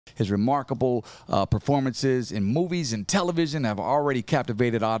His remarkable performances in movies and television have already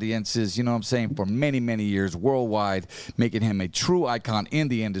captivated audiences, you know what I'm saying, for many, many years worldwide, making him a true icon in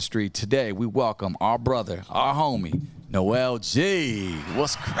the industry. Today, we welcome our brother, our homie, Noel G.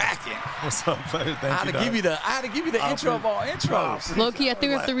 What's cracking? What's up, player? Thank you. I had to give you the intro of all intros. Low-key, I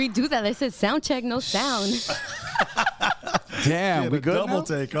think we have to redo that. They said sound check, no sound. Damn, we good double now?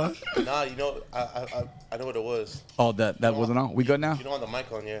 take, huh? Nah, you know, I know what it was. Oh, that wasn't on? We good now? You know, on the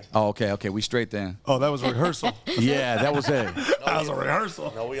mic on, yeah. Oh, okay, we straight then. Oh, that was rehearsal. Yeah, that was it. That was a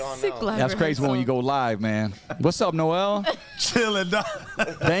rehearsal. No, we on Sick now. live That's crazy when you go live, man. What's up, Noel? Chilling, dog.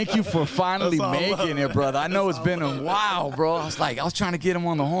 Thank you for finally That's all making love. it, brother. I know it's been a while, bro. I was trying to get him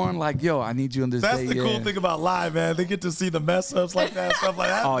on the horn, like, yo, I need you on this That's day. the cool thing about live, man. They get to see the mess ups like that, stuff like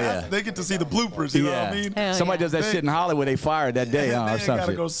that. Oh, yeah. They get to see the bloopers, you know what I mean? Hell Somebody yeah. does that shit in Hollywood, they fired that day, They or ain't some got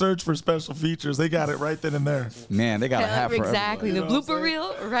to shit. go search for special features. They got it right then and there. Man, they got a half for Exactly. You The know what I'm blooper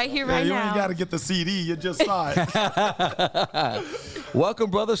reel right here, Yeah, right you now. ain't got to get the CD. You just saw it. Welcome,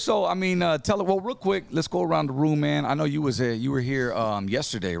 brother. So, I mean, real quick, let's go around the room, man. I know you were here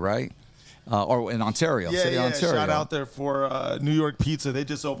yesterday, right? Or in Ontario, City of Ontario. Shout out there for New York Pizza. They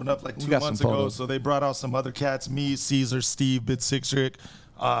just opened up like 2 got months some ago, photos. so they brought out some other cats, me, Caesar, Steve, Bid Sixtrick.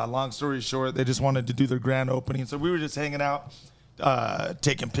 Long story short, they just wanted to do their grand opening, so we were just hanging out,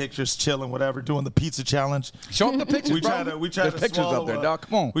 taking pictures, chilling, whatever, doing the pizza challenge. Show them the pictures, We bro. try to There's pictures swallow up there, dog.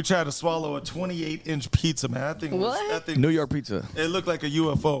 Come on. We tried to swallow a 28-inch pizza, man. That thing New York pizza. It looked like a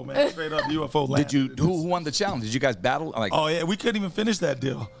UFO, man. Straight up UFO land. Did you? Who won the challenge? Did you guys battle? Like, Oh yeah, we couldn't even finish that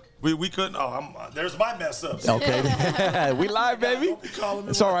deal. We couldn't. There's my mess ups. okay, we live, baby. Don't be calling me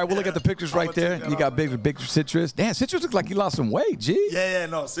It's all right. like We'll look at the that. pictures I'ma right there. take that You got off. big citrus. Damn, citrus looks like he lost some weight, G. Yeah,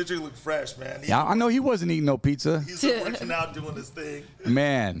 no. Citric looked fresh, man. Yeah, I know he wasn't eating no pizza. He's working out, doing his thing.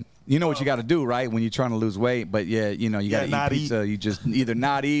 Man, you know what you got to do, right? When you're trying to lose weight, but yeah, you know, you got to not eat pizza. You just either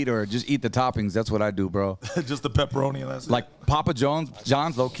not eat or just eat the toppings. That's what I do, bro. Just the pepperoni and that's it. Like Papa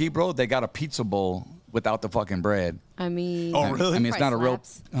John's, low key, bro. They got a pizza bowl without the fucking bread. I mean, Oh, really? I mean, it's not a real.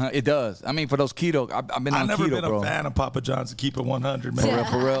 Slaps. It does. I mean, for those keto, I've been I've on never keto, been bro. a fan of Papa John's to keep it 100, man. For real,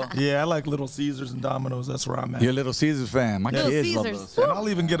 for real. Yeah, I like Little Caesars and Domino's. That's where I'm at. You're a Little Caesars fan. My Little kids love Caesars. those. And I'll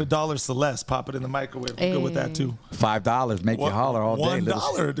even get a $1 Celeste, pop it in the microwave. I'm good with that too. $5 make you holler all day.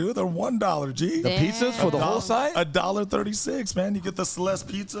 $1, dude. They're $1, G. The pizzas for the whole site? $1.36, man. You get the Celeste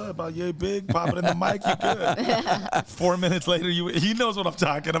pizza, about yay big, pop it in the mic, you good. 4 minutes later, he knows what I'm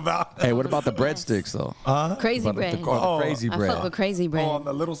talking about. Hey, what about the breadsticks though? Crazy About bread. the crazy I bread. fuck with crazy bread. Oh, on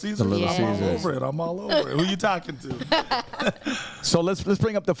the Little Caesars? The Little I'm Caesars. all over it. I'm all over it. Who you talking to? So let's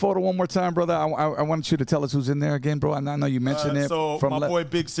bring up the photo one more time, brother. I want you to tell us who's in there again, bro. And I know you mentioned it. So my boy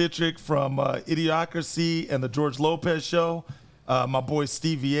Big Citric from Idiocracy and the George Lopez Show. My boy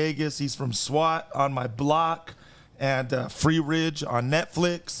Steve Villegas, he's from SWAT, On My Block, and Free Ridge on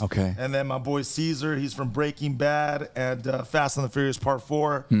Netflix. Okay. And then my boy Caesar, he's from Breaking Bad and Fast and the Furious Part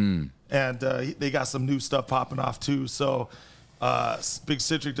 4. And they got some new stuff popping off too. So Big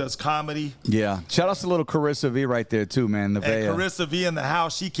Citric does comedy. Yeah. Shout out to little Carissa V right there too, man. And Nevaeh. Carissa V in the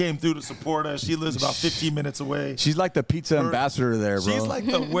house, she came through to support us. She lives about 15 minutes away. She's like the pizza ambassador there, bro. She's like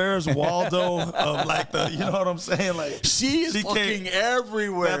the Where's Waldo of like the, you know what I'm saying? Like she is she fucking came-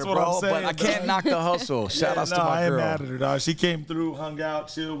 everywhere, That's what bro. I'm saying, But I can't dog. knock the hustle. Shout outs no, to my I ain't girl. mad at her, dog. She came through, hung out,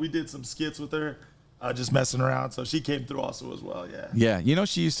 chill. We did some skits with her, just messing around. So she came through also as well, yeah. Yeah, you know,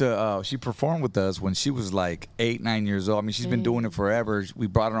 she used to she performed with us when she was like 8, 9 years old. I mean, she's been doing it forever. We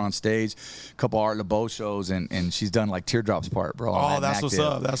brought her on stage, a couple Art LeBeau shows, and she's done like Teardrops part, bro. Oh, that's what's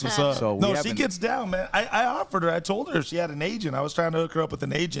up. That's what's up. So we no, she haven't- gets down, man. I offered her. I told her she had an agent. I was trying to hook her up with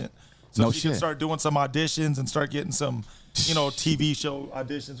an agent. So No she shit. can start doing some auditions and start getting some, TV show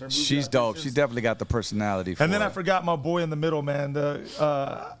auditions or movie She's dope. auditions. She's definitely got the personality for And then it. I forgot my boy in the middle, man.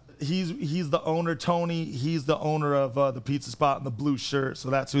 He's the owner, Tony. He's the owner of the pizza spot in the blue shirt. So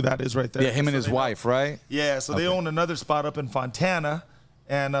that's who that is right there. Yeah, him and So his they- wife, right? Yeah, so they Okay. own another spot up in Fontana.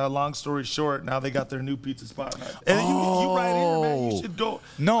 And long story short, now they got their new pizza spot. And you right here, man. You should go.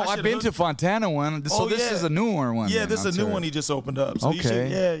 No, I I've should been hook- to Fontana one. So Oh, this yeah. is a newer one. Yeah, then, this is a I'm new sorry. one he just opened up. So you Okay.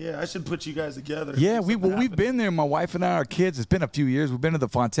 should, yeah. I should put you guys together. Yeah, Make we've something happen. been there. My wife and I, our kids. It's been a few years. We've been to the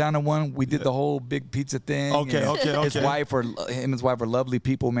Fontana one. We did the whole big pizza thing. Okay, and okay. Him and his wife are lovely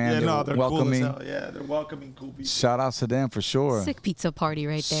people, man. Yeah, no, they're welcoming. cool as hell. Yeah, they're welcoming, cool people. Shout outs to them for sure. Sick pizza party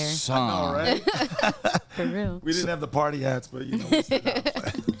right there. Son. All right. For real. We didn't have the party hats, but we stood out.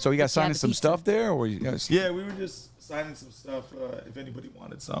 So you guys signing the some pizza. stuff there, or you guys? Yeah, we were just signing some stuff. If anybody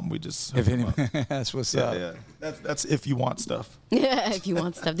wanted something, we just If hooked 'em any, up. that's what's Yeah, up. yeah. That's if you want stuff. If you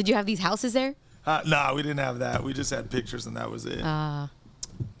want stuff. Did you have these houses there? No, we didn't have that. We just had pictures and that was it.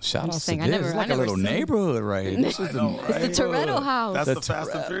 Shout I'm out just to saying, this. I It's never- like I a never little seen- neighborhood right here. This is I know, right? It's the Toretto house. That's The the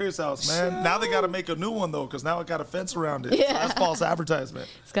Fast and Furious house, man. Now they got to make a new one though, because now it got a fence around it. So Yeah. that's false advertisement.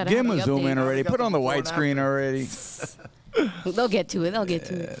 It's gotta Give have him a the zoom in updates. already. Got Put the on the before white and screen after. already. They'll get to it. They'll get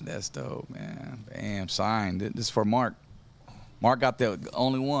to Yeah, it. that's dope, man. Bam, signed. This is for Mark. Mark got the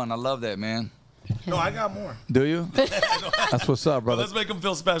only one. I love that, man. No, I got more. Do you? That's what's up, But brother. let's make him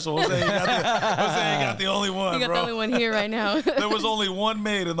feel special. Jose, you got the only one, You got bro. the only one here right now. There was only one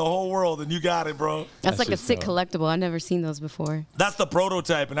made in the whole world, and you got it, bro. That's like a just sick dope. collectible. I've never seen those before. That's the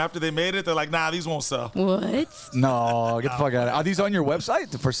prototype, and after they made it, they're like, nah, these won't sell. What? No, get the fuck out of it. Are these on your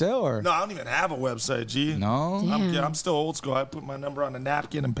website for sale or? No, I don't even have a website, G. No? I'm still old school. I put my number on a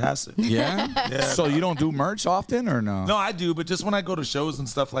napkin and pass it. Yeah? Yeah. So you don't do merch often or no? No, I do, but just when I go to shows and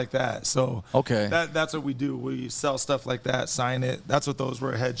stuff like that. So Okay. that's what we do. We sell stuff like that, sign it. That's what those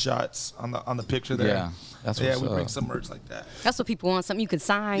were, headshots on the picture there. Yeah, that's yeah. what's We bring up. some merch like that. That's what people want. Something you can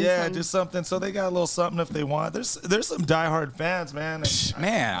sign. Yeah, something. just something. So they got a little something if they want. There's some diehard fans, man. And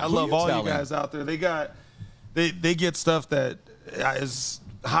Man, I who love you all telling? you guys out there. They get stuff that is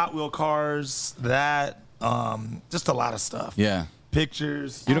Hot Wheel cars, that just a lot of stuff. Yeah.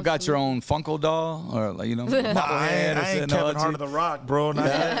 Pictures. You don't got your own Funko doll or like, you know, Nah, I bobblehead or ain't something, Kevin no, Hart of the Rock, bro. Not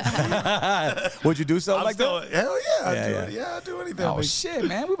yet. Would you do something I'm like still, that? hell yeah, Yeah, I do yeah. it. Yeah, I do anything. Oh Like, shit,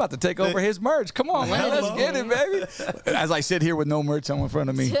 man! We about to take over his merch. Come on, man, let's Hello. get it, baby. As I sit here with no merch on in front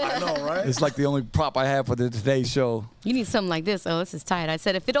of me, I know, right? it's like the only prop I have for today's show. You need something like this. Oh, this is tight. I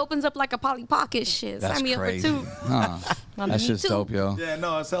said if it opens up like a Polly Pocket, shit, That's sign me crazy. up for two. Huh. I mean, That's me just too. dope, yo. Yeah,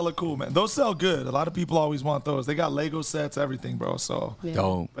 no, it's hella cool, man. Those sell good. A lot of people always want those. They got Lego sets, everything, bro. So, Yeah.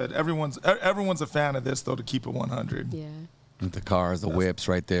 Dope. but everyone's a fan of this though. To keep it 100. Yeah. With the cars, the whips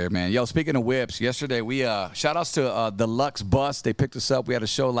right there, man. Yo, speaking of whips, yesterday we shout outs to the Lux Bus. They picked us up. We had a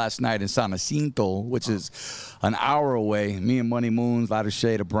show last night in San Jacinto, which is an hour away. Me and Money Moons, Lighter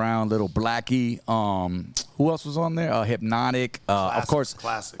Shade of Brown, Little Blackie. Who else was on there? Hypnotic. Of course,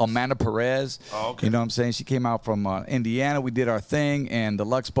 Classics. Amanda Perez. Oh, okay. You know what I'm saying? She came out from Indiana. We did our thing, and the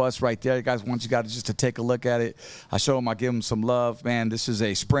Lux Bus right there. You guys, want you guys just to take a look at it. I show them. I give them some love, man. This is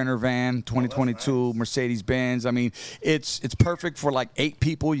a Sprinter van, 2022 Mercedes-Benz. I mean, it's perfect for like 8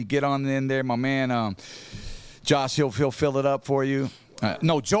 people. You get on in there. My man, Josh, he'll fill it up for you.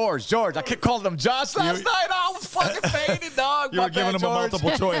 No, George. I kept calling him Josh last night. I was fucking faded, dog. You My were giving bad, him George. a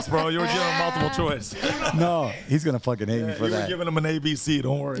multiple choice, bro. You were giving him multiple choice. No, he's gonna fucking hate me for You were that. giving him an ABC.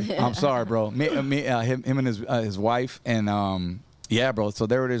 Don't worry. I'm sorry, bro. Him and his wife, and yeah, bro. So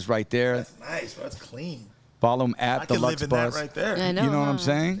there it is, right there. That's nice, bro. That's clean. Follow him I at the can Lux live in Bus. that right there. I know. You know what I'm huh?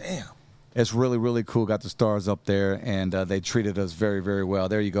 saying? Damn. It's really, really cool. Got the stars up there, and they treated us very, very well.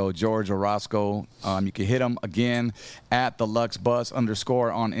 There you go, George Orozco. You can hit him again at the Lux Bus _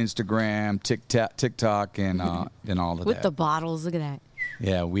 on Instagram, TikTok, and all of With that. the bottles. Look at that.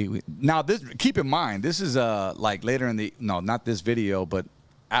 Yeah, we now this. Keep in mind, this is like later in the not this video, but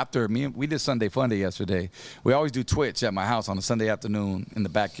after we did Sunday Funday yesterday. We always do Twitch at my house on a Sunday afternoon in the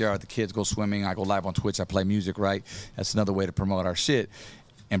backyard. The kids go swimming. I go live on Twitch. I play music. Right, that's another way to promote our shit.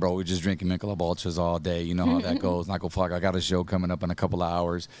 And, bro, we're just drinking Michelob Ultras all day. You know how that goes. And I go, fuck, I got a show coming up in a couple of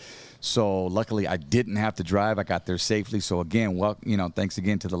hours. So, luckily, I didn't have to drive. I got there safely. So, again, thanks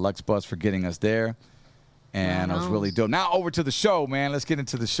again to the Lux Bus for getting us there. And Right it was on. really dope. Now, over to the show, man. Let's get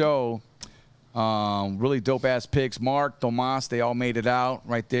into the show. Really dope-ass picks. Mark, Tomas, they all made it out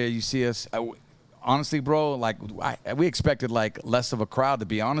right there. You see us. Honestly, bro, like we expected, like, less of a crowd, to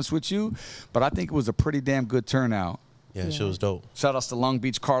be honest with you. But I think it was a pretty damn good turnout. Yeah, shit was dope. Shout outs to Long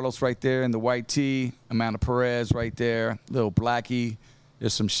Beach Carlos right there in the white tee. Amanda Perez right there. Little Blackie.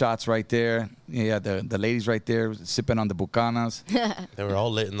 There's some shots right there. Yeah, the ladies right there sipping on the bucanas. They were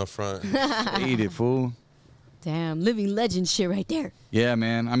all lit in the front. Eat it, fool. Damn, living legend shit right there. Yeah,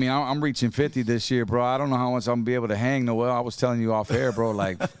 man. I mean, I'm reaching 50 this year, bro. I don't know how much I'm going to be able to hang, Noel. I was telling you off air, bro.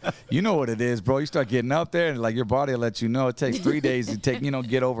 Like, you know what it is, bro. You start getting up there, and, like, your body will let you know. It takes 3 days to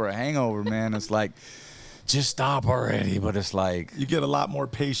get over a hangover, man. It's like, just stop already. But it's like, You get a lot more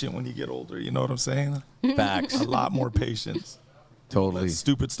patient when you get older. You know what I'm saying? facts. A lot more patience. Totally. Let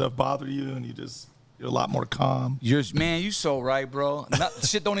stupid stuff bother you, and you're a lot more calm. You so right, bro.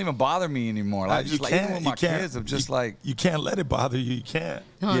 Shit don't even bother me anymore. Like, You just like, even with my kids, I'm just like, you can't let it bother you. You can't.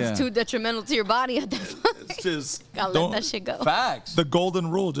 Oh, Yeah. It's too detrimental to your body at that point. It's just Gotta don't. let that shit go. facts. The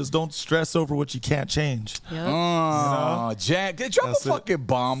golden rule: just don't stress over what you can't change. Yup. Oh, Jack, drop That's a it. fucking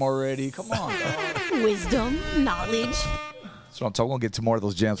bomb already. Come on, dog. Wisdom, knowledge. So I'm talking. We'll get to more of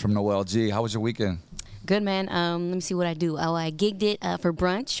those gems from Noel G. How was your weekend? Good, man. Let me see what I do. Oh, I gigged it for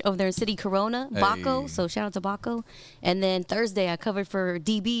brunch over there in City Corona, Baco. Hey. So shout out to Baco. And then Thursday, I covered for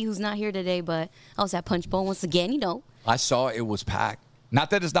DB, who's not here today, but I was at Punch Bowl once again, I saw it was packed. Not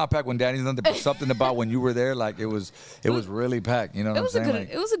that it's not packed when Danny's done, but something about when you were there, like it was really packed. You know what I'm saying?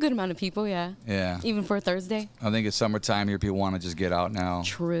 It was a good amount of people, yeah. Yeah. Even for Thursday. I think it's summertime here. People want to just get out now.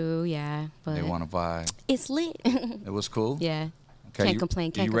 True, yeah. But They want to vibe. it's lit. It was cool. Yeah. Okay, Can't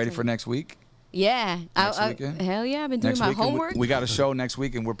complain. You ready for next week? Yeah. Next weekend? Hell yeah, I've been doing Next my weekend, homework. we got a show next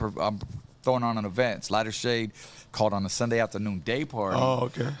week, and I'm throwing on an event. It's Lighter Shade, called on a Sunday afternoon day party. Oh,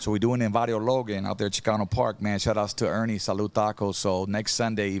 okay. So we're doing it in Barrio Logan out there at Chicano Park, man. Shout outs to Ernie, Salud Tacos. So next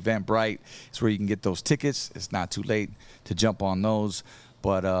Sunday, Eventbrite, is where you can get those tickets. It's not too late to jump on those.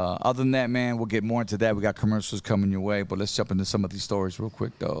 But other than that, man, we'll get more into that. We got commercials coming your way. But let's jump into some of these stories real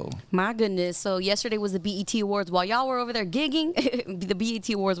quick, though. My goodness. So yesterday was the BET Awards. While y'all were over there gigging, the BET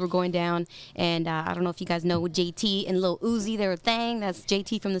Awards were going down. And I don't know if you guys know JT and Lil Uzi, they're a thing. That's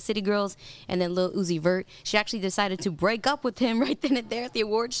JT from the City Girls. And then Lil Uzi Vert. She actually decided to break up with him right then and there at the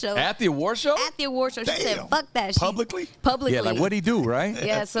award show. At the award show? At the award show. She said, Damn. fuck that. Publicly? Publicly. Yeah, like what'd he do, right?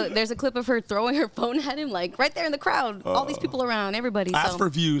 Yeah, so there's a clip of her throwing her phone at him, like right there in the crowd. All these people around, everybody. That's So for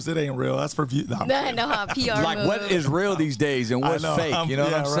views. It ain't real. That's for views. No, I'm kidding. no, PR Like, move. what is real these days and what's I know. fake? You know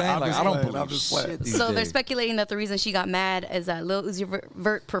what I'm Yeah, right. saying? I'm Like, just I don't playing. believe I'm just shit playing. these So they're days. speculating that the reason she got mad is Lil Uzi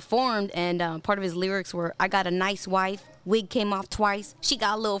Vert performed, and part of his lyrics were, "I got a nice wife, wig came off twice, she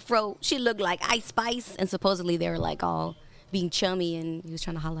got a little fro, she looked like Ice Spice," and supposedly they were like all being chummy, and he was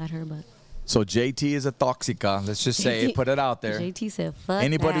trying to holler at her, but So JT is a toxica. Let's just say it, put it out there. JT said, "Fuck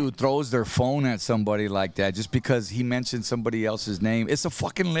Anybody that." who throws their phone at somebody like that just because he mentioned somebody else's name, it's a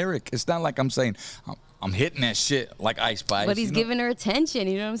fucking lyric. It's not like I'm saying I'm hitting that shit like Ice Spice. But he's you know? giving her attention,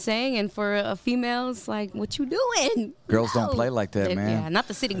 you know what I'm saying? And for a female, it's like, what you doing? Girls don't No. play like that, man. Yeah, not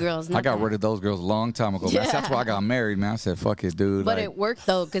the city girls. I got rid of those girls a long time ago. Yeah. That's why I got married, man. I said, fuck it, dude. But like, it worked,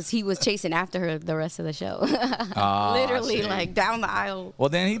 though, because he was chasing after her the rest of the show. Literally, see. like, down the aisle. well,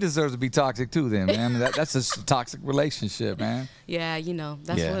 then he deserves to be toxic too, then, man. That's a toxic relationship, man. Yeah, you know,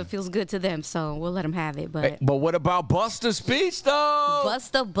 that's Yeah. what feels good to them, so we'll let him have it. But Hey, but what about Busta's speech, though?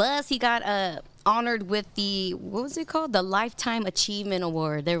 Busta Bus, he got honored with the, what was it called? The Lifetime Achievement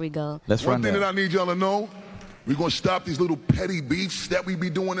Award. There we go. Let's One run thing that. that I need y'all to know, we're gonna stop these little petty beefs that we be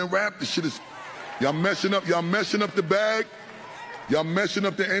doing in rap. This shit is, y'all messing up the bag, y'all messing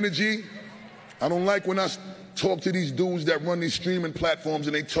up the energy. I don't like when I talk to these dudes that run these streaming platforms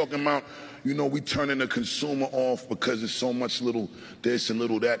and they talking about, you know, we turning the consumer off because there's so much little this and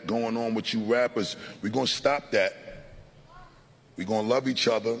little that going on with you rappers. We're gonna stop that. We're gonna love each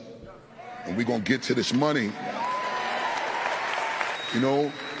other and we're gonna get to this money. You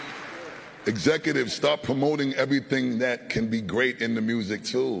know, executives, start promoting everything that can be great in the music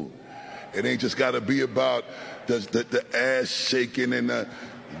too. It ain't just gotta be about the ass shaking and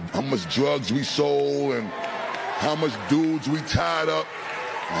how much drugs we sold and how much dudes we tied up,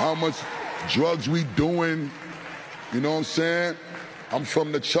 and how much drugs we doing. You know what I'm saying? I'm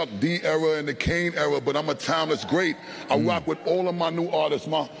from the Chuck D era and the Kane era, but I'm a timeless great. I rock with all of my new artists.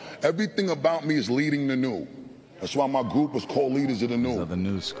 Everything about me is leading the new. That's why my group is called Leaders of the New. Of the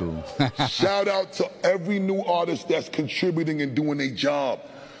new school. Shout out to every new artist that's contributing and doing their job.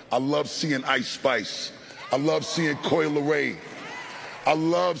 I love seeing Ice Spice. I love seeing Coi Leray. I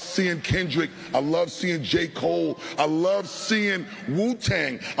love seeing Kendrick. I love seeing J. Cole. I love seeing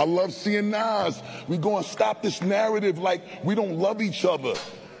Wu-Tang. I love seeing Nas. We're going to stop this narrative like we don't love each other.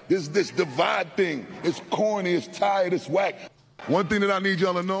 This divide thing. It's corny, it's tired, it's whack. One thing that I need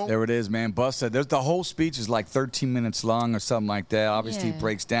y'all to know. There it is, man. Busta. There's the whole speech is like 13 minutes long or something like that. Obviously, Yeah. he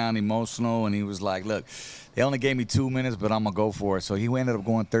breaks down emotional, and he was like, look, they only gave me 2 minutes, but I'm going to go for it. So he ended up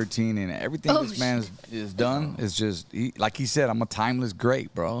going 13, and everything this man is done is just, like he said, I'm a timeless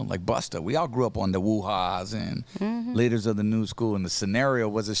great, bro. Like Busta. We all grew up on the woo-ha's and Leaders of the New School, and the scenario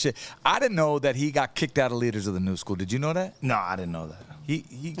was a shit. I didn't know that he got kicked out of Leaders of the New School. Did you know that? No, I didn't know that. He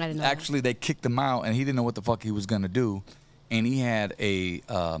I didn't know actually, they kicked him out, and he didn't know what the fuck he was going to do. And he had a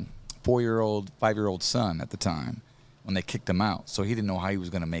 4-year-old, 5-year-old son at the time when they kicked him out. So he didn't know how he was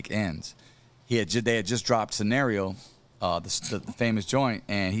going to make ends. They had just dropped Scenario, the famous joint,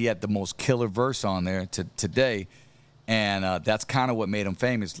 and he had the most killer verse on there today. And that's kind of what made him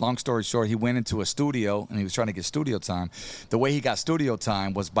famous. Long story short, he went into a studio, and he was trying to get studio time. The way he got studio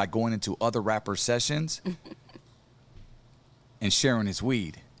time was by going into other rappers' sessions and sharing his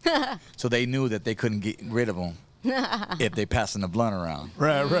weed. So they knew that they couldn't get rid of him if they passing the blunt around.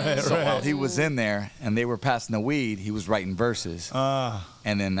 Right. So while he was in there and they were passing the weed, he was writing verses.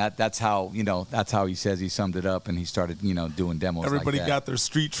 And then that's how he says he summed it up, and he started, doing demos. Everybody like that. got their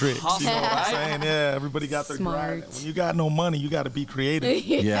street tricks. You know what I'm saying? Yeah, everybody got their grind. When you got no money, you got to be creative.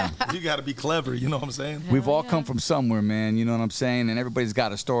 Yeah. You got to be clever. You know what I'm saying? We've all come from somewhere, man. You know what I'm saying? And everybody's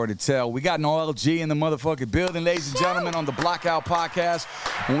got a story to tell. We got NOEL in the motherfucking building, ladies and gentlemen, on the Blackout Podcast.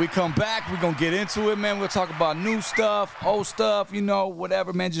 When we come back, we're going to get into it, man. We'll talk about new stuff, old stuff,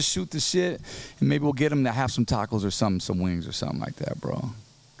 whatever, man. Just shoot the shit. And maybe we'll get them to have some tacos or some wings or something like that, bro.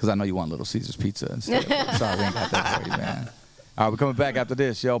 Because I know you want Little Caesars pizza instead. Sorry, we ain't got that for you, man. All right, we're coming back after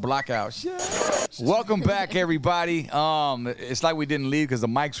this, yo. Blackout. Welcome back, everybody. It's like we didn't leave because the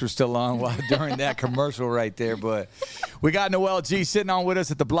mics were still on during that commercial right there. But we got NOEL sitting on with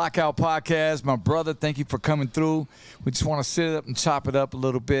us at the Blackout Podcast. My brother, thank you for coming through. We just want to sit up and chop it up a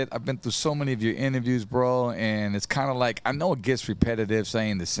little bit. I've been through so many of your interviews, bro, and it's kind of like, I know it gets repetitive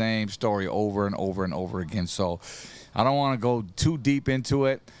saying the same story over and over and over again. So I don't want to go too deep into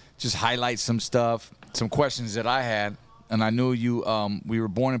it. Just highlight some stuff, some questions that I had. And I knew you, we were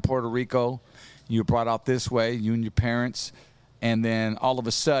born in Puerto Rico. You were brought out this way, you and your parents. And then all of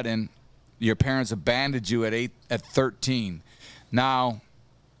a sudden, your parents abandoned you at 13. Now,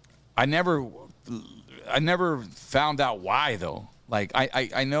 I never found out why, though. Like,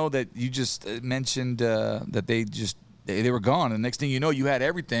 I know that you just mentioned that they were gone. And the next thing you know, you had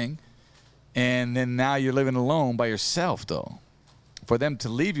everything. And then now you're living alone by yourself, though. For them to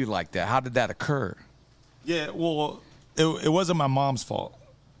leave you like that, how did that occur? Yeah, well, it wasn't my mom's fault.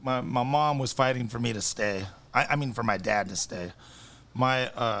 My mom was fighting for me to stay. I mean, for my dad to stay. My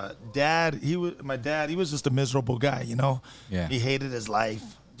dad, he was just a miserable guy, Yeah. He hated his life,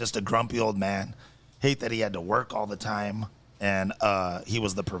 just a grumpy old man. Hate that he had to work all the time, and he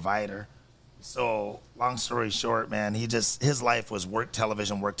was the provider. So, long story short, man, his life was work,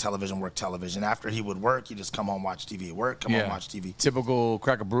 television, work, television, work, television. After he would work, he'd just come home, watch TV, work, come home, watch TV. Typical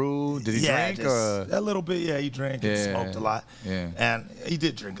crack a brew. Did he drink? A little bit. Yeah, he drank and smoked a lot. Yeah. And he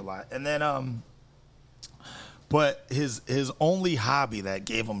did drink a lot. And then, but his only hobby that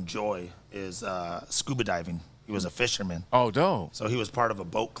gave him joy is scuba diving. He was a fisherman. Oh, dope. So he was part of a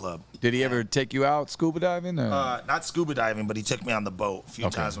boat club. Did he ever take you out scuba diving? Or? Not scuba diving, but he took me on the boat a few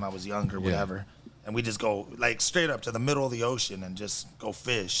times when I was younger, whatever. And we just go, like, straight up to the middle of the ocean and just go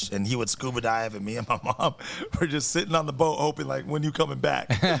fish. And he would scuba dive, and me and my mom were just sitting on the boat hoping, like, when you coming back?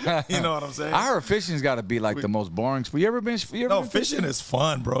 You know what I'm saying? I heard fishing's got to be, like, the most boring sport. You ever been fishing? Fishing is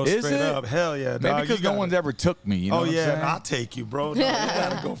fun, bro. Is straight it? Up. Hell yeah, dog. Maybe because no one's ever took me, you know what I'm saying? I'll take you, bro. No, you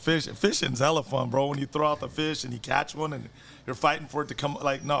got to go fishing. Fishing's hella fun, bro. When you throw out the fish and you catch one and you're fighting for it to come,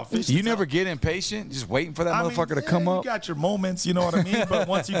 like, no, fishing. You never get impatient, just waiting for that motherfucker to come up? You got your moments, you know what I mean? But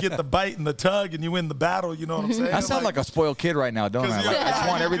once you get the bite and the tug and you win the battle, you know what I'm saying? I sound like a spoiled kid right now, don't I? Like, I just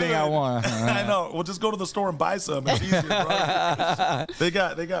want everything I want. I know. Well, just go to the store and buy some. It's easier, bro. They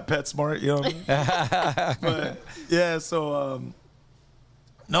got PetSmart, you know what I mean? But, yeah, so,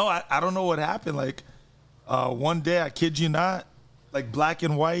 no, I don't know what happened. Like, one day, I kid you not, like black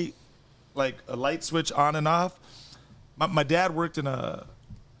and white, like a light switch on and off. My dad worked in a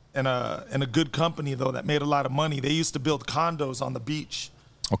good company, though, that made a lot of money. They used to build condos on the beach.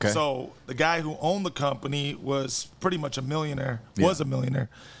 Okay. So the guy who owned the company was pretty much a millionaire,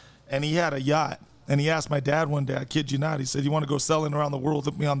 and he had a yacht. And he asked my dad one day, I kid you not, he said, you want to go sailing around the world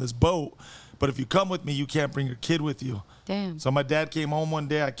with me on this boat, but if you come with me, you can't bring your kid with you. Damn. So my dad came home one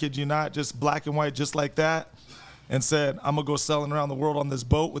day, I kid you not, just black and white, just like that, and said, I'm going to go sailing around the world on this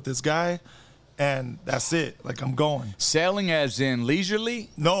boat with this guy. And that's it. Like, I'm going. Sailing as in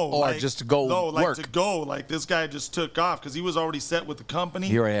leisurely? No. Or like, just to go no, like work? to go. Like, this guy just took off because he was already set with the company.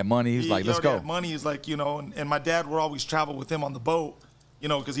 He already had money. He's like, let's go. He already had money. He's like, and my dad would always travel with him on the boat,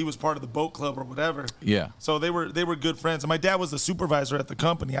 because he was part of the boat club or whatever. Yeah. So they were good friends. And my dad was the supervisor at the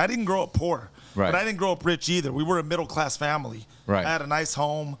company. I didn't grow up poor. Right. But I didn't grow up rich either. We were a middle-class family. Right. I had a nice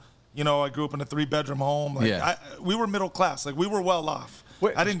home. I grew up in a 3-bedroom home. Like, Yeah. We were middle class. Like, we were well off.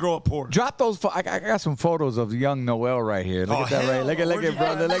 Wait, I didn't grow up poor. Drop those. I got some photos of young NOEL right here. Look at that, right? Look at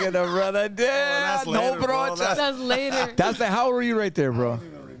brother. Look at the brother. that's later, bro. That's later. That's how old were you right there, bro? I don't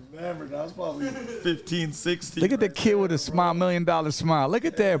even remember. That was probably 15, 16. Look at the kid with a smile, $1 million smile. Look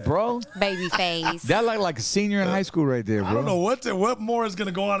at that, bro. Baby face. That like a senior in high school right there, bro. I don't know what more is going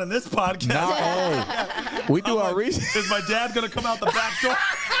to go on in this podcast. Nah, hey, we do our research. Is my dad going to come out the back door?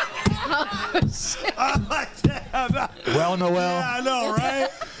 I'm like, damn. Well, NOEL. Yeah, I know, right?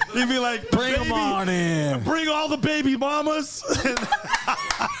 He'd be like, Bring them on in. Bring all the baby mamas.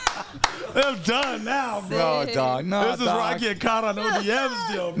 I'm done now, bro. No, dog. No, This is where I get caught on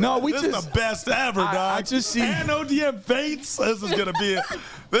ODM's deal. No, we this just is the best ever, dog. I just see and ODM faints. This is gonna be.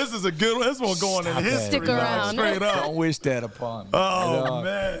 This is a good one. This one going in history. Stick around. Straight up. Don't wish that upon me. Oh,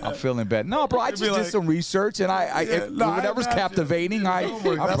 man. I'm feeling bad. No, bro, I just did like- some research, and whatever's captivating, I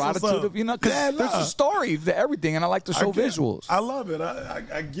brought it to the, because there's a story to everything, and I like to show visuals. I love it.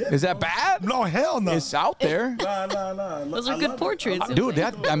 I get it. Is that bad? No, hell no. It's out there. Nah. Those are good portraits. Dude, I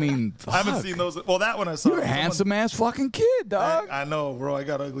I haven't seen those. Well, that one I saw. You're a handsome-ass fucking kid, dog. I know, bro. I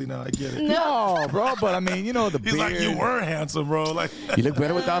got ugly now. I get it. No, bro, but I mean, the He's beard. like, you were handsome, bro. Like, You look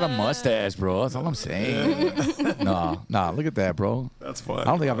better without a mustache, bro. That's all I'm saying. Nah, look at that, bro. that's fun. I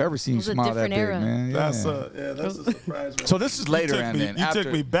don't think I've ever seen you was a smile that different big, era. man. Yeah. That's a surprise. Bro. So this is later, and then you after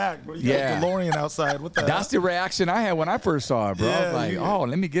took me back, bro. You Yeah. got a DeLorean outside. What the that's hell? the reaction I had when I first saw it, bro. I was Yeah, like, yeah. oh,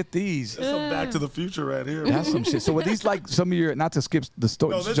 let me get these. That's some Back to the Future right here. Bro. That's some shit. So were these like some of your, not to skip the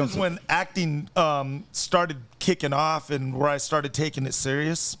story? No, this is when acting started kicking off and where I started taking it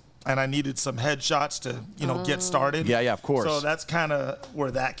serious. And I needed some headshots to, get started. Yeah, of course. So that's kind of where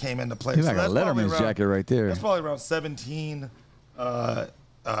that came into play. He's So like a that's probably Letterman's around- jacket right there. That's probably around 17,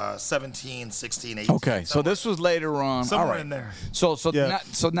 16, 18. Okay, so this was later on. Somewhere All right. in there. So Yeah.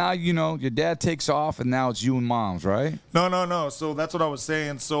 now your dad takes off, and now it's you and mom's, right? No. So that's what I was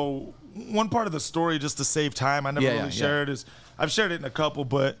saying. So one part of the story, just to save time, I never really shared is I've shared it in a couple,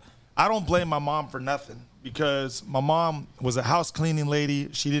 but I don't blame my mom for nothing because my mom was a house cleaning lady.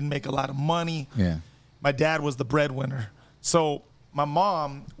 She didn't make a lot of money. Yeah. My dad was the breadwinner. So my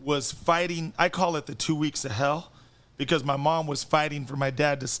mom was fighting. I call it the 2 weeks of hell because my mom was fighting for my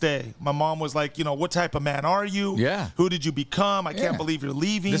dad to stay. My mom was like, what type of man are you? Yeah. Who did you become? I Yeah. can't believe you're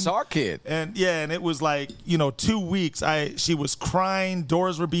leaving. This our kid. And and it was like, 2 weeks. She was crying,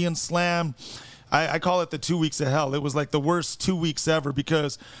 doors were being slammed. I call it the 2 weeks of hell. It was like the worst 2 weeks ever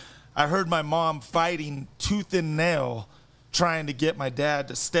because I heard my mom fighting tooth and nail trying to get my dad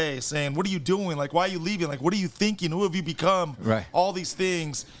to stay, saying, what are you doing? Like, why are you leaving? Like, what are you thinking? Who have you become? Right. All these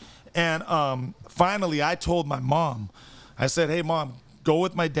things. And finally, I told my mom, I said, hey, Mom, go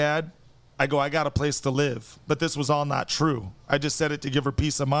with my dad. I got a place to live. But this was all not true. I just said it to give her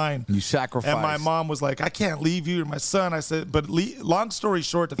peace of mind. You sacrificed. And my mom was like, I can't leave you. You're my son. I said, but long story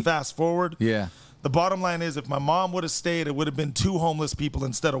short, to fast forward, Yeah. the bottom line is if my mom would have stayed, it would have been 2 homeless people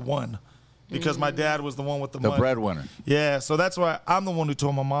instead of 1 because my dad was the one with the money. breadwinner. Yeah, so that's why I'm the one who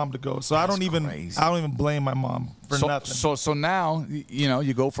told my mom to go. So I don't even blame my mom for nothing. So now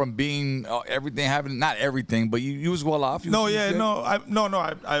you go from being everything having not everything, but you was well off. I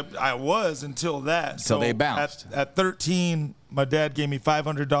was until that. So they bounced. At 13, my dad gave me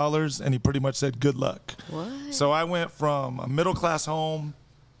 $500 and he pretty much said good luck. What? So I went from a middle class home,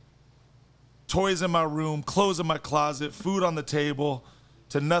 toys in my room, clothes in my closet, food on the table,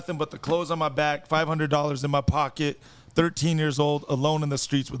 to nothing but the clothes on my back, $500 in my pocket, 13 years old, alone in the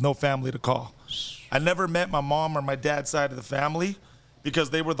streets with no family to call. I never met my mom or my dad's side of the family because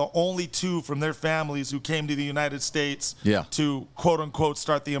they were the only 2 from their families who came to the United States to, quote unquote,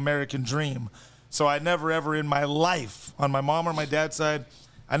 start the American dream. So I never ever in my life, on my mom or my dad's side,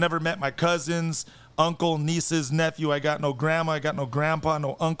 I never met my cousins, uncle, nieces, nephew. I got no grandma, I got no grandpa,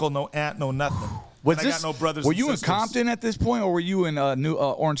 no uncle, no aunt, no nothing. I got no brothers. Were and you sisters. in Compton at this point, or were you in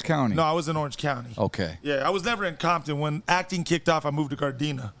Orange County? No, I was in Orange County. Okay. Yeah, I was never in Compton. When acting kicked off, I moved to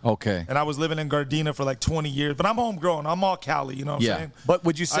Gardena. Okay. And I was living in Gardena for like 20 years. But I'm homegrown. I'm all Cali, you know what I'm saying? But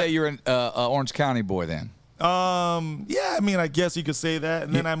would you say you're an Orange County boy then? Yeah, I mean, I guess you could say that.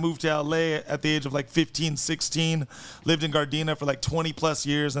 And then I moved to LA at the age of like 15, 16, lived in Gardena for like 20 plus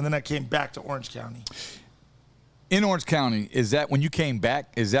years, and then I came back to Orange County. In Orange County, is that when you came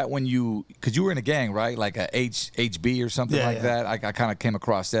back? Is that when because you were in a gang, right? Like a HB or something that? I kind of came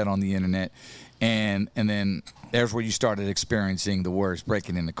across that on the internet. And then there's where you started experiencing the worst,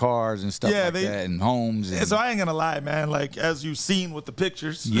 breaking into cars and stuff that, and homes. And, so I ain't gonna lie, man. Like as you've seen with the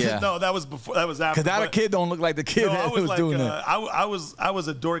pictures. Yeah. No, that was before. That was after. Because that kid don't look like the kid that was doing that. I was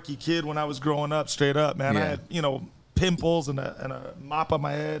a dorky kid when I was growing up. Straight up, man. Yeah. I had pimples and a mop on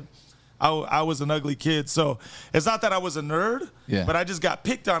my head. I was an ugly kid. So it's not that I was a nerd, but I just got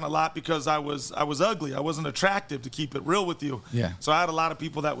picked on a lot because I was ugly. I wasn't attractive, to keep it real with you. Yeah. So I had a lot of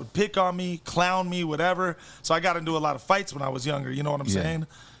people that would pick on me, clown me, whatever. So I got into a lot of fights when I was younger. You know what I'm saying?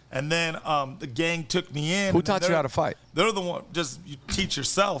 And then the gang took me in. Who taught you how to fight? They're the one. Just you teach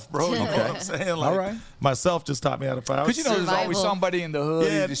yourself, bro. You know what I'm saying? Like, all right. Myself just taught me how to fight. Because there's always somebody in the hood.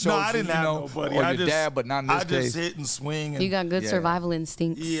 Yeah, who just no, shows I didn't you, have know, nobody. Or I your just, dad, but not in this I case. just hit and swing. And, You got good survival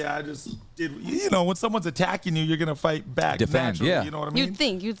instincts. Yeah, I just did. You know, when someone's attacking you, you're gonna fight back. Defend, naturally, yeah. You know what I mean?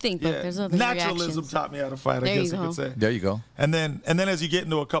 You'd think, but there's other Naturalism reactions. taught me how to fight. There I you guess you go. could say. There you go. And then as you get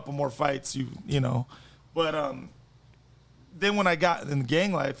into a couple more fights, you know, but then when I got in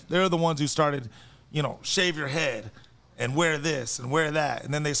gang life, they're the ones who started, you know, shave your head and wear this and wear that,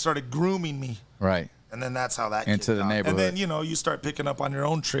 and then they started grooming me. Right. And then that's how that Into kicked the off. neighborhood. And then, you know, you start picking up on your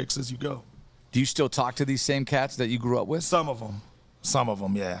own tricks as you go. Do you still talk to these same cats that you grew up with? Some of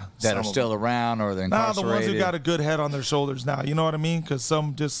them, yeah. That Some are of still them. around or they're Nah, incarcerated? the ones who got a good head on their shoulders now. You know what I mean? Because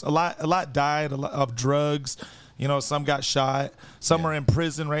some just a lot died of drugs. You know, some got shot. Some are in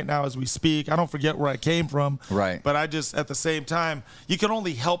prison right now as we speak. I don't forget where I came from. Right. But I just, at the same time, you can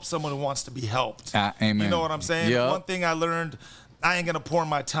only help someone who wants to be helped. Amen. You know what I'm saying? Yep. One thing I learned, I ain't going to pour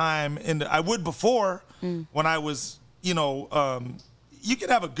my time into, I would before when I was, you know, you can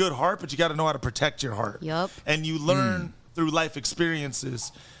have a good heart, but you got to know how to protect your heart. Yup. And you learn through life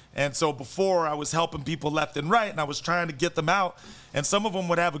experiences. And so before I was helping people left and right, and I was trying to get them out, and some of them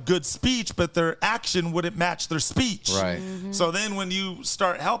would have a good speech, but their action wouldn't match their speech. Right. So then when you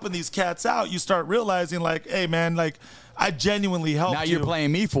start helping these cats out, you start realizing like, hey man, like I genuinely helped Now you. you're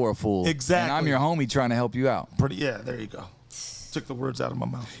playing me for a fool. Exactly. And I'm your homie trying to help you out. Yeah, there you go. Took the words out of my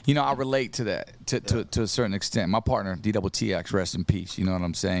mouth. You know, I relate to that to a certain extent. My partner, DTX, rest in peace. You know what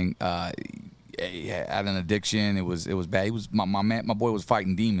I'm saying? He had an addiction. It was bad. He was my boy was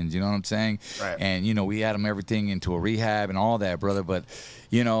fighting demons. You know what I'm saying? Right. And you know, we had him everything into a rehab and all that, brother. But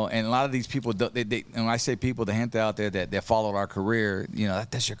you know, and a lot of these people, they and when I say people, the gente out there that followed our career, you know,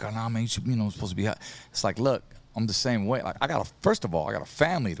 that's your guy. Nah, man, you should, you know, supposed to be. It's like, look, I'm the same way. Like, first of all, I got a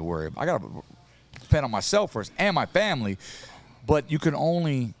family to worry about. I got to depend on myself first and my family. But you can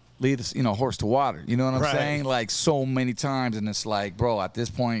only lead a, you know, horse to water. You know what I'm Right. saying? Like so many times, and it's like, bro, at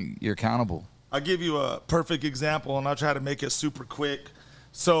this point, you're accountable. I'll give you a perfect example, and I'll try to make it super quick.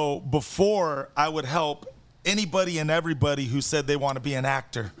 So before, I would help anybody and everybody who said they want to be an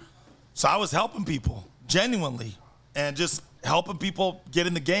actor. So I was helping people, genuinely, and just helping people get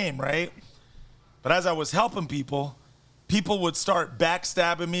in the game, right? But as I was helping people, people would start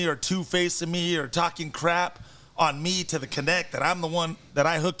backstabbing me or two-facing me or talking crap on me to the connect that I'm the one that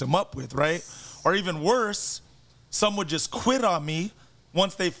I hooked them up with, right? Or even worse, some would just quit on me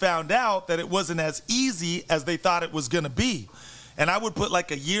once they found out that it wasn't as easy as they thought it was going to be. And I would put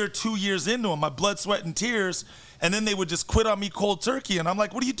like a year, 2 years into them, my blood, sweat, and tears, and then they would just quit on me cold turkey. And I'm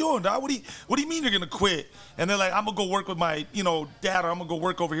like, what are you doing, dog? What do you mean you're going to quit? And they're like, I'm going to go work with my, you know, dad, or I'm going to go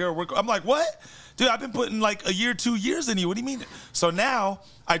work over here. I'm like, what? Dude, I've been putting like a year, 2 years in you. What do you mean? So now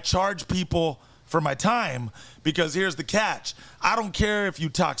I charge people for my time, because here's the catch. I don't care if you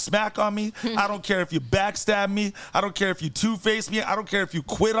talk smack on me. I don't care if you backstab me. I don't care if you two-face me. I don't care if you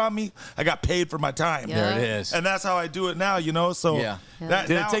quit on me. I got paid for my time. Yeah. There it is. And that's how I do it now, you know? So Yeah.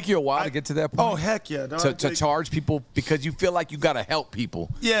 Did it take you a while to get to that point? Oh, heck yeah. Dog. To Like, charge people because you feel like you got to help people.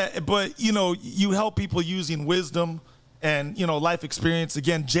 yeah, but, you know, you help people using wisdom and, you know, life experience.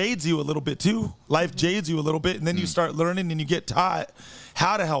 Again, jades you a little bit too. Life jades you a little bit, and then you start learning and you get taught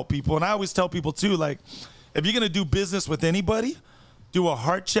how to help people. And I always tell people too, like, if you're going to do business with anybody, do a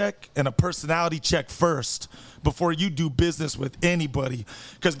heart check and a personality check first before you do business with anybody.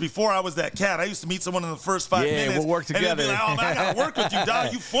 Because before I was that cat, I used to meet someone in the first 5 Yeah, minutes. we'll work And they'd together. be like, oh, man, I got to work with you,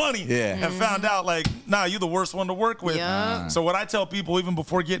 dog. You funny. Yeah. And found out, like, nah, you're the worst one to work with. Yeah. So what I tell people, even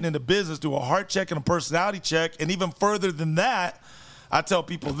before getting into business, do a heart check and a personality check. And even further than that, I tell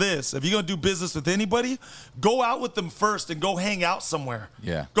people this: if you're gonna do business with anybody, go out with them first and go hang out somewhere.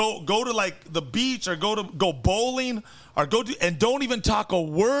 Yeah. Go to like the beach, or go bowling, or and don't even talk a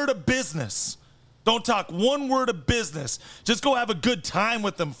word of business. Don't talk one word of business. Just go have a good time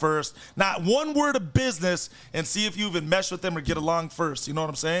with them first. Not one word of business, and see if you even mesh with them or get along first. You know what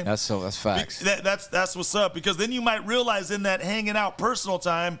I'm saying? That's facts. That's what's up, because then you might realize in that hanging out personal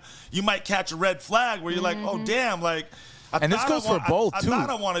time, you might catch a red flag where you're like, oh damn, like. And this goes for both, too. I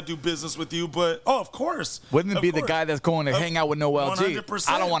don't want to do business with you, but of course. Wouldn't it Of be the course. guy that's going to hang out with NOEL G? 100%.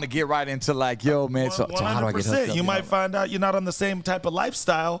 I don't want to get right into like, yo, man, so how do I get hooked up? You might find out you're not on the same type of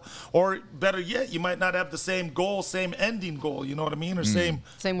lifestyle, or better yet, you might not have the same goal, same ending goal. You know what I mean? Or same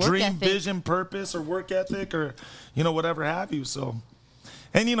Same work dream, ethic. vision, purpose, or work ethic, or whatever have you. So,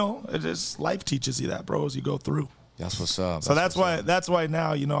 and it just life teaches you that, bro, as you go through. That's what's up. So that's why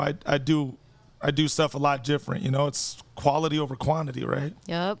now, I do stuff a lot different. It's quality over quantity, right?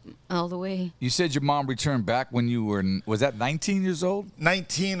 Yep, all the way. You said your mom returned back when you were, was that 19 years old?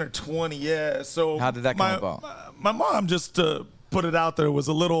 19 or 20, yeah. So how did that come about? My mom, just to put it out there, was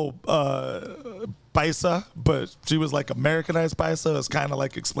a little paisa, but she was like Americanized paisa. It's kind of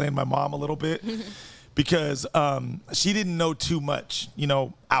like explain my mom a little bit. Because she didn't know too much,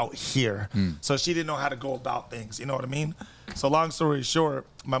 out here. So she didn't know how to go about things, you know what I mean? So long story short,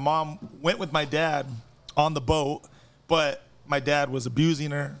 my mom went with my dad on the boat, but my dad was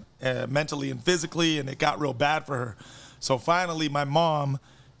abusing her mentally and physically, and it got real bad for her. So finally, my mom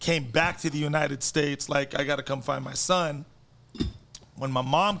came back to the United States, like, I got to come find my son. When my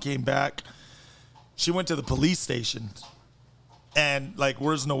mom came back, she went to the police station and, like,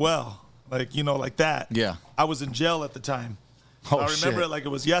 where's Noel? Like, like that. Yeah. I was in jail at the time. Oh, I remember it like it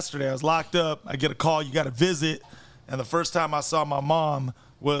was yesterday. I was locked up. I get a call, you got to visit. And the first time I saw my mom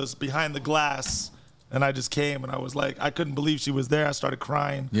was behind the glass. And I just came, and I was like, I couldn't believe she was there. I started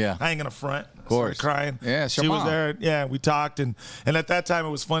crying. Yeah. I ain't going to front. Of course. I started crying. Yeah, it's your She mom. was there. Yeah, we talked. And at that time, it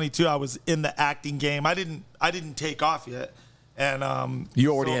was funny, too. I was in the acting game. I didn't take off yet. And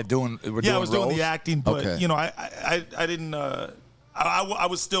you already I was doing roles? the acting, but, Okay. I didn't I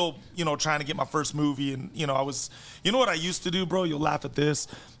was still, trying to get my first movie, and, I was, what I used to do, bro? You'll laugh at this.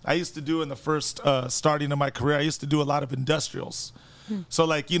 I used to do in the first starting of my career, I used to do a lot of industrials. So,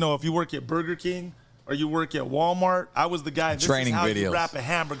 like, if you work at Burger King or you work at Walmart, I was the guy. This Training is how videos. you wrap a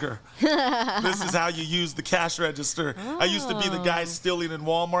hamburger. This is how you use the cash register. I used to be the guy stealing in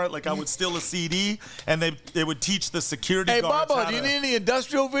Walmart. Like, I would steal a CD, and they would teach the security Hey, guards Bubba, how do you to- need any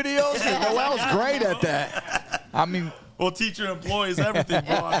industrial videos? Noel's great at that. I mean, We'll teach your employees everything,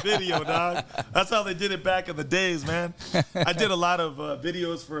 bro, on video, dog. That's how they did it back in the days, man. I did a lot of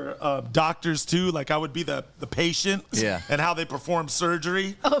videos for doctors, too. Like, I would be the patient and how they perform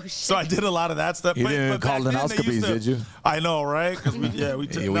surgery. Oh, shit. So I did a lot of that stuff. You didn't back call then, they colonoscopies, used to- did you? I know, right? Because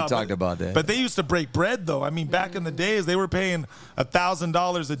we talked about that. But they used to break bread, though. I mean, back in the days, they were paying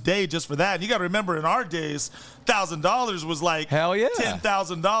 $1,000 a day just for that. And you got to remember, in our days, $1,000 was like Hell yeah.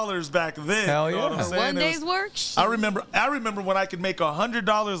 $10,000 back then. Hell You know what yeah. I'm saying? One It day's was- work? I remember when I could make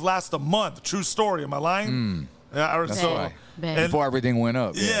 $100 last a month. True story. Am I lying? Yeah, That's so, right. Bang. and- Before everything went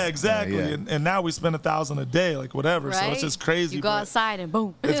up. yeah, exactly. Yeah. And now we spend $1,000 a day, like whatever. So Right? it's just crazy. You go but outside and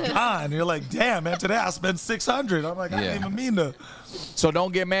boom. it's gone. You're like, damn, man. Today I spent $600. I'm like, I Yeah. didn't even mean to. So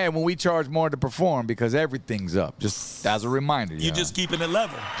don't get mad when we charge more to perform because everything's up. Just as a reminder. You just keeping it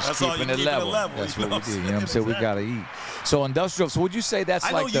level. That's all. You keeping it keeping level. it level. That's you what know we do. You know what I'm saying? We Exactly. gotta eat. So industrial. So would you say that's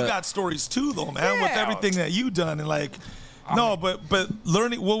I like know you the? got stories too, though, man, with Yeah. everything that you done and like. No, but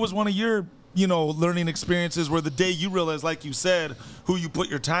learning. What was one of your learning experiences where the day you realized, like you said, who you put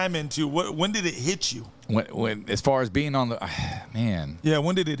your time into? When did it hit you? when as far as being on the man. Yeah,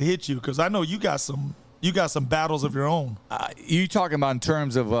 when did it hit you? Because I know you got some battles of your own. You talking about in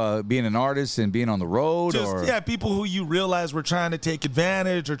terms of being an artist and being on the road, or People who you realize were trying to take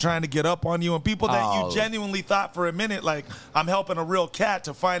advantage or trying to get up on you, and people that you genuinely thought for a minute, like, I'm helping a real cat,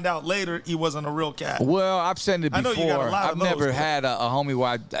 to find out later he wasn't a real cat. Well, I've said it I before. know you got a lot I've of those, never but- had a homie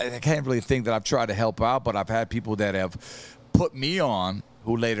where I can't really think that I've tried to help out, but I've had people that have put me on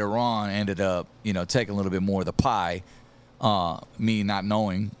who later on ended up, taking a little bit more of the pie. Me not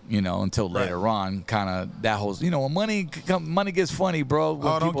knowing, until later on, kind of that whole, when money gets funny, bro. When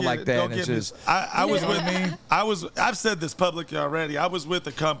don't people get like it. that, Don't and it's get me- just. I was You know with what I mean? I've said this publicly already. I was with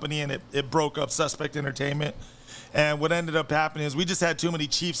a company and it broke up, Suspect Entertainment. And what ended up happening is we just had too many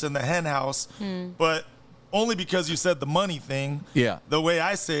chiefs in the hen house. But only because you said the money thing. Yeah. The way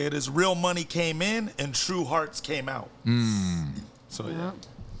I say it is real money came in and true hearts came out. So yeah.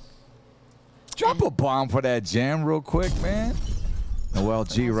 Drop a bomb for that jam real quick, man. Noel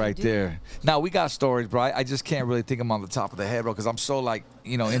G right there. Now, we got stories, bro. I just can't really think of them on the top of the head, bro, because I'm so,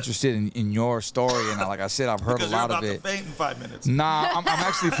 interested in your story. And like I said, I've heard Because a lot you're of about it. to faint in 5 minutes. Nah, I'm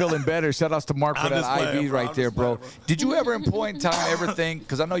actually feeling better. Shout outs to Mark for I'm that just playing, IV bro. right I'm there, just bro. playing, bro. Did you ever, in point in time, ever think,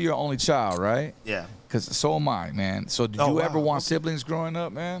 because I know you're an only child, right? Yeah. Because so am I, man. So did Oh, you wow. ever want siblings growing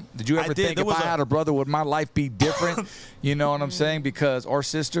up, man? Did you ever did. think There if was I had a brother, would my life be different? You know what I'm saying? Because, or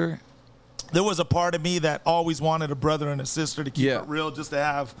sister? There was a part of me that always wanted a brother and a sister to keep Yeah. it real, just to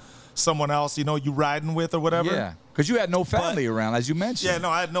have someone else, you riding with or whatever. Yeah. Because you had no family around, as you mentioned. Yeah, no,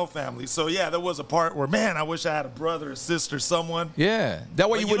 I had no family. So, yeah, there was a part where, man, I wish I had a brother, a sister, someone. Yeah. That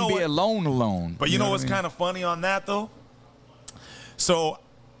way But you you know wouldn't be what? alone. But you know what's kind of funny on that, though? So,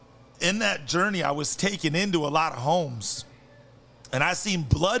 in that journey, I was taken into a lot of homes. And I seen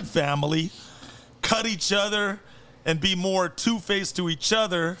blood family cut each other and be more two-faced to each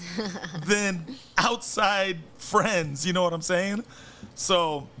other than outside friends. You know what I'm saying?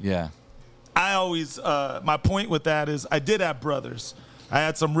 So, Yeah. I always, my point with that is I did have brothers. I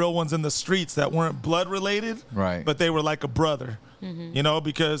had some real ones in the streets that weren't blood related, right? But they were like a brother, you know,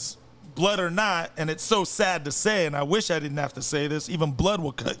 because blood or not, and it's so sad to say, and I wish I didn't have to say this, even blood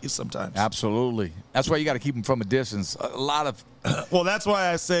will cut you sometimes. Absolutely. That's why you got to keep them from a distance. A lot of... Well, that's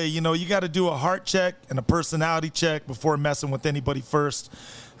why I say, you know, you got to do a heart check and a personality check before messing with anybody first.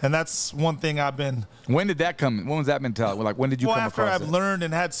 And that's one thing I've been... When did that come? When was that mentality? Like, when did you come across it? After I've learned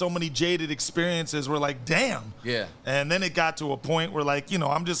and had so many jaded experiences, we're like, damn. Yeah. And then it got to a point where, like, you know,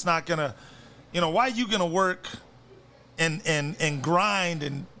 I'm just not going to... You know, why are you going to work and grind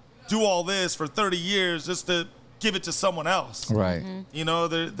and do all this for 30 years just to give it to someone else? Right. You know,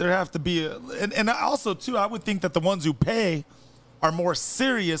 there have to be and also too, I would think that the ones who pay are more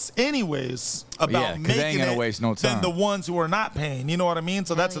serious anyways about making gonna it waste no time than the ones who are not paying. You know what I mean?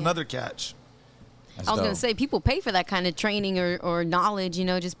 So that's another catch. That's I was going dope. to say, people pay for that kind of training or knowledge, you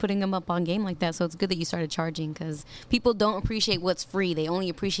know, just putting them up on game like that. So it's good that you started charging, because people don't appreciate what's free. They only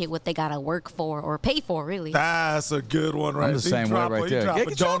appreciate what they got to work for or pay for, really. That's a good one, right? I'm the same way right there. Drop a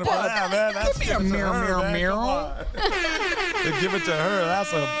donut for that, man. That's Give me a mirror. Give it to her.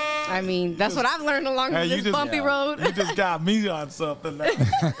 That's a... I mean, that's what I've learned along this bumpy road. You just got me on something now.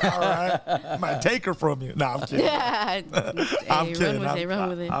 All right. I might take her from you. No, I'm kidding. Yeah. I'm Hey, kidding. Run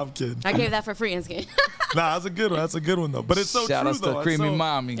with it. I'm kidding. I gave that for free, Inskin. Nah, that's a good one. That's a good one, though. But it's so Shout true, outs though. to Creamy so,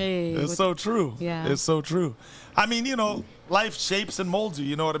 Mommy. Hey, It's so true. Yeah. It's so true. I mean, you know, life shapes and molds you.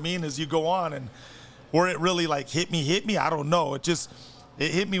 You know what I mean? As you go on, and where it really like hit me. I don't know. It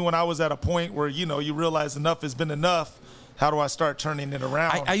hit me when I was at a point where, you know, you realize enough has been enough. How do I start turning it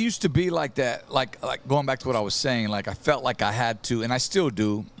around? I used to be like that, like going back to what I was saying, like I felt like I had to, and I still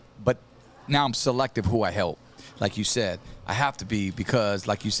do, but now I'm selective who I help. Like you said, I have to be, because,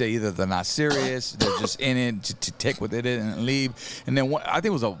 like you say, either they're not serious, they're just in it to take with it and leave. And then I think it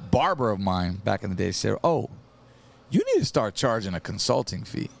was a barber of mine back in the day said, "Oh, you need to start charging a consulting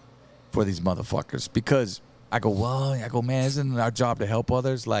fee for these motherfuckers," because I go, man, isn't it our job to help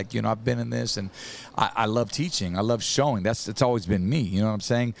others? Like, you know, I've been in this, and I love teaching. I love showing. It's always been me. You know what I'm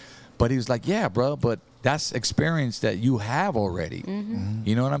saying? But he was like, yeah, bro, but that's experience that you have already. Mm-hmm.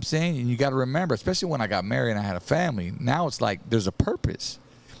 You know what I'm saying? And you got to remember, especially when I got married and I had a family, now it's like there's a purpose.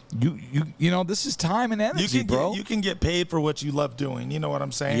 You know, this is time and energy, bro. You can get paid for what you love doing. You know what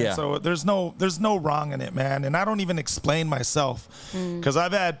I'm saying? Yeah. So there's no wrong in it, man. And I don't even explain myself, because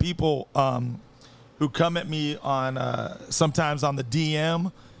I've had people who come at me on sometimes on the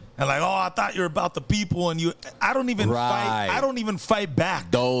DM and like, oh, I thought you were about the people, and I don't even fight. I don't even fight back.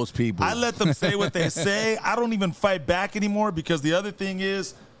 Those people. I let them say what they say. I don't even fight back anymore, because the other thing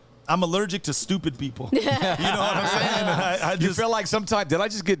is, I'm allergic to stupid people. You know what I'm saying? I just, you feel like sometimes, did I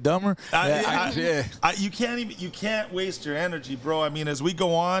just get dumber? You can't waste your energy, bro. I mean, as we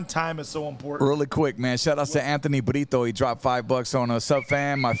go on, time is so important. Really quick, man. Shout out to Anthony Brito. He dropped $5 on a sub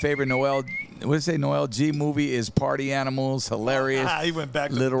fan. My favorite Noel G movie is Party Animals. Hilarious. He went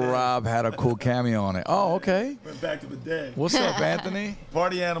back to Little the day. Rob had a cool cameo on it. Oh, okay. Went back to the day. What's up, Anthony?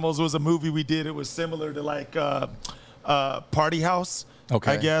 Party Animals was a movie we did. It was similar to like Party House.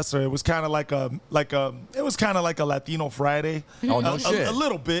 Okay. I guess, or it was kind of like a Latino Friday. Oh, no shit. A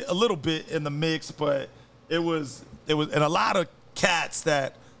little bit in the mix, but it was, and a lot of cats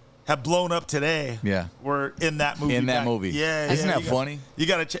that have blown up today. Yeah. Were in that movie. Yeah. Isn't that funny? You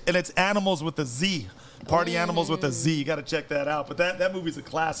gotta check, and it's Animals with a Z. Party Animals with a Z. You got to check that out. But that movie's a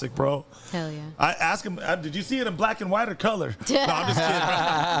classic, bro. Hell yeah. I asked him, did you see it in black and white or color? No, I'm just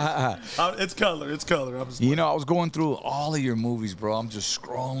kidding. It's color. It's color. You know, I was going through all of your movies, bro. I'm just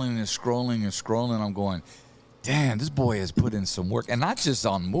scrolling. I'm going, damn, this boy has put in some work. And not just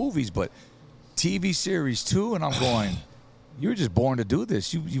on movies, but TV series, too. And I'm going, you're just born to do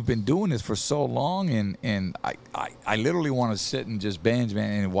this. You've been doing this for so long, and I literally want to sit and just binge,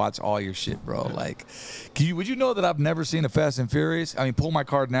 man, and watch all your shit, bro. Like, would you know that I've never seen a Fast and Furious? I mean, pull my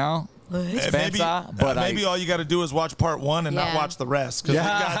card now. Maybe all you got to do is watch part 1 and not watch the rest, because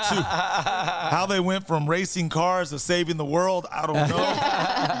got to. How they went from racing cars to saving the world, I don't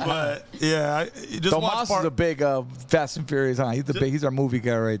know. But yeah, just watch Tomas is a big Fast and Furious, huh? He's our movie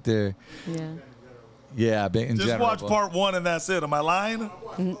guy right there. Yeah. Yeah, in just general, watch part 1 and that's it. Am I lying?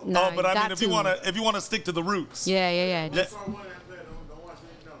 No, but I mean, if you want to stick to the roots. Yeah.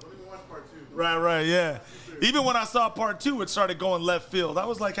 Right, yeah. Even when I saw part 2, it started going left field. I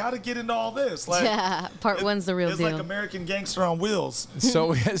was like, how to get into all this? Like, part 1's the real deal. It's like American Gangster on wheels.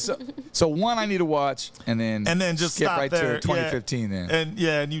 So 1 I need to watch, and then just skip stop right there. to 2015 then.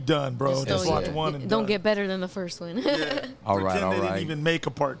 And you done, bro. Just watch 1 and don't get better than the first one. Yeah. All right. They didn't even make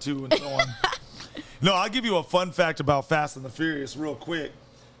a part 2 and so on. No, I'll give you a fun fact about Fast and the Furious real quick.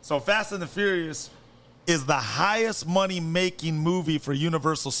 So Fast and the Furious is the highest money-making movie for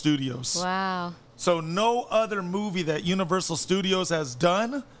Universal Studios. Wow. So no other movie that Universal Studios has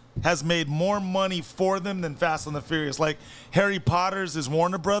done has made more money for them than Fast and the Furious. Like Harry Potter's is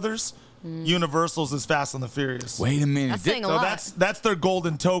Warner Brothers, Universal's is Fast and the Furious. Wait a minute. That's saying a So lot. that's their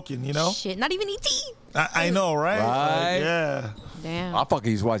golden token, you know? Shit, not even E.T. I know, right? Right. Like, yeah. Damn. I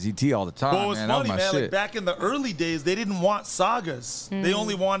fucking used to watch ET all the time, Well, it was man. funny, that was my man. shit. Like back in the early days, they didn't want sagas. They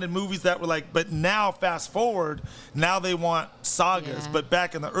only wanted movies that were like. But now, fast forward, now they want sagas. Yeah. But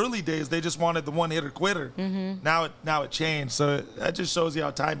back in the early days, they just wanted the one hitter quitter. Now it changed. So that just shows you how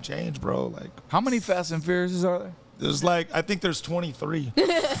time changed, bro. Like How many Fast and Furious are there? there's like I think there's 23. No,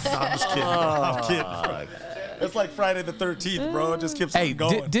 I'm just kidding. I'm kidding. Bro. It's like Friday the 13th, bro. It just keeps Hey, on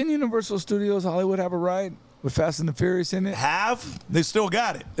going. didn't Universal Studios Hollywood have a ride with Fast and the Furious in it? They still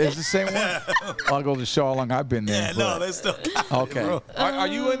got it. It's the same one. I'll go to show how long I've been there. Yeah, no, they still got it, Okay. bro. Are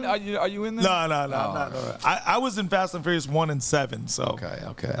you in? Are you in there? No, I'm not. I was in Fast and Furious 1 and 7, so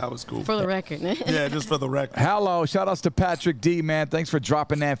Okay. that was cool. For the record. Yeah, just for the record. Hello, shout outs to Patrick D, man. Thanks for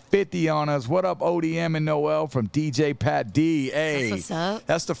dropping that 50 on us. What up, ODM and Noel from DJ Pat D. Hey, That's what's up.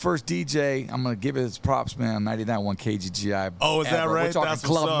 That's the first DJ. I'm gonna give it his props, man. 99.1 KGGI. Oh, is that ever. right? We're talking That's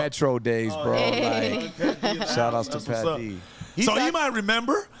Club what's up. Metro days, bro. Hey. Like, shout outs to That's what's Pat up. D. So you might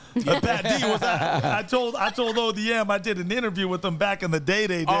remember Pat D was. I told ODM I did an interview with him back in the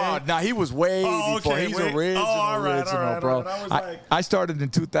day. Oh, now he was way Oh, before. okay, He's wait. original, Oh, all right, bro. all right. I was like- I started in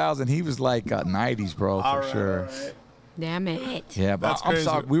 2000. He was like 90s, bro, for sure. Damn it. Yeah, but That's I'm crazy.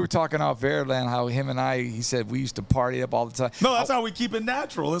 sorry. We were talking off air, man, how him and he said we used to party up all the time. No, that's how we keep it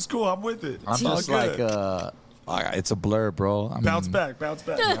natural. It's cool. I'm with it. I'm It's all just good. like, it's a blur, bro. I mean, bounce back.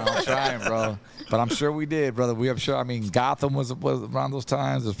 I'm trying, bro. But I'm sure we did, brother. I'm sure. I mean, Gotham was around those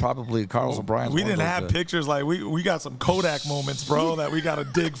times. It was probably Carlos O'Brien. We didn't have pictures like we got some Kodak moments, bro, that we got to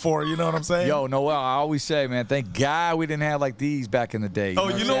dig for. You know what I'm saying? Yo, Noel, I always say, man, thank God we didn't have like these back in the day. Oh,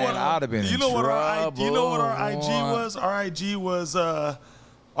 you know what? I'd have been You know in what trouble. you know what our IG was?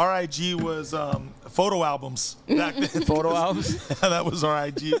 Our IG was photo albums back then. Photo albums? That was our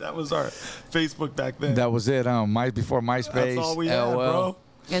IG. That was our Facebook back then. That was it. Before MySpace. That's all we had, LOL. bro.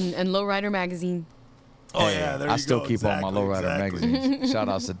 And Lowrider Magazine. Oh Hey, yeah, there I you still go. keep all my Exactly, lowrider exactly. magazines. Shout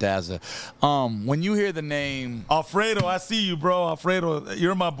outs to Dazza. When you hear the name, Alfredo, I see you, bro. Alfredo,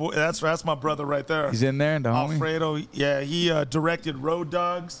 you're my boy. That's my brother right there. he's in there, the homie. Alfredo, yeah, he directed Road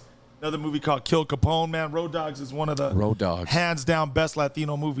Dogs, another movie called Kill Capone. Man, Road Dogs is one of the Road Dogs. hands down best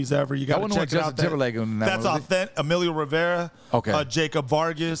Latino movies ever. You got to wasn't check with it out. Justin Timberlake in that That's one, was it? authentic. Emilio Rivera, Okay. Jacob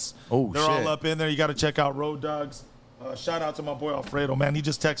Vargas. Oh, they're shit. all up in there. You got to check out Road Dogs. Shout out to my boy Alfredo, man. He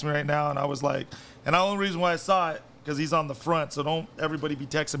just texted me right now, and I was like, and the only reason why I saw it because he's on the front, so don't everybody be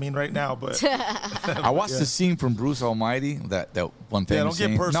texting me right now. But I watched the scene from Bruce Almighty, that one thing. Yeah, don't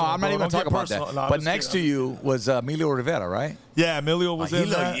get personal, No, I'm not bro. even Don't talking get about that. personal. No, I'm but just next kidding. to you was Emilio Rivera, right? yeah, Emilio was He in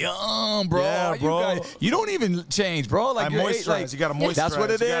looked that. young, bro. Yeah, bro. You don't even change, bro. Like I your moisturize. age, like, You got to moisturize. That's what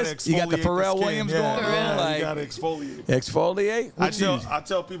it is. You got the exfoliate Pharrell skin. Williams Yeah, going yeah, on. you Like got to exfoliate. exfoliate. I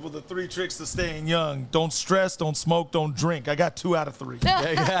tell people the 3 tricks to staying young: don't stress, don't smoke, don't drink. I got 2 out of 3.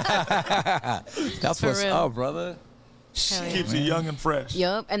 That's For what's real. up, brother. Hell yeah. Keeps you young and fresh.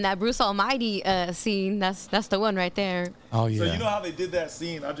 Yup. And that Bruce Almighty scene, that's the one right there. Oh yeah. So you know how they did that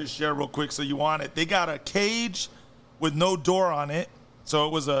scene? I'll just share real quick so you want it. They got a cage with no door on it. So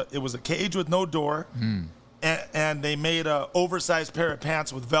it was a cage with no door. And they made a oversized pair of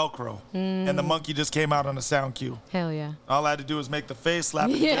pants with Velcro. And the monkey just came out on a sound cue. Hell yeah. All I had to do was make the face, slap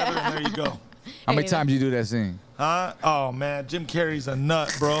it Yeah. together, and there you go. How many Hey, times you do that scene? Huh? Oh man, Jim Carrey's a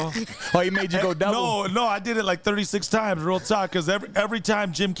nut, bro. Oh, he made you go double. No, I did it like 36 times, real talk, because every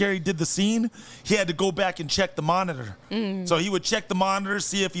time Jim Carrey did the scene, he had to go back and check the monitor. So he would check the monitor,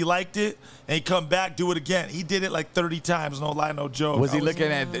 see if he liked it, and he'd come back, do it again. He did it like 30 times, no lie, no joke. Was he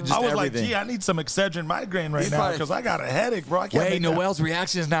looking at just I was like, everything? gee, I need some Excedrin migraine right He's now probably- because I got a headache, bro. I can't Wait, make that- Noel's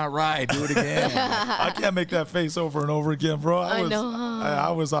reaction is not right. Do it again. I can't make that face over and over again, bro. I know.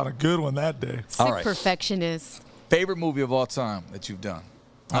 I was on a good one that day. Sick All right. perfectionist. Favorite movie of all time that you've done?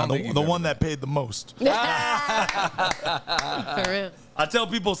 I don't think The you've the ever one done. that paid the most. For real. I tell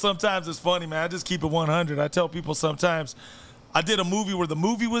people sometimes it's funny, man. I just keep it 100. I tell people sometimes I did a movie where the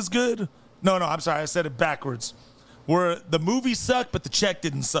movie was good. No, I'm sorry. I said it backwards. Where the movie sucked, but the check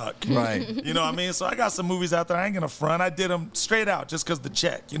didn't suck. Right. You know what I mean? So I got some movies out there. I ain't going to front. I did them straight out just because the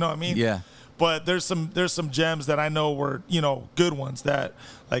check. You know what I mean? Yeah. But there's some gems that I know were, good ones that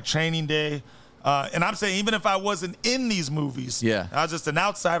like Training Day. And I'm saying even if I wasn't in these movies, I was just an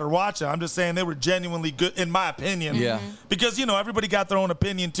outsider watching, I'm just saying they were genuinely good, in my opinion. Yeah. Because, you know, everybody got their own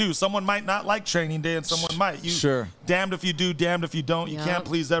opinion, too. Someone might not like Training Day and someone might. Sure. Damned if you do, damned if you don't. You can't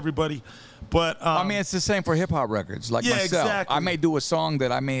please everybody. But I mean, it's the same for hip-hop records. Like myself, exactly. I may do a song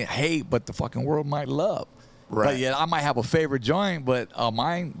that I may hate, but the fucking world might love. Right. But yeah, I might have a favorite joint, but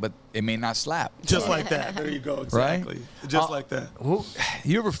mine, but it may not slap. Just like that. There you go. Exactly. Right? Just like that.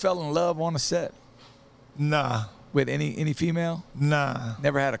 You ever fell in love on a set Nah. with any female? Nah.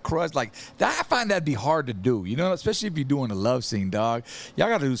 Never had a crush like that. I find that'd be hard to do, you know, especially if you're doing a love scene, dog. Y'all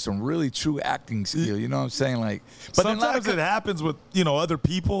got to do some really true acting skill. You know what I'm saying? Like, but sometimes it happens with, you know, other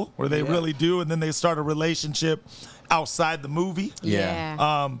people where they really do, and then they start a relationship outside the movie.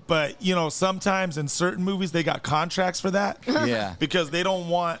 Yeah. But you know, sometimes in certain movies they got contracts for that. Yeah. Because they don't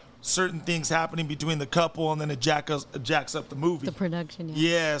want certain things happening between the couple, and then it jacks up the movie. The production.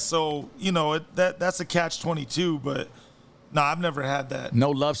 Yeah. So you know that's a catch-22. But I've never had that. No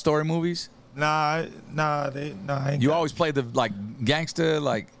love story movies. I ain't You got- always play the like gangster,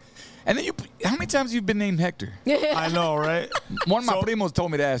 like, and then how many times you've been named Hector? I know, right? One of my primos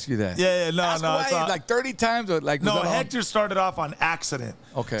told me to ask you that. Yeah, no, Ask no, why, it's not- like 30 times or like. No, was that on- Hector started off on accident.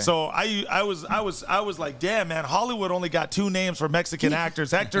 Okay. So I was like, damn, man, Hollywood only got 2 names for Mexican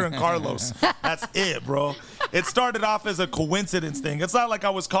actors, Hector and Carlos. That's it, bro. It started off as a coincidence thing. It's not like I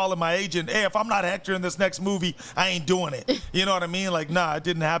was calling my agent, hey, if I'm not Hector in this next movie, I ain't doing it. You know what I mean? Like, nah, it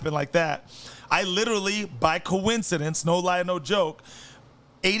didn't happen like that. I literally, by coincidence, no lie, no joke,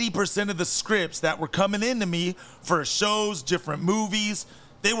 80% of the scripts that were coming into me for shows, different movies,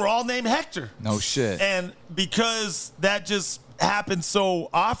 they were all named Hector. No shit. And because that just happened so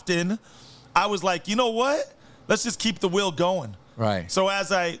often, I was like, you know what? Let's just keep the wheel going. Right. So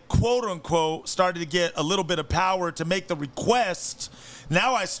as I, quote unquote, started to get a little bit of power to make the request,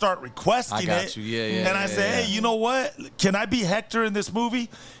 now I start requesting I got it. you. Yeah, and I say, hey, you know what? Can I be Hector in this movie?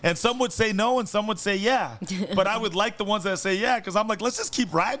 And some would say no, and some would say yeah. But I would like the ones that say yeah, because I'm like, let's just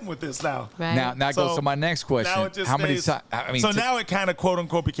keep riding with this now. Right. Now it goes to my next question. Now it just How many stays- times? I mean, so now it kind of, quote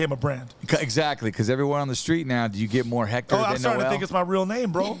unquote, became a brand. exactly, because everywhere on the street now, do you get more Hector Oh, I'm than starting Noel? to think it's my real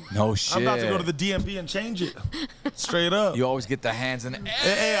name, bro. No shit. I'm about to go to the DMV and change it. Straight up. You always get the hands in.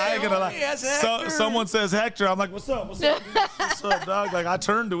 Hey, I ain't gonna lie. Yes, So Hector. someone says Hector, I'm like, what's up? What's up? What's up, dog? Like I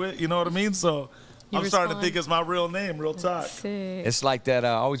turned to it, you know what I mean? So I'm starting to respond. think it's my real name, real talk. Sick. It's like that. I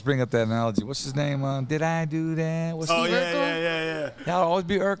always bring up that analogy. What's his name? Did I do that? What's Oh his yeah. That'll always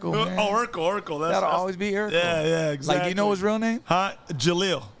be Urkel, man. Oh, Urkel. That'll always be Urkel. Yeah, exactly. Like, do you know his real name? Huh?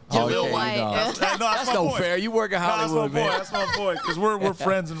 Jalil. Jalil okay, White. no. Yeah. That's That's my no boy. fair. You work in No, Hollywood, man. That's my boy. Because we're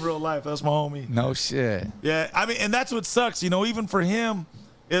friends in real life. That's my homie. No shit. Yeah, I mean, and that's what sucks. You know, even for him,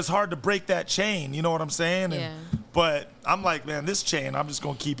 it's hard to break that chain. You know what I'm saying? Yeah. But I'm like, man, this chain, I'm just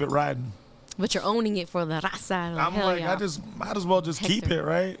gonna keep it riding. But you're owning it for the raza. I'm hell like, yeah. I just might as well just keep Hector. it,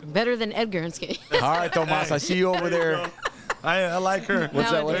 right? Better than Edgar and Skate. All right, Tomas. I see you over there. I like her.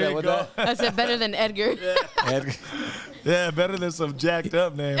 What's that? What's There that? you What's go. that? I said better than Edgar. Edgar. Yeah, better than some jacked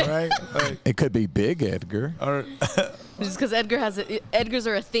up name, right? Like, It could be Big Edgar. or, Just because Edgars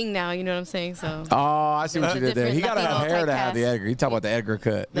are a thing now, you know what I'm saying? So Oh, I see what you did there. He got to have Latino hair to have the typecast. Edgar. You talk about the Edgar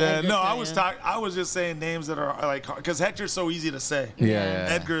cut. yeah, Edgar no, I cut, was yeah. I was just saying names that are like, because Hector's so easy to say. Yeah.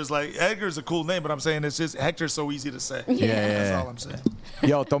 Edgar's a cool name, but I'm saying it's just Hector's so easy to say. Yeah. That's all I'm saying.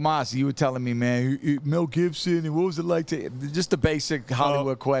 Yo, Tomas, you were telling me, man, Mel Gibson, and what was it like to, just the basic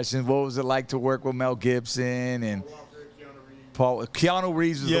Hollywood questions. What was it like to work with Mel Gibson and Keanu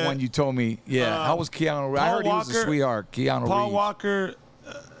Reeves was the Yeah. one you told me. Yeah. How was Keanu Reeves? I Paul heard he was a Walker- sweetheart. Keanu Paul Reeves. Walker,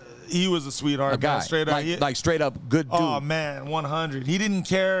 he was a sweetheart, A guy. man, straight up. Like straight up good dude. Oh man, 100. He didn't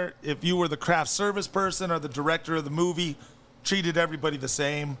care if you were the craft service person or the director of the movie. Treated everybody the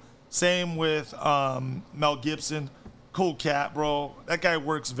same. Same with Mel Gibson. Cool cat, bro. That guy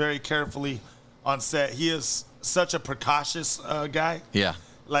works very carefully on set. He is such a precautious guy. Yeah.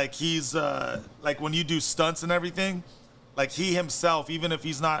 Like he's like when you do stunts and everything, like he himself, even if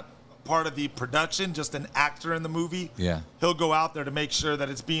he's not part of the production, just an actor in the movie, Yeah. he'll go out there to make sure that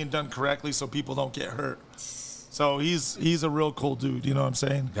it's being done correctly so people don't get hurt. So he's a real cool dude, you know what I'm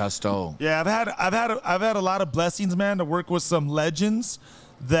saying? Gusto. Yeah, I've had a lot of blessings, man, to work with some legends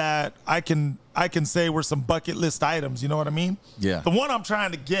that I can say were some bucket list items, you know what I mean? Yeah. The one I'm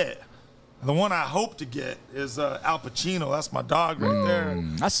trying to get, the one I hope to get is Al Pacino. That's my dog right there.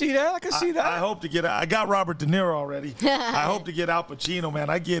 I see that. I can see that. I hope to get. I got Robert De Niro already. I hope to get Al Pacino, man.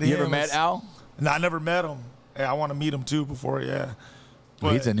 I get him. You ever met Al? No, I never met him. Hey, I want to meet him too before. Yeah.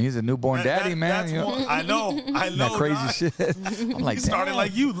 Well, he's a newborn daddy, man. That's You know? one- I know. That crazy dog. shit. I'm like, He started damn.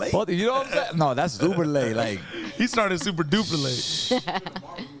 like you late. You know what I'm saying? No, that's super late. Like, He started super duper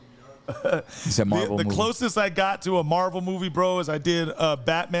late. It's a Marvel The movie. closest I got to a Marvel movie, bro, is I did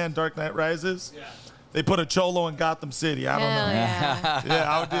Batman Dark Knight Rises. Yeah. They put a cholo in Gotham City. I don't know. Yeah.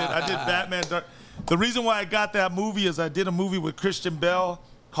 Yeah, I did Batman Dark. The reason why I got that movie is I did a movie with Christian Bale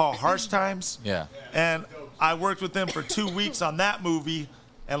called Harsh Times. Yeah. And I worked with him for 2 weeks on that movie.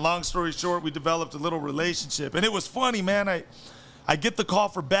 And long story short, we developed a little relationship. And it was funny, man. I get the call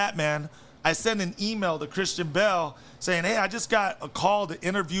for Batman. I send an email to Christian Bale saying, hey, I just got a call to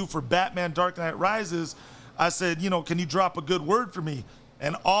interview for Batman Dark Knight Rises. I said, can you drop a good word for me?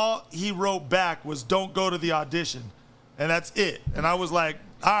 And all he wrote back was, don't go to the audition. And that's it. And I was like,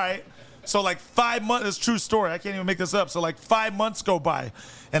 all right. So like 5 months, it's a true story. I can't even make this up. So like 5 months go by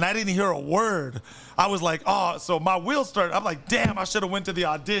and I didn't hear a word. I was like, oh, so my wheels started. I'm like, damn, I should have went to the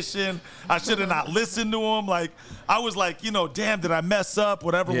audition. I should have not listened to him. Like, I was like, damn, did I mess up?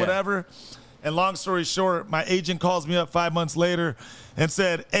 Whatever. And long story short, my agent calls me up 5 months later and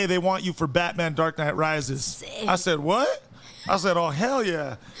said, hey, they want you for Batman Dark Knight Rises. Sick. I said, what? I said, oh, hell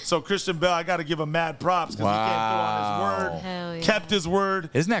yeah. So Christian Bale, I got to give him mad props because he came through on his word, Hell yeah. kept his word.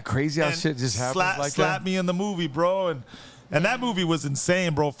 Isn't that crazy how and shit just happens like slapped that? me in the movie, bro. And that movie was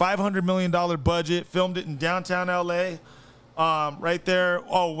insane, bro. $500 million budget. Filmed it in downtown LA. Right there.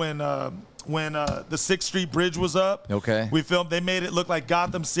 Oh, when the 6th Street Bridge was up. Okay. They made it look like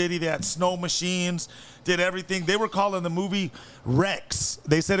Gotham City. They had snow machines, did everything. They were calling the movie Rex.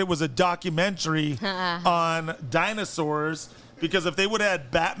 They said it was a documentary on dinosaurs. Because if they would have had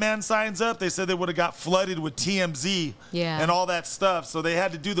Batman signs up, they said they would have got flooded with TMZ and all that stuff. So they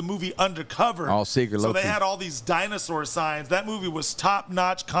had to do the movie undercover. All secret, So low-key. they had all these dinosaur signs. That movie was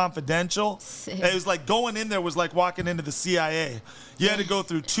top-notch confidential. Sick. It was like going in there was like walking into the CIA. You had to go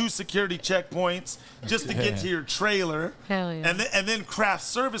through 2 security checkpoints just to get to your trailer. Hell yeah. And then craft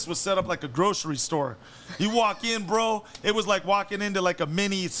service was set up like a grocery store. You walk in, bro, it was like walking into like a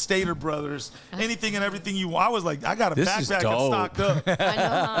mini Stater Brothers. Anything and everything you want. I was like, I got a This is backpack and dope. stocked up. I know,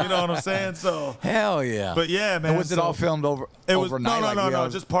 huh? You know what I'm saying? So, Hell yeah. but yeah, man. And was it so all filmed it was overnight? no.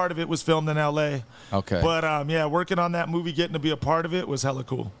 Just part of it was filmed in L.A. Okay. But yeah, working on that movie, getting to be a part of it was hella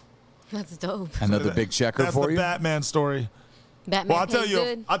cool. That's dope. Another big checker That's for the you? Batman story. Batman Well, pays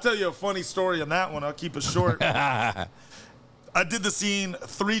I'll good. tell you a funny story on that one. I'll keep it short. I did the scene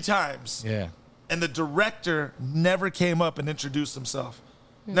 3 times. Yeah. And the director never came up and introduced himself.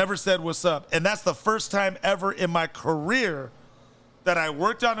 Never said what's up. And that's the first time ever in my career that I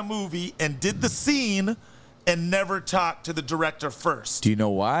worked on a movie and did the scene and never talked to the director first. Do you know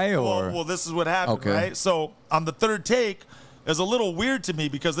why? Or Well, this is what happened, Okay. right? So on the 3rd take, it was a little weird to me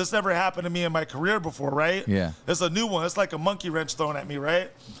because this never happened to me in my career before, right? Yeah. It's a new one. It's like a monkey wrench thrown at me, right?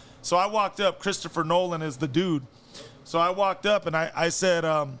 So I walked up. Christopher Nolan is the dude. So I walked up and I said,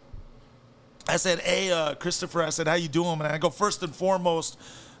 hey, Christopher, I said, how you doing? And I go, first and foremost,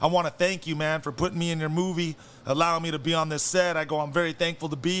 I want to thank you, man, for putting me in your movie, allowing me to be on this set. I go, I'm very thankful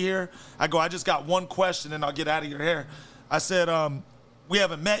to be here. I go, I just got one question and I'll get out of your hair. I said, we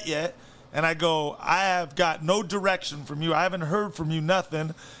haven't met yet. And I go, I have got no direction from you. I haven't heard from you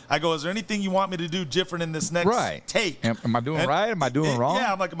nothing. I go, is there anything you want me to do different in this next take? Am I doing right? Am I doing wrong?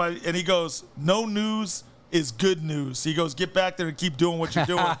 Yeah, I'm like, and he goes, no news is good news. He goes, get back there and keep doing what you're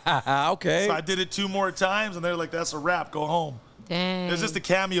doing. Okay. So I did it 2 more times, and they're like, that's a wrap. Go home. Dang. It was just a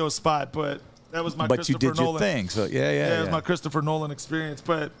cameo spot, but that was my But you Christopher did your Nolan. thing. So Yeah, it was my Christopher Nolan experience.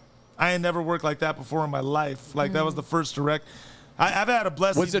 But I ain't never worked like that before in my life. Like, that was the first direct. I've had a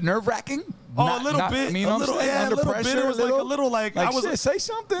blessing. Was it nerve wracking? Oh, a little bit. I mean, a I'm little, saying, yeah, under a little pressure, bit. It was like a little like I was. shit, say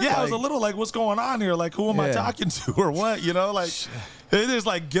something. Yeah, I was a like- little like, what's going on here? Like, who am I Yeah. talking to or what? You know, like, it is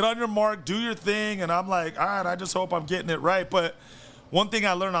like, get on your mark, do your thing. And I'm like, all right, I just hope I'm getting it right. But one thing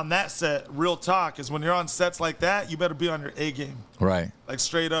I learned on that set, real talk, is when you're on sets like that, you better be on your A game. Right. Like,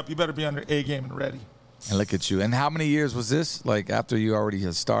 straight up, you better be on your A game and ready. And look at you. And how many years was this? Like after you already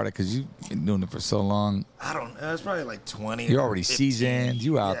had started? Because you've been doing it for so long. I don't know. It's probably like 20. You're or already 15. seasoned.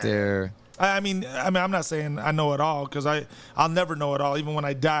 You out Yeah. there. I mean, I'm not saying I know it all because I'll never know it all. Even when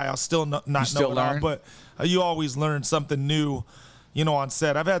I die, I'll still not know still it all. learn? But you always learn something new, you know, on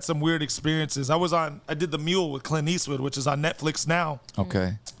set. I've had some weird experiences. I did The Mule with Clint Eastwood, which is on Netflix now.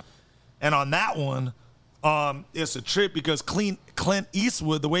 Okay. And on that one, it's a trip because Clint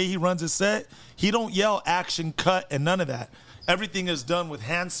Eastwood, the way he runs his set, he don't yell action, cut, and none of that. Everything is done with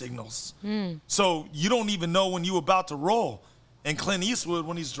hand signals. So you don't even know when you're about to roll. And Clint Eastwood,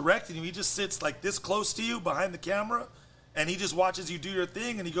 when he's directing you, he just sits like this close to you behind the camera, and he just watches you do your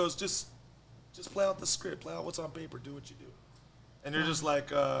thing, and he goes, just play out the script, play out what's on paper, do what you do. And you're just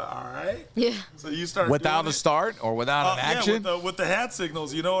like, all right. Yeah. So you start Without doing a it. start or without an action? Yeah, with the hand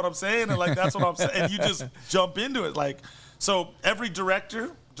signals, you know what I'm saying? And like that's what I'm saying. And you just jump into it. Like, so every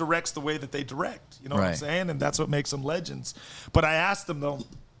director directs the way that they direct. You know what I'm Right. saying? And that's what makes them legends. But I asked him, though,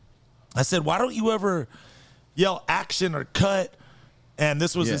 I said, why don't you ever yell action or cut? And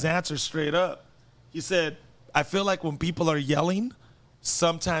this was his answer straight up. He said, I feel like when people are yelling,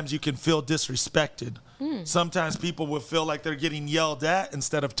 sometimes you can feel disrespected. Sometimes people will feel like they're getting yelled at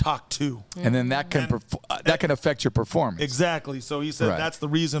instead of talked to. And then that can affect your performance. Exactly. So he said that's the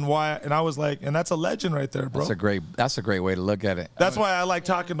reason why. And I was like, and that's a legend right there, bro. That's a great way to look at it. That's why I like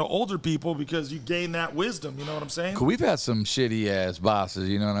talking to older people, because you gain that wisdom. You know what I'm saying? We've had some shitty ass bosses,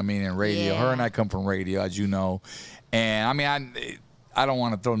 you know what I mean, in radio. Yeah. Her and I come from radio, as you know. And I mean, I don't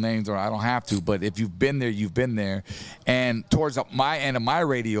want to throw names, or I don't have to, but if you've been there, you've been there. And towards my end of my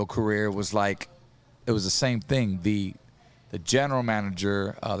radio career, it was the same thing. The general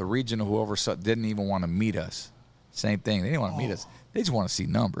manager, the regional, whoever didn't even want to meet us. Same thing. They didn't want to meet us. They just want to see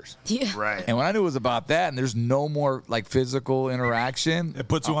numbers. Yeah. Right. And when I knew it was about that, and there's no more like physical interaction, It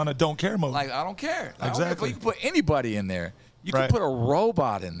puts you on a don't care mode. like I don't care. I don't care Exactly. if you can put anybody in there. You can Right. put a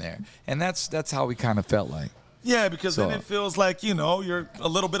robot in there, and that's how we kind of felt like. Yeah, because then So- it feels like, you're a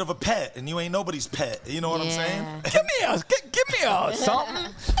little bit of a pet, and you ain't nobody's pet. You know what I'm saying? Give me a something.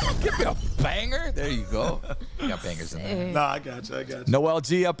 Give me a banger. There you go. You got bangers in there. Nah, I got you. Noel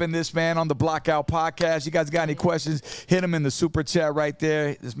G up in this, man, on the Blockout Podcast. You guys got any questions? Hit him in the super chat right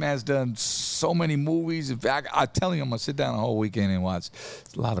there. This man's done so many movies. In fact, I'm telling you, I'm going to sit down the whole weekend and watch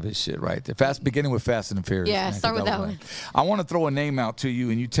a lot of his shit right there. Beginning with Fast and the Furious. Yeah, man, start with that one. I want to throw a name out to you,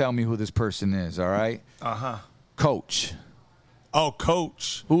 and you tell me who this person is, all right? Uh-huh. Coach. Oh,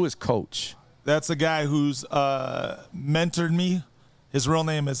 Coach. Who is Coach? That's a guy who's mentored me. His real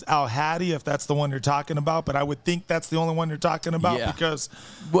name is Al Hadi, if that's the one you're talking about. But I would think that's the only one you're talking about because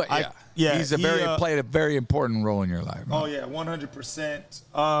he's played a very important role in your life. Man. Oh yeah, 100%.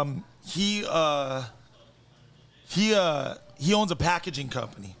 He owns a packaging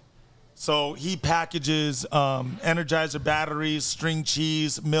company. So he packages Energizer batteries, string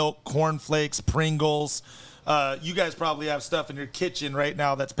cheese, milk, cornflakes, Pringles. You guys probably have stuff in your kitchen right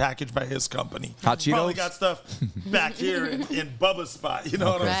now that's packaged by his company. Hot Cheetos? Probably got stuff back here in Bubba's spot. You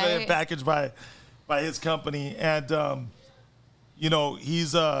know what I'm saying? Right. Packaged by his company. And,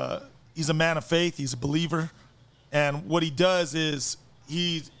 he's a man of faith. He's a believer. And what he does is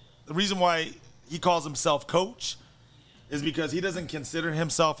the reason why he calls himself Coach is because he doesn't consider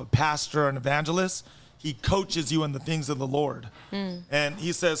himself a pastor or an evangelist. He coaches you in the things of the Lord. And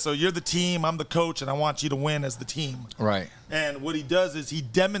he says, so you're the team, I'm the coach, and I want you to win as the team. Right. And what he does is he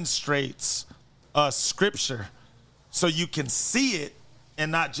demonstrates scripture so you can see it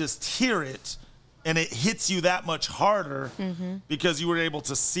and not just hear it. And it hits you that much harder because you were able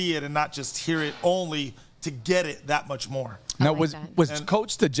to see it and not just hear it only to get it that much more. Now, like was that.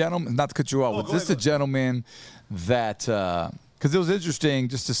 Coach the gentleman, not to cut you off, was go this ahead, the gentleman that, because it was interesting,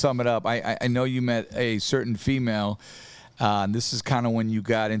 just to sum it up, I know you met a certain female, and this is kind of when you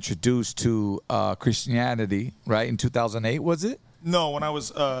got introduced to Christianity, right, in 2008, was it? No, when I was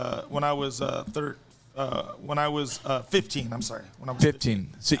 15. I'm sorry. When I was 15.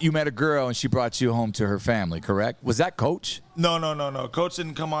 So you met a girl, and she brought you home to her family, correct? Was that Coach? No. Coach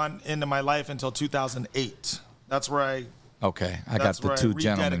didn't come on into my life until 2008. That's where I. Okay, I got That's the where I two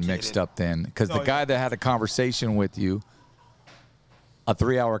gentlemen mixed rededicated. up then. Because the No, guy yeah. that had a conversation with you, a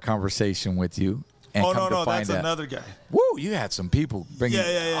 3-hour conversation with you, and Oh come to no, find that's out, another guy. woo, you had some people bringing.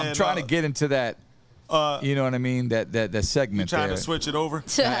 Yeah, I'm trying to get into that. You know what I mean? That segment Trying there. to switch it over.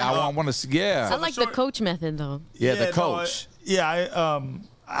 I want to see. I Yeah, like the coach method though. yeah, the no, coach.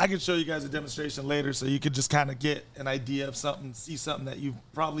 I can show you guys a demonstration later, so you could just kind of get an idea of something, see something that you've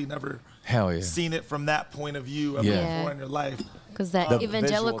probably never yeah. seen it from that point of view ever Yeah. before in your life. Because that The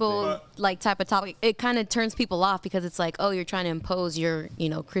evangelical visual like type of topic, it kind of turns people off because it's like, oh, you're trying to impose your,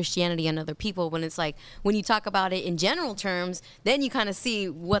 Christianity on other people. When it's like, when you talk about it in general terms, then you kind of see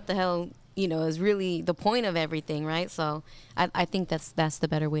what the hell, is really the point of everything, right? So I think that's the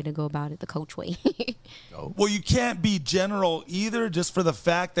better way to go about it, the coach way. Well, you can't be general either, just for the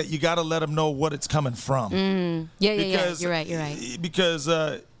fact that you got to let them know what it's coming from. Yeah. You're right. Because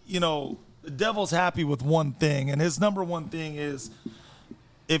the devil's happy with one thing, and his number one thing is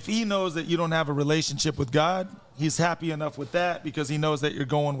if he knows that you don't have a relationship with God, he's happy enough with that because he knows that you're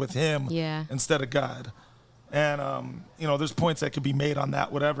going with him instead of God. And there's points that could be made on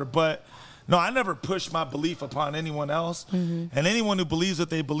that, whatever. But no, I never push my belief upon anyone else. And anyone who believes what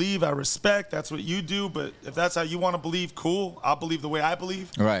they believe, I respect. That's what you do. But if that's how you want to believe, cool. I'll believe the way I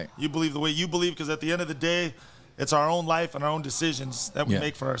believe. Right. You believe the way you believe, because at the end of the day, it's our own life and our own decisions that we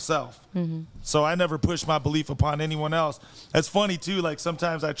make for ourselves. So I never push my belief upon anyone else. That's funny, too. Like,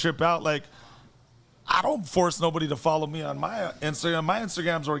 sometimes I trip out. Like, I don't force nobody to follow me on my Instagram. My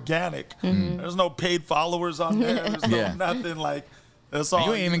Instagram's organic. There's no paid followers on there. There's no nothing like. That's all.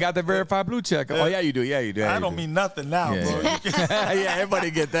 You ain't even got the verified blue check. Oh, yeah, you do. Yeah, you do. I don't mean nothing now, bro. Yeah,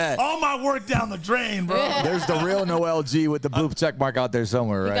 everybody get that. All my work down the drain, bro. There's the real NOEL G with the blue check mark out there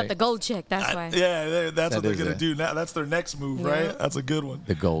somewhere, You right? got the gold check. That's why. Yeah, that's what they're is going to it. do now. That's their next move, right? That's a good one.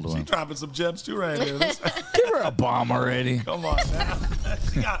 The gold She one. dropping some gems too right here. Give her a bomb already. Come on now.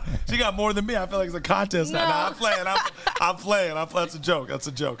 she got more than me. I feel like it's a contest now. No. Nah, I'm playing. That's a joke. That's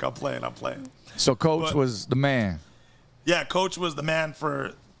a joke. I'm playing. So Coach But- was the man. Yeah, Coach was the man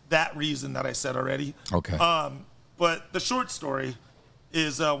for that reason that I said already. Okay. But the short story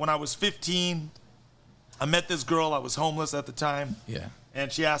is when I was 15, I met this girl. I was homeless at the time. Yeah.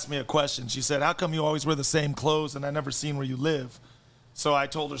 And she asked me a question. She said, how come you always wear the same clothes and I never seen where you live? So I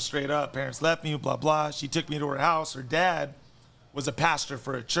told her straight up, parents left me, blah, blah. She took me to her house. Her dad was a pastor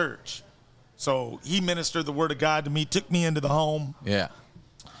for a church. So he ministered the word of God to me, took me into the home. Yeah.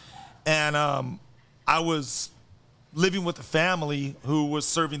 And I was living with a family who was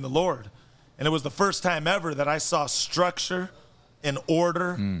serving the Lord. And it was the first time ever that I saw structure and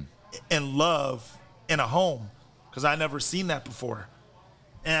order and love in a home, because I never seen that before.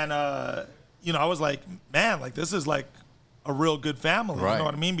 And, I was like, man, like this is like a real good family. Right. You know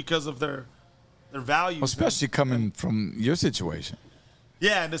what I mean? Because of their values. Especially coming from your situation.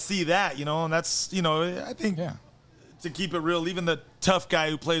 Yeah, and to see that, and that's, I think to keep it real, even the tough guy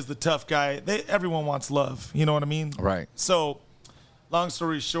who plays the tough guy, everyone wants love. You know what I mean? Right. So, long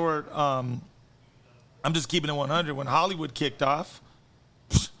story short, I'm just keeping it 100. When Hollywood kicked off,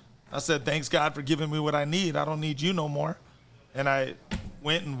 I said, thanks God for giving me what I need. I don't need you no more. And I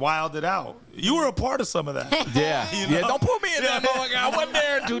went and wilded it out. You were a part of some of that. Yeah. You know? Yeah, don't put me in that motherfucker. I wasn't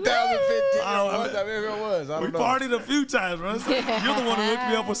there in 2015. Maybe it was. I We don't know. partied a few times, bro. You're the one who hooked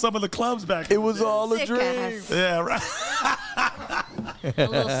me up with some of the clubs back in It the was day. all a Sick dream. ass. Yeah, right. A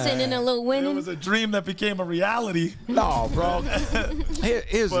little sinning, a little It winning. was a dream that became a reality. No, bro.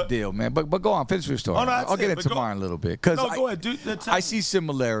 Here's the deal, man. But go on, finish your story. Oh, no, that's I'll get it, into but go- mine a little bit. Cause No, go ahead, dude. I see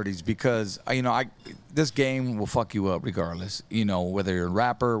similarities because this game will fuck you up regardless. Whether you're a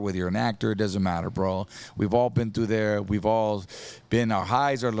rapper, whether you're an actor, it doesn't matter, bro. We've all been through there. We've all been our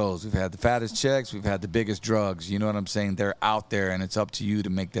highs or lows. We've had the fattest checks. We've had the biggest drugs. You know what I'm saying? They're out there, and it's up to you to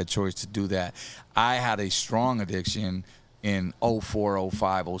make that choice to do that. I had a strong addiction in 04,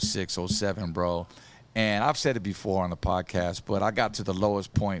 05, 06, 07, bro. And I've said it before on the podcast, but I got to the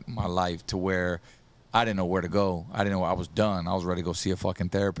lowest point in my life to where I didn't know where to go. I didn't know. I was done. I was ready to go see a fucking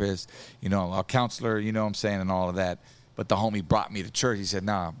therapist, a counselor, you know what I'm saying, and all of that. But the homie brought me to church. He said,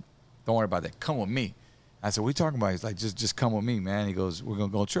 nah, don't worry about that. Come with me. I said, what are you talking about? He's like, just come with me, man. He goes, we're going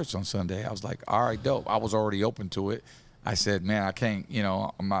to go to church on Sunday. I was like, all right, dope. I was already open to it. I said, man, I can't,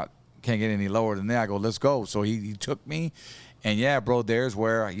 can't get any lower than that. I go, let's go. So he took me. And yeah, bro, there's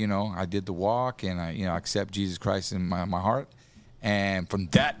where, I did the walk and I accept Jesus Christ in my heart. And from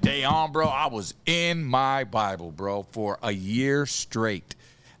that day on, bro, I was in my Bible, bro, for a year straight.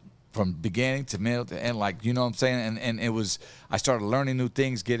 From beginning to middle to end, like, you know what I'm saying? And it was, I started learning new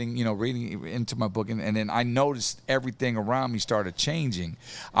things, getting, reading into my book. And then I noticed everything around me started changing.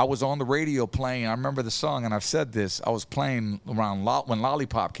 I was on the radio playing. I remember the song, and I've said this. I was playing around when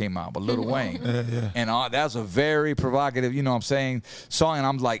Lollipop came out with Lil Wayne. Yeah. And that was a very provocative, song. And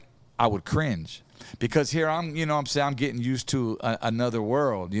I'm like, I would cringe. Because here I'm, I'm getting used to another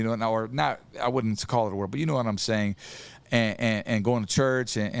world, or not, I wouldn't call it a world, but you know what I'm saying. And going to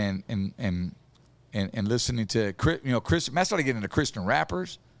church and listening to Christian. I started getting into Christian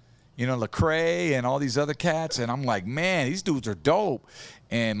rappers, Lecrae and all these other cats, and I'm like, man, these dudes are dope.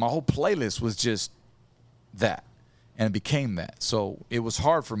 And my whole playlist was just that, and it became that. So it was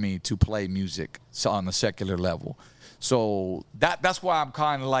hard for me to play music on the secular level. So that's why I'm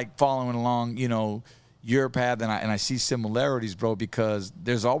kind of like following along, your path, and I see similarities, bro, because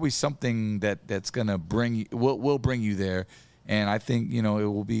there's always something that's gonna bring you, will bring you there, and I think it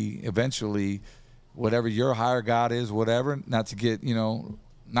will be eventually whatever your higher God is, whatever. Not to get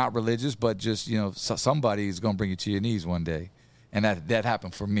not religious, but just somebody is gonna bring you to your knees one day, and that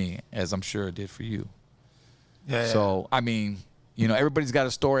happened for me, as I'm sure it did for you. Yeah. So I mean, everybody's got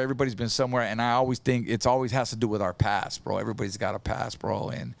a story. Everybody's been somewhere, and I always think it's always has to do with our past, bro. Everybody's got a past, bro,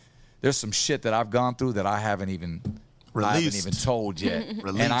 and there's some shit that I've gone through that I haven't even told yet.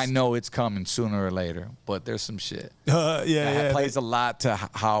 And I know it's coming sooner or later, but there's some shit. That plays a lot to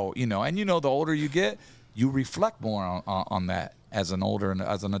how, and the older you get, you reflect more on that as an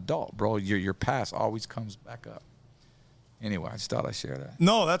adult, bro. Your past always comes back up. Anyway, I just thought I'd share that.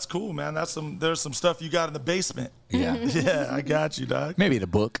 No, that's cool, man. There's some stuff you got in the basement. Yeah. Yeah, I got you, dog. Maybe the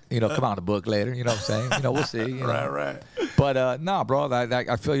book, come out the book later. You know what I'm saying? We'll see. Right. But nah, bro,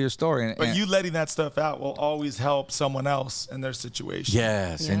 I feel your story. But you letting that stuff out will always help someone else in their situation.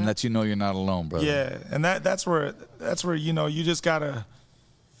 Yes, and let you know you're not alone, brother. Yeah, and that's where you just gotta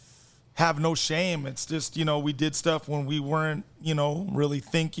have no shame. It's just we did stuff when we weren't really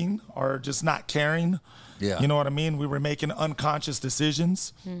thinking or just not caring. Yeah. You know what I mean? We were making unconscious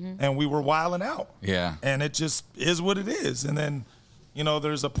decisions and we were wilding out. Yeah. And it just is what it is. And then,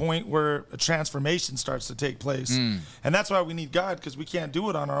 there's a point where a transformation starts to take place. And that's why we need God, because we can't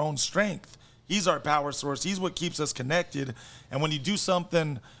do it on our own strength. He's our power source. He's what keeps us connected. And when you do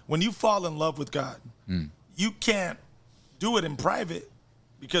something, when you fall in love with God, you can't do it in private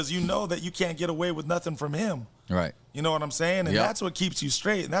because you know that you can't get away with nothing from him. Right. You know what I'm saying? And that's what keeps you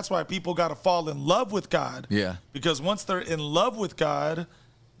straight. And that's why people got to fall in love with God. Yeah. Because once they're in love with God,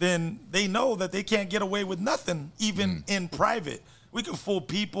 then they know that they can't get away with nothing, even in private. We can fool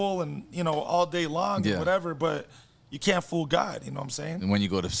people and, all day long and whatever, but you can't fool God. You know what I'm saying? And when you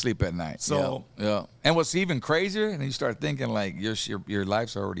go to sleep at night. So, yeah. And what's even crazier, and you start thinking like your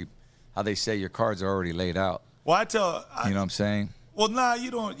life's already, how they say your cards are already laid out. Well, you know what I'm saying? Well, nah,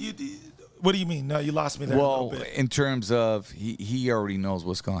 you don't. What do you mean? No, you lost me there a little bit. In terms of he already knows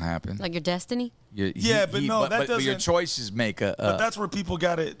what's going to happen. Like your destiny? But your choices make a. But that's where people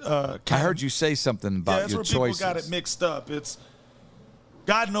got it. I heard you say something about your choices. That's where people got it mixed up. It's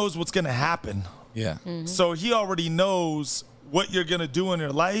God knows what's going to happen. Yeah. Mm-hmm. So he already knows what you're going to do in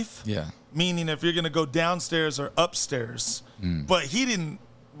your life. Yeah. Meaning if you're going to go downstairs or upstairs. But he didn't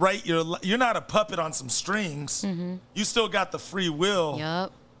write you're not a puppet on some strings. You still got the free will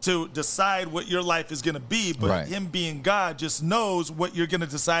to decide what your life is going to be. But him being God just knows what you're going to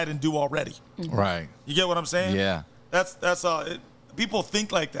decide and do already. Right. You get what I'm saying? Yeah. That's all. People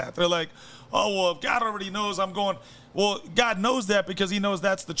think like that. They're like, oh, well, if God already knows I'm going. Well, God knows that because he knows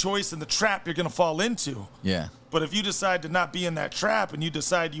that's the choice and the trap you're going to fall into. Yeah. But if you decide to not be in that trap and you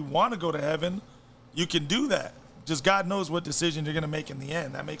decide you want to go to heaven, you can do that. Just God knows what decision you're going to make in the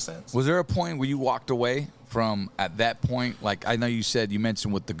end. That makes sense? Was there a point where you walked away from at that point? Like, I know you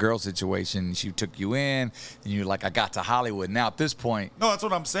mentioned with the girl situation, she took you in, and you're like, I got to Hollywood. Now, at this point. No, that's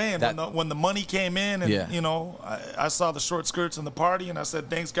what I'm saying. When the money came in and, I saw the short skirts in the party, and I said,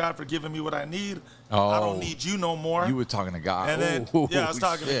 thanks, God, for giving me what I need. I don't need you no more. You were talking to God. And then, I was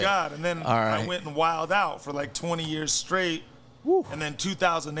talking to God. And then I went and wilded out for like 20 years straight. And then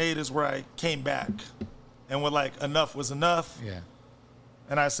 2008 is where I came back. And we're like, enough was enough. Yeah.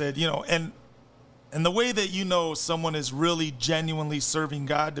 And I said, and the way that someone is really genuinely serving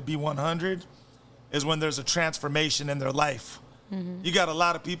God to be 100 is when there's a transformation in their life. You got a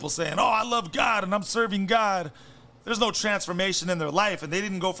lot of people saying, oh, I love God and I'm serving God. There's no transformation in their life and they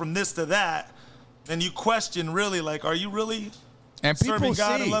didn't go from this to that. And you question really, like, are you really serving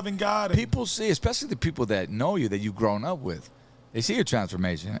God and loving God? People see, especially the people that know you, that you've grown up with. They see your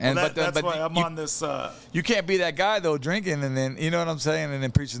transformation, and that's why I'm on this. You can't be that guy though, drinking and then you know what I'm saying, and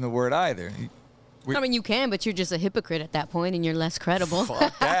then preaching the word either. I mean, you can, but you're just a hypocrite at that point, and you're less credible.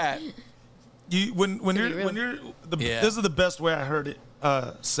 Fuck that. This is the best way I heard it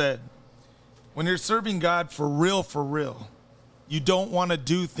said. When you're serving God for real, you don't want to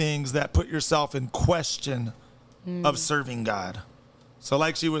do things that put yourself in question of serving God. So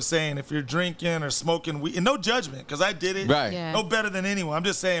like she was saying, if you're drinking or smoking weed, and no judgment, because I did it, right? Yeah. No better than anyone. I'm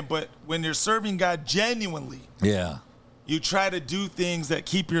just saying, but when you're serving God genuinely, you try to do things that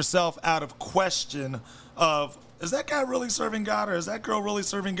keep yourself out of question of, is that guy really serving God or is that girl really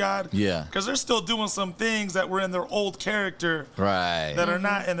serving God? Yeah. Because they're still doing some things that were in their old character, right? That are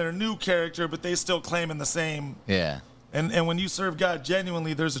not in their new character, but they still claiming the same. Yeah. And when you serve God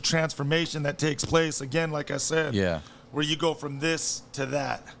genuinely, there's a transformation that takes place. Again, like I said. Yeah. Where you go from this to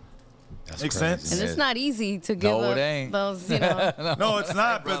that. That's Makes crazy. sense? And it's not easy to give up those, No, it's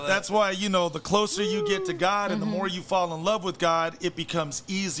not. But that's why, the closer you get to God and the more you fall in love with God, it becomes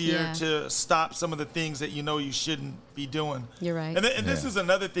easier to stop some of the things that you shouldn't be doing. You're right. And this is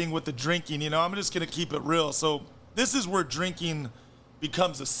another thing with the drinking. I'm just going to keep it real. So this is where drinking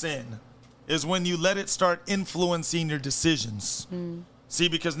becomes a sin, is when you let it start influencing your decisions. See,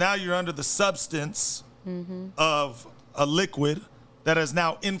 because now you're under the substance of a liquid that has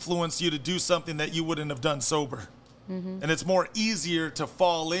now influenced you to do something that you wouldn't have done sober. And it's more easier to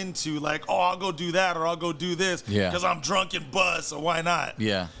fall into like, oh, I'll go do that or I'll go do this because I'm drunk and buzzed, so why not?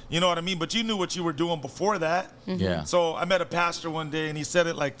 Yeah. You know what I mean? But you knew what you were doing before that. Yeah. So I met a pastor one day and he said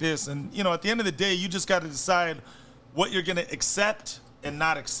it like this. And, at the end of the day, you just got to decide what you're going to accept and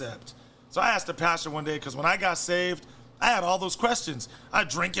not accept. So I asked the pastor one day, because when I got saved, I had all those questions.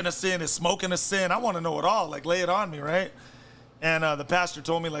 Drinking a sin? Is smoking a sin? I want to know it all. Like, lay it on me, right? And the pastor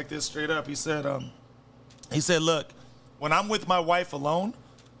told me like this straight up. He said, look, when I'm with my wife alone,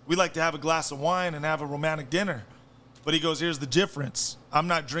 we like to have a glass of wine and have a romantic dinner. But he goes, here's the difference. I'm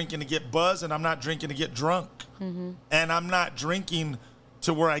not drinking to get buzzed, and I'm not drinking to get drunk. Mm-hmm. And I'm not drinking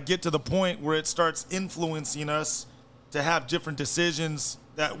to where I get to the point where it starts influencing us to have different decisions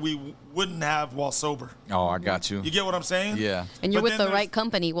that we wouldn't have while sober. Oh, I got you. You get what I'm saying? Yeah. And you're with the right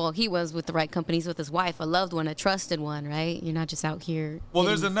company. Well, he was with the right company. He's with his wife, a loved one, a trusted one, right? You're not just out here. Well,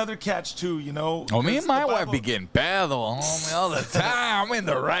 there's another catch, too, you know. Oh, me and my wife be getting battle all the time. I'm in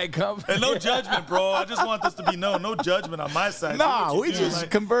the right company. And no judgment, bro. I just want this to be known. No judgment on my side. Nah, we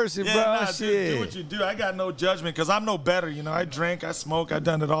just conversing, bro. Nah, Shit. do what you do. I got no judgment because I'm no better. You know, I drank, I smoke, I've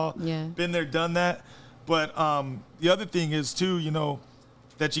done it all. Yeah. Been there, done that. But the other thing is, too, you know,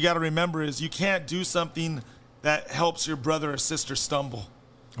 that you got to remember is you can't do something that helps your brother or sister stumble.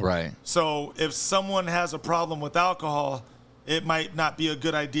 Right. So if someone has a problem with alcohol, it might not be a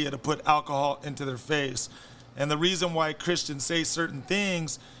good idea to put alcohol into their face. And the reason why Christians say certain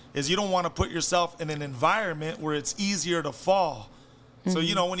things is you don't want to put yourself in an environment where it's easier to fall. So,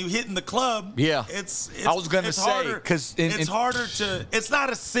 you know, when you hit in the club, it's I was going to say, because it's harder to, it's not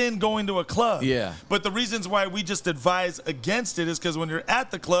a sin going to a club. Yeah. But the reasons why we just advise against it is because when you're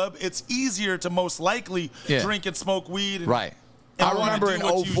at the club, it's easier to most likely drink and smoke weed. Right. I remember in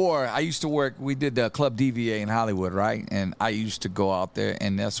 04, I used to work, we did the Club DVA in Hollywood, right? And I used to go out there,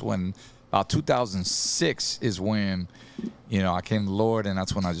 and that's when, 2006 is when, you know, I came to the Lord, and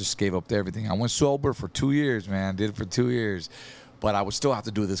that's when I just gave up to everything. I went sober for 2 years, man. Did it for 2 years. But I would still have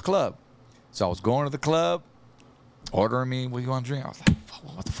to do this club. So I was going to the club, ordering me, what do you want to drink? I was like,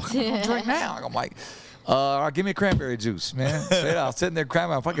 what the fuck am I going to drink now? I'm like, give me a cranberry juice, man. Straight out. I was sitting there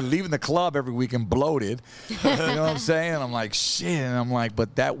cranberry. I'm fucking leaving the club every weekend bloated. You know what I'm saying? And I'm like, shit. And I'm like,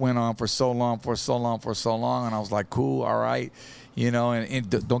 but that went on for so long. And I was like, cool, all right. You know,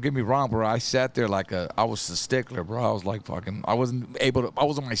 and don't get me wrong, bro. I sat there like I was a stickler, bro. I was like fucking, I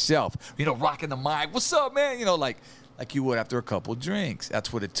wasn't myself. You know, rocking the mic. What's up, man? You know, like you would after a couple drinks.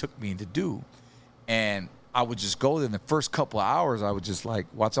 That's what it took me to do. And I would just go there in the first couple of hours. I would just like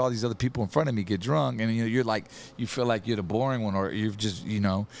watch all these other people in front of me get drunk. And, you know, you're like, you feel like you're the boring one or you've just, you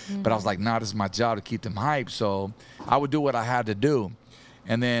know. Mm-hmm. But I was like, nah, this is my job to keep them hyped. So I would do what I had to do.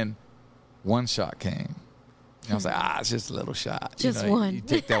 And then one shot came. And I was like, it's just a little shot. Just you know, one. You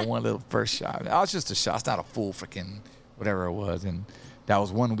take that one little first shot. Oh, it's just a shot. It's not a full freaking whatever it was. And that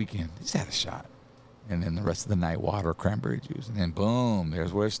was one weekend. Just had a shot. And then the rest of the night, water, cranberry juice. And then, boom,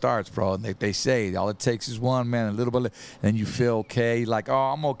 there's where it starts, bro. And they say all it takes is one, man, a little bit. And then you feel okay. You're like, oh,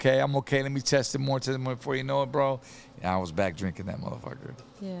 I'm okay. Let me test it more before you know it, bro. And I was back drinking that motherfucker.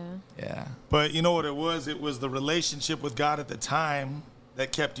 Yeah. Yeah. But you know what it was? It was the relationship with God at the time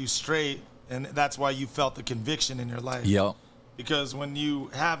that kept you straight. And that's why you felt the conviction in your life. Yep. Because when you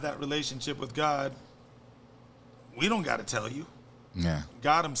have that relationship with God, we don't got to tell you. Yeah.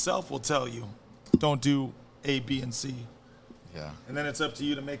 God himself will tell you. Don't do A, B, and C. Yeah. And then it's up to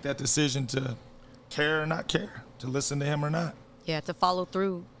you to make that decision to care or not care, to listen to him or not. Yeah, to follow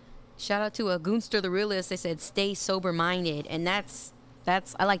through. Shout out to Goonster the Realist. They said stay sober-minded. And that's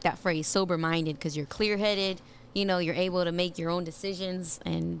I like that phrase, sober-minded, because you're clear-headed. You know, you're able to make your own decisions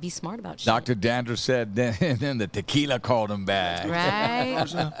and be smart about shit. Dr. Dandridge said, then the tequila called him back. Right?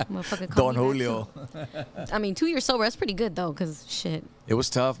 Motherfucker called Don me Julio. back too. I mean, 2 years sober, that's pretty good, though, because shit. It was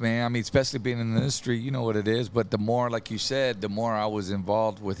tough, man. I mean, especially being in the industry, you know what it is. But the more, like you said, the more I was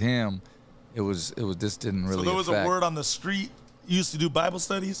involved with him, this didn't really So there was affect. a word on the street. You used to do Bible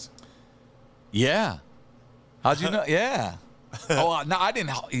studies? Yeah. How'd you know? Yeah. Oh, no, I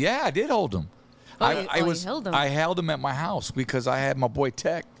didn't. Yeah, I did hold him. I held him at my house because I had my boy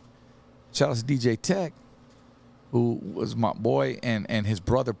Tech. Shout out to DJ Tech, who was my boy, and his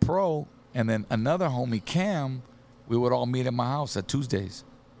brother Pro, and then another homie Cam. We would all meet at my house at Tuesdays,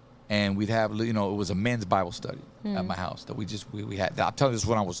 and we'd have, you know, it was a men's Bible study at my house that we had. I'm telling you, this is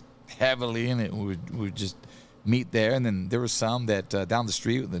when I was heavily in it. We would just meet there, and then there was some that down the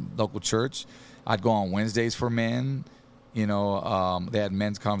street, the local church. I'd go on Wednesdays for men. You know, they had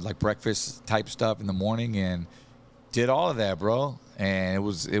men's conference, like breakfast type stuff in the morning, and did all of that, bro. And it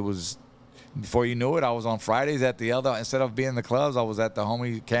was before you knew it, I was on Fridays at the other, instead of being in the clubs, I was at the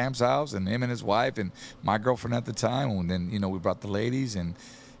homie Cam's house, and him and his wife and my girlfriend at the time. And then, you know, we brought the ladies, and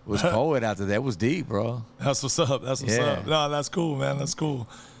it was poet after that. It was deep, bro. That's what's up. That's what's up. No, that's cool, man. That's cool.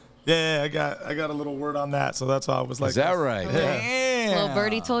 Yeah, I got a little word on that, so that's why I was like, is that right? Yeah. Damn. Little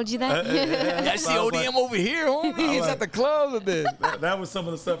birdie told you that? I see ODM over here, homie. He's at the club with this. That was some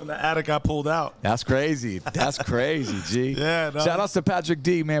of the stuff in the attic I pulled out. That's crazy. That's crazy, G. Yeah, no. Shout outs to Patrick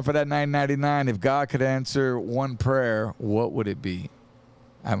D, man, for that $9.99. If God could answer one prayer, what would it be?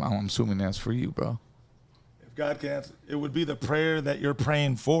 I'm assuming that's for you, bro. If God can answer, it would be the prayer that you're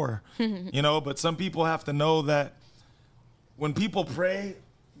praying for. But some people have to know that when people pray,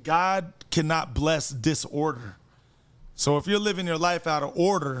 God cannot bless disorder. So if you're living your life out of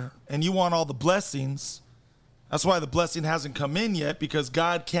order and you want all the blessings, that's why the blessing hasn't come in yet, because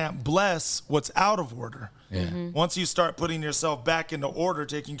God can't bless what's out of order. Yeah. Once you start putting yourself back into order,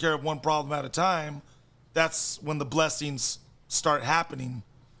 taking care of one problem at a time, that's when the blessings start happening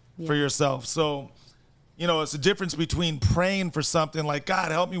for yourself. So, it's a difference between praying for something like,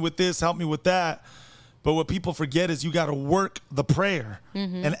 God, help me with this, help me with that. But what people forget is you got to work the prayer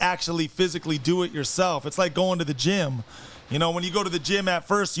and actually physically do it yourself. It's like going to the gym. When you go to the gym at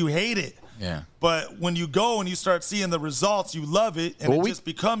first, you hate it. Yeah. But when you go and you start seeing the results, you love it, and it just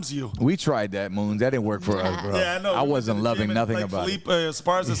becomes you. We tried that, Moons. That didn't work for us, bro. Yeah, I know. I wasn't loving nothing like about Felipe it.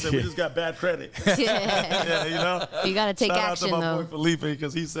 Esparza said, we just got bad credit. Yeah, You got to take Shout action, out to my though. boy Felipe,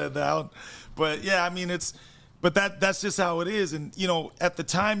 because he said that. But yeah, I mean, that's just how it is. And at the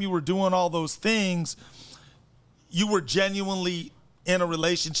time you were doing all those things, you were genuinely in a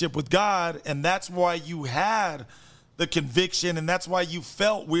relationship with God, and that's why you had the conviction, and that's why you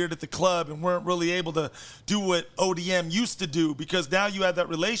felt weird at the club and weren't really able to do what ODM used to do, because now you had that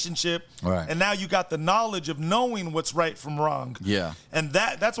relationship, right, and now you got the knowledge of knowing what's right from wrong. Yeah. And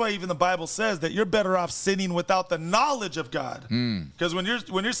that's why even the Bible says that you're better off sinning without the knowledge of God. Because when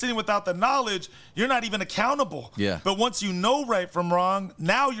you're sinning without the knowledge, you're not even accountable. Yeah. But once you know right from wrong,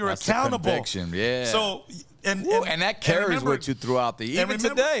 now you're That's accountable. the conviction, yeah. So and that carries remember, with you throughout the even remember,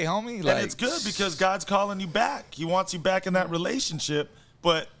 today, homie. and it's good because God's calling you back. He wants you back in that relationship,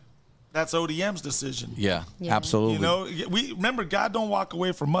 but that's ODM's decision. Yeah, Yeah. absolutely. We remember, God don't walk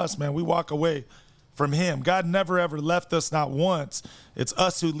away from us, man. We walk away from him. God never ever left us, not once. It's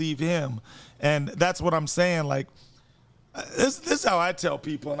us who leave him. And that's what I'm saying. Like, this is how I tell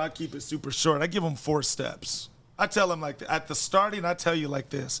people, and I keep it super short. I give them 4 steps. I tell them like at the starting, I tell you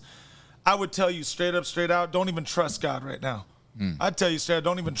like this. I would tell you straight up, straight out, don't even trust God right now. I'd tell you straight out,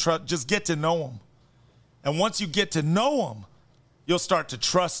 don't even trust, just get to know him. And once you get to know him, you'll start to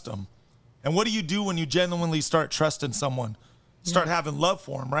trust him. And what do you do when you genuinely start trusting someone? Start having love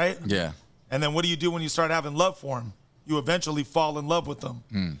for him, right? Yeah. And then what do you do when you start having love for him? You eventually fall in love with them.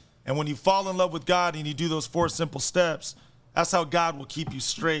 And when you fall in love with God and you do those 4 simple steps, that's how God will keep you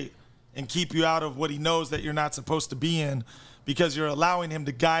straight and keep you out of what he knows that you're not supposed to be in, because you're allowing him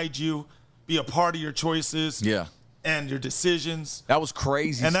to guide you, be a part of your choices and your decisions. That was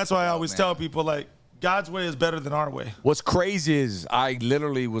crazy. And that's why I always tell people, like, God's way is better than our way. What's crazy is I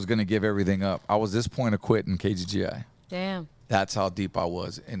literally was going to give everything up. I was this point of quitting KGGI. Damn. That's how deep I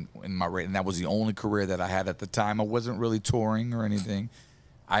was in my rate. And that was the only career that I had at the time. I wasn't really touring or anything.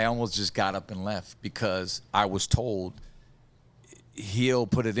 I almost just got up and left because I was told he'll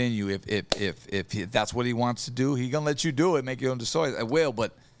put it in you if that's what he wants to do. He's going to let you do it, make your own choice. I will,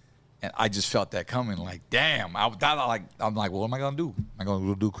 but and I just felt that coming. Like, damn. I'm like, what am I going to do? Am I going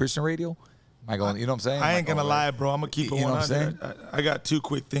to do Christian radio? Am I going, you know what I'm saying? I ain't going to lie, bro. I'm going to keep it You know what I'm 100. I got 2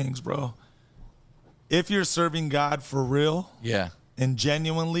 quick things, bro. If you're serving God for real and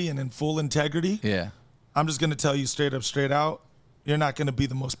genuinely and in full integrity, I'm just going to tell you straight up, straight out, you're not going to be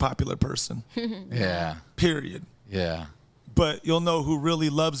the most popular person. Period. Yeah. But you'll know who really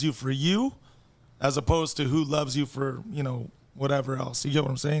loves you for you as opposed to who loves you for, whatever else. You get what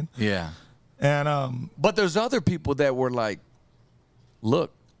I'm saying? Yeah. And but there's other people that were like,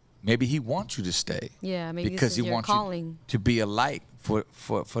 look, maybe he wants you to stay. Yeah, maybe because this is he your wants calling. you to be a light for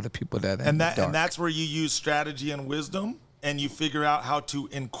the people that and that's where you use strategy and wisdom, and you figure out how to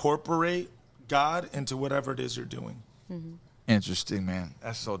incorporate God into whatever it is you're doing. Interesting, man.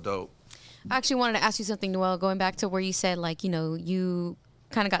 That's so dope. I actually wanted to ask you something, Noel, going back to where you said, like, you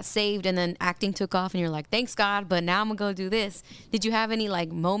kind of got saved and then acting took off and you're like, thanks, God, but now I'm going to go do this. Did you have any, like,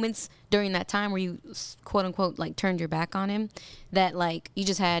 moments during that time where you, quote unquote, like, turned your back on him that, like, you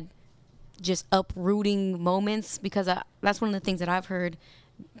just had just uprooting moments? Because that's one of the things that I've heard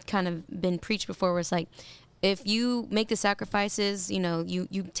kind of been preached before, where it's like, if you make the sacrifices,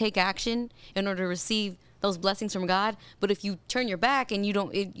 you take action in order to receive those blessings from God. But if you turn your back and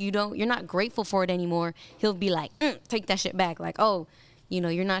you're not grateful for it anymore, he'll be like, take that shit back. Like, oh,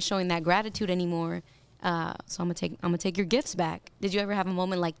 you're not showing that gratitude anymore. So I'm gonna take your gifts back. Did you ever have a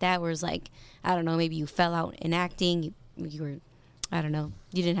moment like that where it's like, I don't know, maybe you fell out in acting, you were I don't know,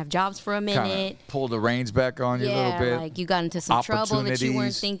 you didn't have jobs for a minute. Pull the reins back on you a little bit. Like you got into some trouble that you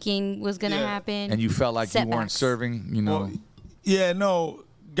weren't Opportunities. thinking was going to happen. And you felt like you weren't Setbacks. serving, you know. Well, yeah, no,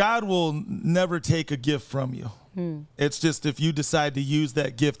 God will never take a gift from you. It's just if you decide to use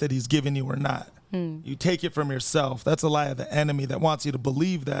that gift that he's given you or not. You take it from yourself. That's a lie of the enemy that wants you to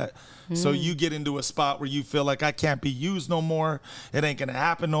believe that. So you get into a spot where you feel like I can't be used no more. It ain't going to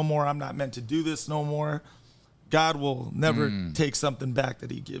happen no more. I'm not meant to do this no more. God will never take something back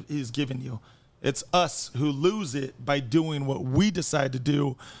that he's given you. It's us who lose it by doing what we decide to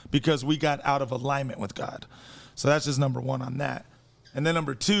do because we got out of alignment with God. So that's just number one on that. And then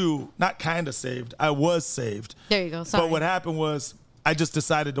number two, not kind of saved. I was saved. There you go. Sorry. But what happened was I just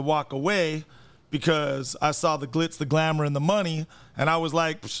decided to walk away because I saw the glitz, the glamour, and the money. And I was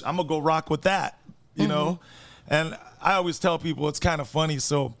like, I'm going to go rock with that, you know? And I always tell people it's kind of funny.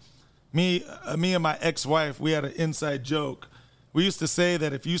 So me and my ex-wife, we had an inside joke. We used to say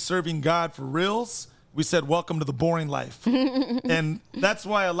that if you serving God for reals, we said, welcome to the boring life. And that's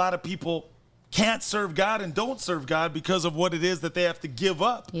why a lot of people can't serve God and don't serve God because of what it is that they have to give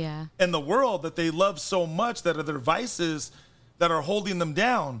up in the world that they love so much, that are their vices that are holding them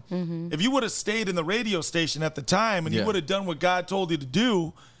down. If you would have stayed in the radio station at the time and you would have done what God told you to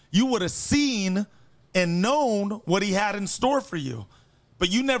do, you would have seen and known what he had in store for you. But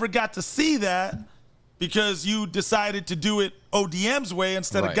you never got to see that because you decided to do it ODM's way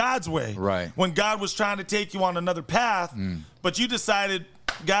instead of God's way. Right. When God was trying to take you on another path, but you decided,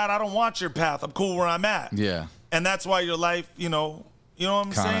 God, I don't want your path. I'm cool where I'm at. Yeah. And that's why your life, you know what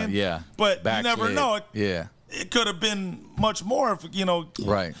I'm saying? Yeah. But you never know. It could have been much more if, you know.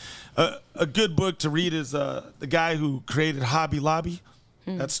 Right. A good book to read is the guy who created Hobby Lobby,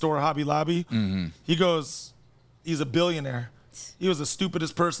 that store Hobby Lobby. He goes, he's a billionaire. He was the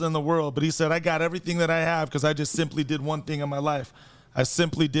stupidest person in the world, but he said, I got everything that I have because I just simply did one thing in my life. I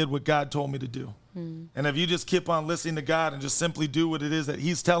simply did what God told me to do. And if you just keep on listening to God and just simply do what it is that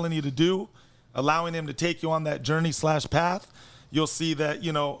he's telling you to do, allowing him to take you on that journey / path, you'll see that,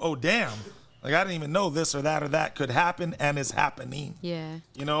 you know, oh, damn. Like, I didn't even know this or that could happen and is happening. Yeah.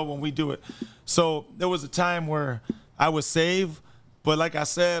 You know, when we do it. So there was a time where I was saved, but like I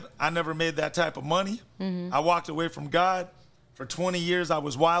said, I never made that type of money. I walked away from God. For 20 years, I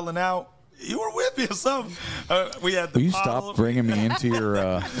was wilding out. You were with me or something. We had the Will you bottle. stop bringing me into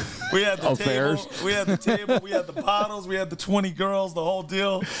your we had the affairs? Table. We had the table. We had the bottles. We had the 20 girls, the whole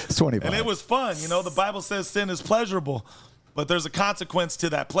deal. It's 25. And it was fun. You know, the Bible says sin is pleasurable, but there's a consequence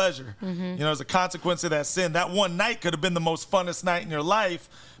to that pleasure. You know, there's a consequence to that sin. That one night could have been the most funnest night in your life,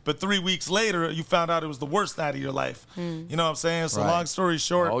 but 3 weeks later, you found out it was the worst night of your life. You know what I'm saying? So long story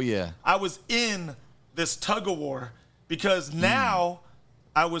short, I was in this tug of war because now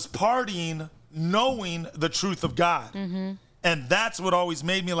I was partying knowing the truth of God. And that's what always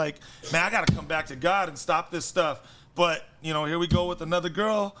made me like, man, I got to come back to God and stop this stuff. But, you know, here we go with another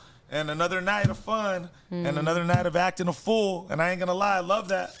girl and another night of fun and another night of acting a fool. And I ain't going to lie, I love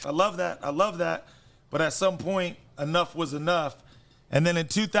that. I love that. I love that. But at some point, enough was enough. And then in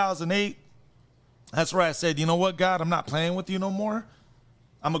 2008, that's where I said, you know what, God, I'm not playing with you no more.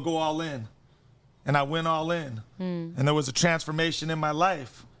 I'm going to go all in. And I went all in. And there was a transformation in my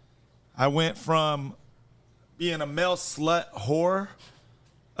life. I went from being a male slut whore,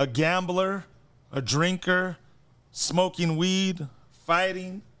 a gambler, a drinker, smoking weed,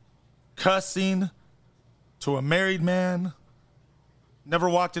 fighting, cussing, to a married man. Never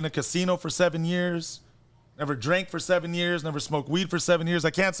walked in a casino for 7 years. Never drank for 7 years. Never smoked weed for 7 years. I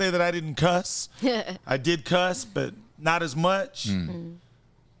can't say that I didn't cuss. I did cuss, but not as much. And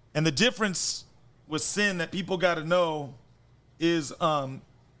the difference with sin that people got to know is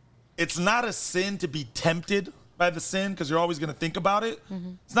it's not a sin to be tempted by the sin because you're always going to think about it.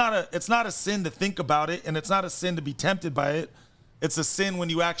 It's not a sin to think about it, and it's not a sin to be tempted by it. It's a sin when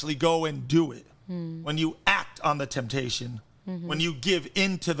you actually go and do it, when you act on the temptation, when you give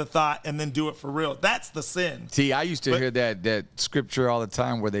into the thought and then do it for real. That's the sin. See, I used to hear that scripture all the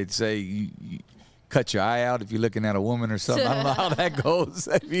time where they'd say, you cut your eye out if you're looking at a woman or something. I don't know how that goes.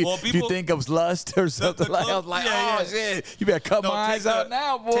 If you think of lust or something like that, I was like, shit, you better cut my eyes out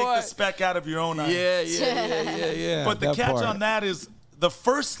now, boy. Take the speck out of your own eye. Yeah. But the catch on that is the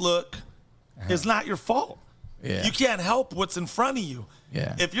first look is not your fault. Yeah. You can't help what's in front of you.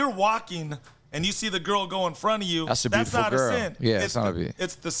 Yeah. If you're walking and you see the girl go in front of you, that's not girl. a sin. Yeah,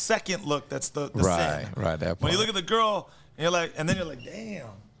 it's the second look that's the right, sin. Right, that part. When you look at the girl and you're like, and then you're like, damn.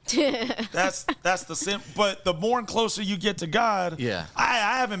 That's the sim. But the more and closer you get to God, Yeah.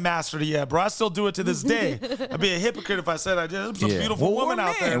 I haven't mastered it yet, bro. I still do it to this day. I'd be a hypocrite if I said I did. There's a beautiful woman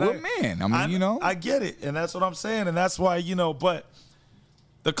out there. We're men. I mean, I get it, and that's what I'm saying, and that's why, but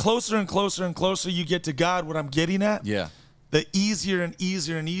the closer and closer and closer you get to God, what I'm getting at, the easier and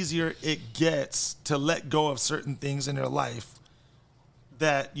easier and easier it gets to let go of certain things in your life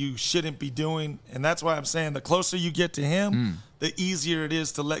that you shouldn't be doing. And that's why I'm saying the closer you get to him, the easier it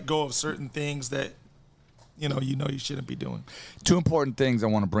is to let go of certain things that you shouldn't be doing. Two important things I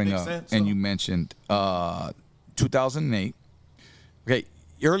want to bring Makes up, sense, and so. you mentioned 2008. Okay,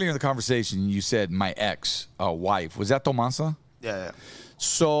 earlier in the conversation, you said my ex-wife. Was that Tomasa? Yeah.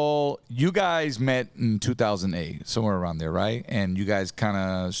 So you guys met in 2008, somewhere around there, right? And you guys kind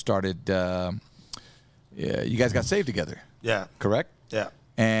of started, you guys got saved together. Yeah. Correct? Yeah.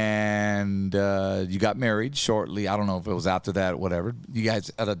 And you got married shortly. I don't know if it was after that or whatever. You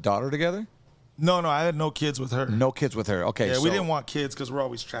guys had a daughter together? No, I had no kids with her. No kids with her. Okay. Yeah, so, we didn't want kids because we're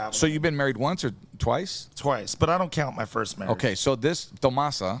always traveling. So you've been married once or twice? Twice, but I don't count my first marriage. Okay, so this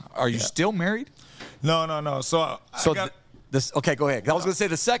Tomasa, are you still married? No. So okay, go ahead. I was going to say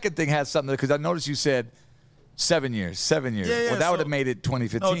the second thing has something because I noticed you said 7 years. 7 years. Yeah, well, that so- would have made it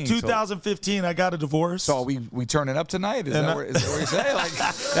 2015. No, 2015, I got a divorce. So we turning up tonight? Is that what you're saying? Like,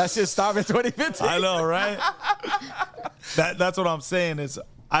 that's just stop at 2015? I know, right? That's what I'm saying is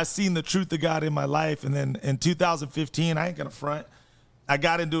I seen the truth of God in my life. And then in 2015, I ain't going to front, I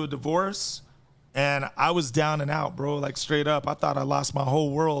got into a divorce. And I was down and out, bro, like straight up. I thought I lost my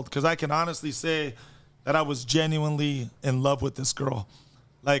whole world because I can honestly say that I was genuinely in love with this girl,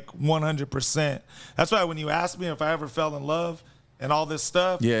 like 100%. That's why when you ask me if I ever fell in love and all this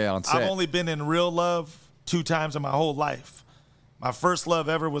stuff, on set. I've only been in real love 2 times in my whole life. My first love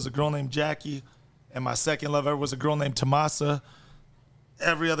ever was a girl named Jackie, and my second love ever was a girl named Tomasa.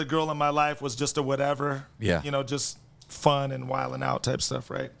 Every other girl in my life was just a whatever, just fun and wilding out type stuff,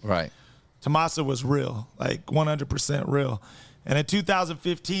 right? Right. Tomasa was real, like 100% real. And in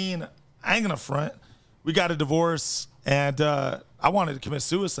 2015, I ain't gonna front. We got a divorce, and I wanted to commit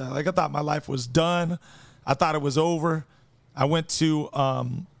suicide. Like, I thought my life was done. I thought it was over. I went to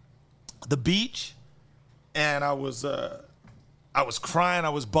the beach, and I was crying. I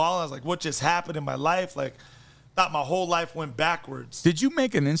was bawling. I was like, what just happened in my life? Like, thought my whole life went backwards. Did you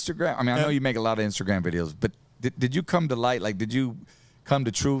make an Instagram? I mean, I know you make a lot of Instagram videos, but did you come to light? Like, did you come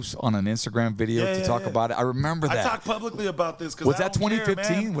to truth on an Instagram video to talk about it? I remember that. I talked publicly about this because was that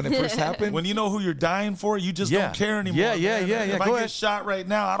 2015 when it first happened? When you know who you're dying for, you just don't care anymore. Yeah. If Go I ahead. get shot right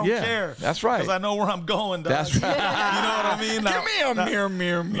now, I don't care. That's right. Because I know where I'm going, dog. That's right. You know what I mean? Give me a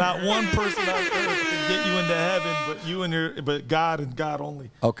mirror. Not one person out there can get you into heaven, but God and God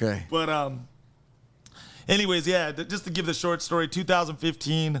only. Okay. But anyways, just to give the short story,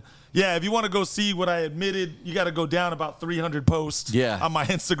 2015. Yeah, if you want to go see what I admitted, you got to go down about 300 posts on my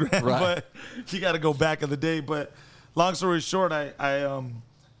Instagram. Right. But you got to go back in the day. But long story short, I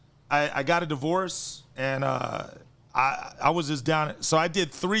got a divorce, and I was just down. So I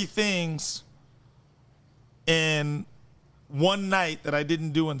did 3 things in one night that I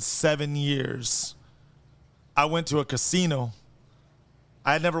didn't do in 7 years. I went to a casino.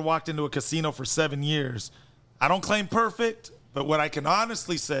 I had never walked into a casino for 7 years. I don't claim perfect, but what I can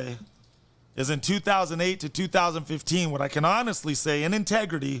honestly say is in 2008 to 2015, what I can honestly say in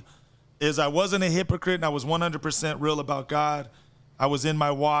integrity is I wasn't a hypocrite and I was 100% real about God. I was in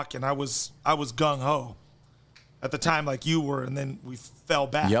my walk and I was gung-ho at the time like you were, and then we fell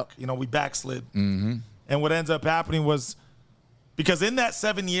back. Yep. We backslid. Mm-hmm. And what ends up happening was because in that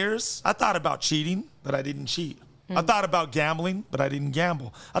 7 years, I thought about cheating, but I didn't cheat. I thought about gambling, but I didn't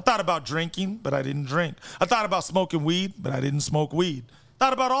gamble. I thought about drinking, but I didn't drink. I thought about smoking weed, but I didn't smoke weed.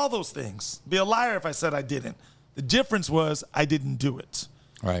 Thought about all those things. Be a liar if I said I didn't. The difference was I didn't do it.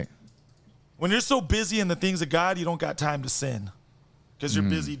 Right. When you're so busy in the things of God, you don't got time to sin because you're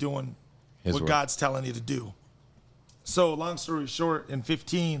busy doing what God's telling you to do. So long story short, in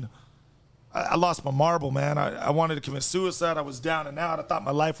 15, I lost my marble, man. I wanted to commit suicide. I was down and out. I thought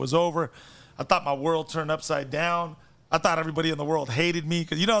my life was over. I thought my world turned upside down. I thought everybody in the world hated me.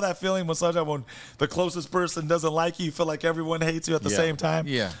 Because you know that feeling when the closest person doesn't like you, you feel like everyone hates you at the same time?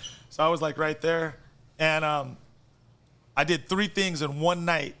 Yeah. So I was like right there. And I did 3 things in one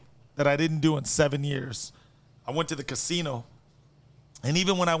night that I didn't do in 7 years. I went to the casino. And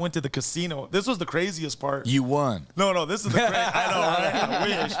even when I went to the casino, this was the craziest part. You won. No, this is the crazy. I know, right?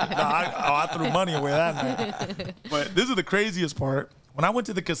 I wish. No, I threw money away that night. But this is the craziest part. When I went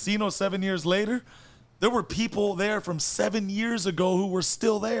to the casino 7 years later, there were people there from 7 years ago who were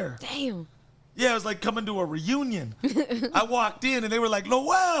still there. Damn. Yeah, it was like coming to a reunion. I walked in and they were like,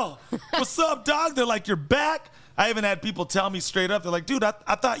 Noel, what's up, dog? They're like, you're back? I even had people tell me straight up, they're like, dude, I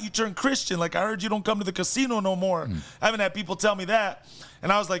thought you turned Christian. Like, I heard you don't come to the casino no more. I haven't had people tell me that.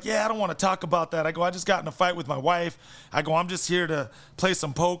 And I was like, yeah, I don't want to talk about that. I go, I just got in a fight with my wife. I go, I'm just here to play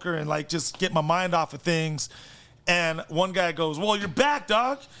some poker and like just get my mind off of things. And one guy goes, well, you're back,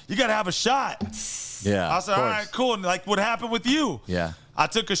 dog. You got to have a shot. Yeah. I said, all right, cool. And like, what happened with you? Yeah. I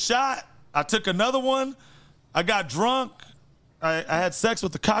took a shot. I took another one. I got drunk. I had sex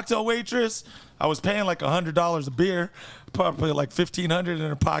with the cocktail waitress. I was paying like $100 a beer, probably like $1,500 in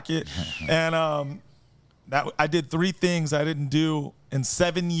her pocket. And I did 3 things I didn't do in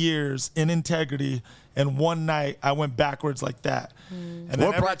 7 years in integrity. And one night I went backwards like that. And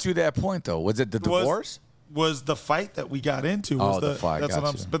what brought you to that point, though? Was it the divorce? Was the fight that we got into. The fight. That's what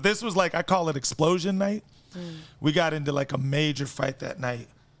Gotcha. but this was like, I call it explosion night. We got into like a major fight that night.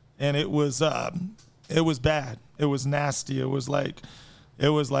 And it was bad. It was nasty. It was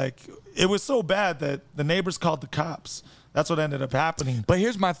so bad that the neighbors called the cops. That's what ended up happening. But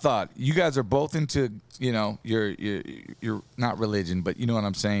here's my thought. You guys are both into, you're not religion, but you know what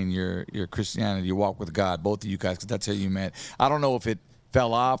I'm saying? Your Christianity, your walk with God, both of you guys, because that's how you met. I don't know if it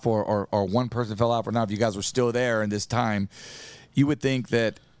fell off or one person fell off or not. If you guys were still there in this time, you would think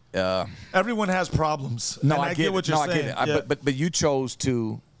that everyone has problems. No, and I get what you're saying. I get it. Yeah. But you chose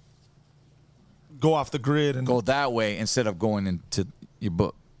to go off the grid and go that way instead of going into your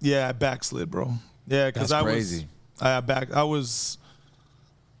book. Yeah, I backslid, bro. Yeah, because That's crazy. That was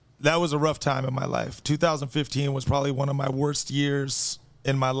a rough time in my life. 2015 was probably one of my worst years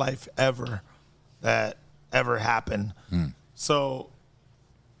in my life ever that ever happened. So,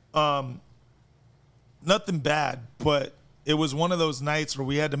 nothing bad, but it was one of those nights where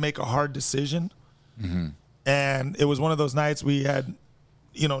we had to make a hard decision. And it was one of those nights we had,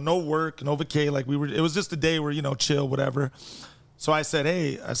 no work, no vacay. It was just a day where, chill, whatever. So I said,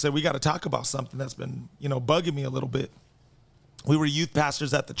 we got to talk about something that's been, bugging me a little bit. We were youth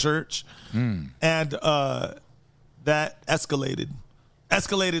pastors at the church, and that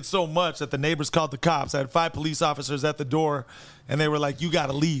escalated so much that the neighbors called the cops. I had 5 police officers at the door, and they were like, you got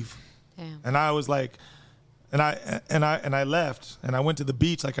to leave. Damn. And I was like, and I left, and I went to the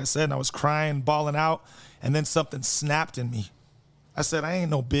beach, like I said, and I was crying, bawling out, and then something snapped in me. I said, I ain't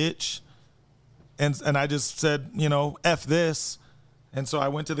no bitch. And I just said, F this. And so I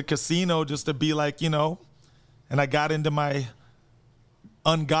went to the casino just to be like, and I got into my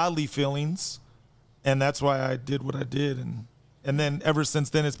ungodly feelings. And that's why I did what I did. And then ever since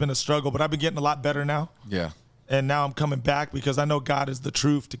then, it's been a struggle. But I've been getting a lot better now. Yeah. And now I'm coming back because I know God is the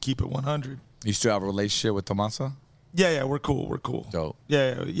truth to keep it 100. You still have a relationship with Tomasa? Yeah, we're cool. We're cool. Dope.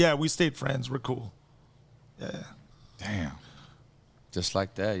 Yeah, we stayed friends. We're cool. Yeah. Damn. Just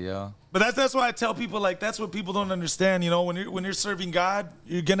like that, yeah. But that's why I tell people, like, that's what people don't understand. When you're serving God,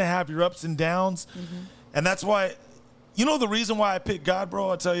 you're gonna have your ups and downs, and that's why, the reason why I picked God, bro.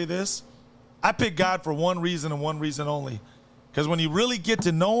 I'll tell you this: I picked God for one reason and one reason only, because when you really get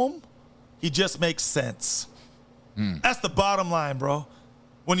to know Him, He just makes sense. That's the bottom line, bro.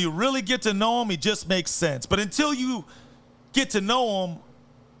 When you really get to know Him, He just makes sense. But until you get to know Him,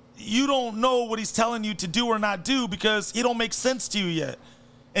 you don't know what He's telling you to do or not do because He don't make sense to you yet.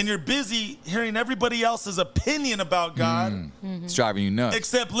 And you're busy hearing everybody else's opinion about God. It's driving you nuts.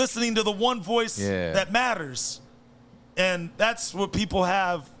 Except listening to the one voice that matters. And that's what people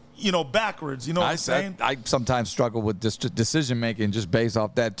have, backwards. You know what I'm saying? I sometimes struggle with decision making just based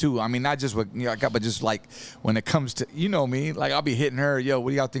off that too. I mean, not just with but just like when it comes to me, like I'll be hitting her, yo,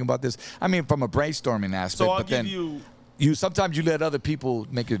 what do y'all think about this? I mean, from a brainstorming aspect. So I'll but give then you sometimes you let other people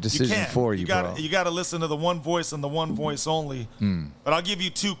make your decision for you, bro. You got to listen to the one voice and the one voice only. But I'll give you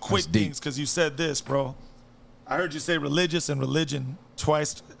 2 quick things because you said this, bro. I heard you say religious and religion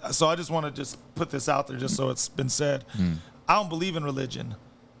twice. So I just want to just put this out there just so it's been said. I don't believe in religion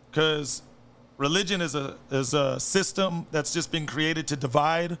because religion is a system that's just been created to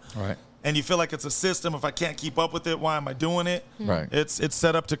divide. Right. And you feel like it's a system. If I can't keep up with it, why am I doing it? Right. It's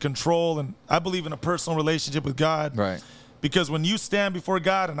set up to control. And I believe in a personal relationship with God. Right. Because when you stand before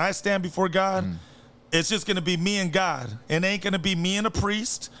God and I stand before God, it's just going to be me and God. It ain't going to be me and a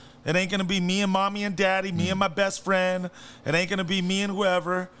priest. It ain't going to be me and mommy and daddy, me and my best friend. It ain't going to be me and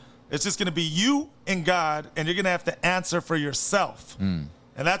whoever. It's just going to be you and God, and you're going to have to answer for yourself. And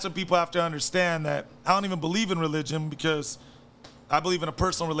that's what people have to understand, that I don't even believe in religion because I believe in a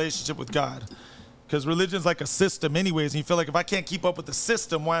personal relationship with God. Because religion's like a system anyways, and you feel like if I can't keep up with the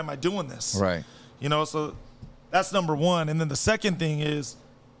system, why am I doing this? Right. So that's number one. And then the second thing is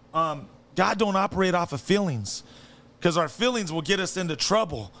God don't operate off of feelings. because our feelings will get us into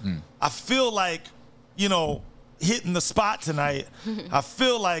trouble. I feel like, hitting the spot tonight. I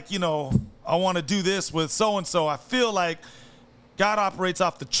feel like, I want to do this with so-and-so. I feel like God operates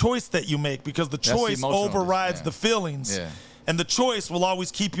off the choice that you make, because the choice overrides the feelings. Yeah. And the choice will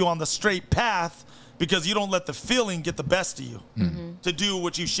always keep you on the straight path, because you don't let the feeling get the best of you to do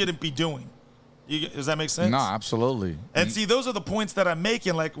what you shouldn't be doing. Does that make sense? No, absolutely. And see, those are the points that I'm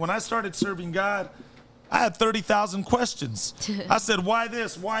making. Like, when I started serving God, I had 30,000 questions. I said, why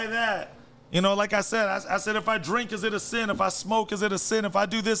this? Why that? Like I said, I said, if I drink, is it a sin? If I smoke, is it a sin? If I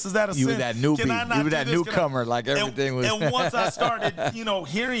do this, is that a sin? You were that newbie. You were that newcomer. Like everything was. And once I started,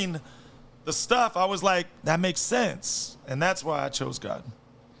 hearing the stuff, I was like, that makes sense. And that's why I chose God.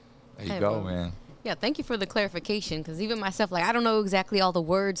 There you go, man. Yeah, thank you for the clarification, because even myself, like, I don't know exactly all the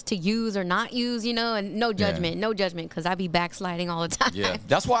words to use or not use, and no judgment, because I be backsliding all the time. Yeah,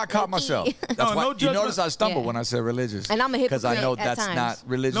 that's why I caught myself. That's why you notice I stumble when I say religious. And I'm a hypocrite because I know that's not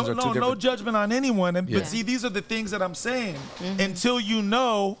religious or too different. No judgment on anyone. But see, these are the things that I'm saying. Until you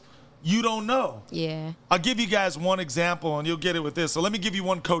know, you don't know. Yeah. I'll give you guys one example, and you'll get it with this. So let me give you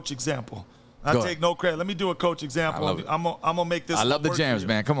one coach example. I take no credit. Let me do a coach example. I'm gonna make this. I love the jams,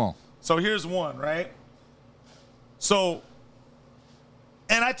 man. Come on. So here's one, right? So,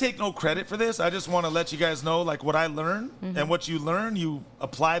 and I take no credit for this. I just want to let you guys know, like, what I learn, and what you learn, you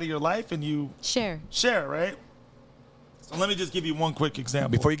apply to your life, and you share, right? So let me just give you one quick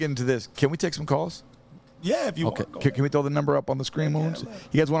example. Before you get into this, can we take some calls? Yeah, if you want. Okay. Can we throw the number up on the screen, Moons?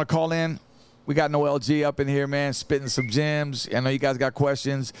 You guys want to call in? We got NOEL G up in here, man, spitting some gems. I know you guys got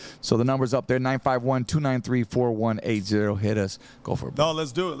questions, so the number's up there, 951-293-4180. Hit us. Go for it. No,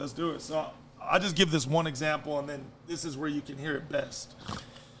 let's do it. So I'll just give this one example, and then this is where you can hear it best.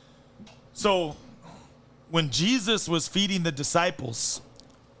 So when Jesus was feeding the disciples,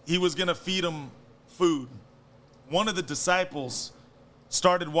 he was going to feed them food. One of the disciples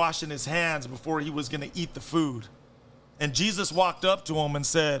started washing his hands before he was going to eat the food. And Jesus walked up to him and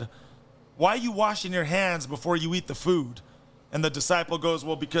said, "Why are you washing your hands before you eat the food?" And the disciple goes,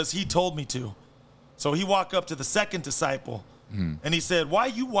 "Well, because he told me to." So he walked up to the second disciple and he said, "Why are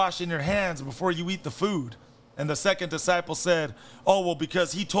you washing your hands before you eat the food?" And the second disciple said, "Oh, well,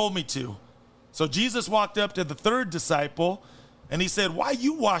 because he told me to." So Jesus walked up to the third disciple and he said, "Why are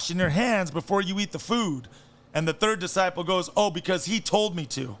you washing your hands before you eat the food?" And the third disciple goes, "Oh, because he told me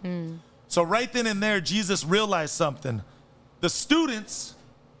to." So right then and there, Jesus realized something. The students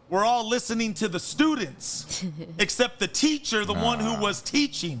were all listening to the students, except the teacher, the one who was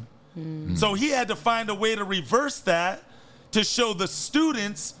teaching. So he had to find a way to reverse that, to show the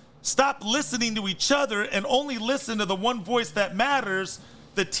students stop listening to each other and only listen to the one voice that matters,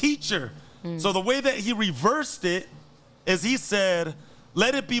 the teacher. So the way that he reversed it is he said,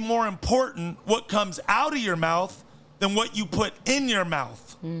 let it be more important what comes out of your mouth than what you put in your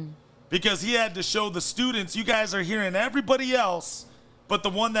mouth. Because he had to show the students, you guys are hearing everybody else, but the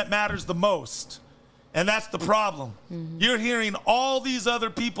one that matters the most. And that's the problem. You're hearing all these other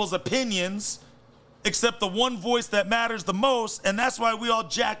people's opinions, except the one voice that matters the most. And that's why we all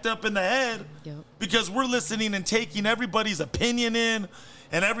jacked up in the head, because we're listening and taking everybody's opinion in,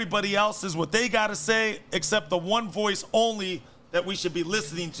 and everybody else is what they got to say, except the one voice only that we should be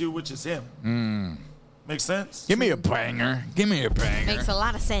listening to, which is him. Makes sense? Give me a banger. Give me a banger. Makes a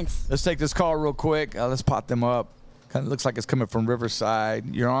lot of sense. Let's take this call real quick. Let's pot them up. Kind of looks like it's coming from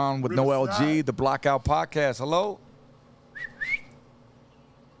Riverside. You're on with NOEL G, the Blockout Podcast. Hello?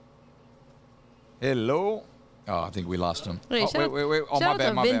 Hello? Oh, I think we lost him. Wait, wait. Oh, shout my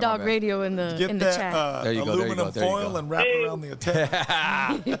bad, out to Vindog Radio in the chat. There you go, aluminum foil and wrap it around the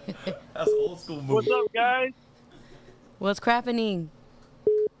attack. That's old school movie. What's up, guys? What's crappening?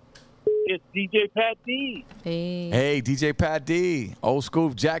 It's DJ Pat D. Hey, DJ Pat D. Old school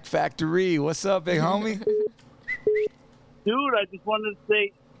Jack Factory. What's up, big homie? Dude, I just wanted to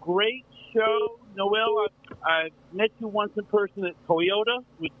say, great show. NOEL, I met you once in person at Toyota,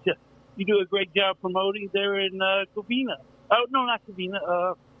 which you do a great job promoting there in Covina. Oh, no, not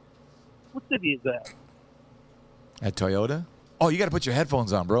Covina. What city is that? At Toyota? Oh, you got to put your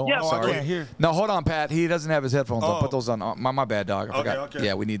headphones on, bro. Yeah, I'm sorry. I can't hear. No, hold on, Pat. He doesn't have his headphones on. Oh. Put those on. My bad, dog. I forgot. Okay.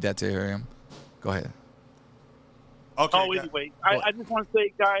 Yeah, we need that to hear him. Go ahead. Okay. Oh, anyway, I just want to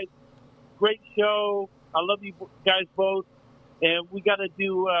say, guys, great show. I love you guys both. And we got to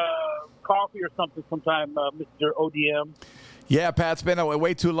do coffee or something sometime, Mr. ODM. Yeah, Pat, it's been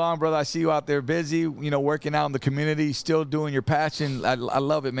way too long, brother. I see you out there busy, working out in the community, still doing your passion. I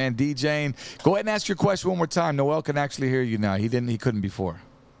love it, man. DJing. Go ahead and ask your question one more time. NOEL can actually hear you now. He couldn't before.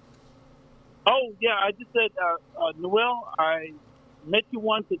 Oh, yeah, I just said, NOEL, I met you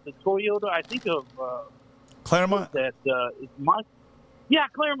once at the Toyota, I think of Claremont? That is my. Yeah,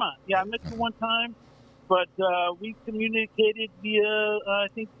 Claremont. Yeah, I met you one time, but we communicated via I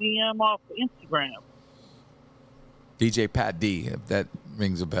think DM off Instagram. DJ Pat D, if that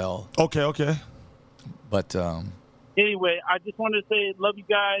rings a bell. Okay. But Anyway, I just wanted to say, love you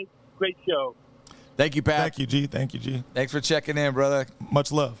guys. Great show. thank you, Pat. Thank you, G. Thank you, G. Thanks for checking in, brother.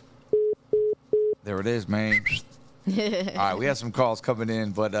 Much love. There it is, man. All right, we have some calls coming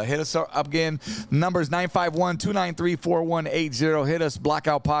in, but hit us up again. Number is 951-293-4180. Hit us,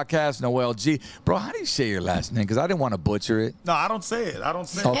 Blackout Podcast, Noel G. Bro, how do you say your last name? Because I didn't want to butcher it. No, I don't say it.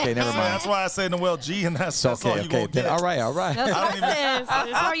 Okay, never mind. That's why I say Noel G, and that's all you gonna get. All right. That's what it says.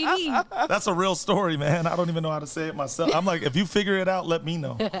 That's all you need. That's a real story, man. I don't even know how to say it myself. I'm like, if you figure it out, let me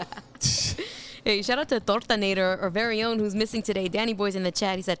know. Hey, shout out to Tortanator, our very own, who's missing today. Danny Boy's in the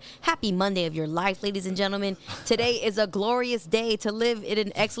chat. He said, happy Monday of your life, ladies and gentlemen. Today is a glorious day to live it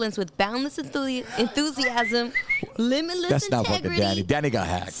in excellence with boundless enthusiasm, limitless That's not integrity. fucking Danny. Danny got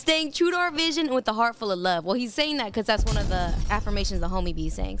hacked. Staying true to our vision and with a heart full of love. Well, he's saying that because that's one of the affirmations the homie be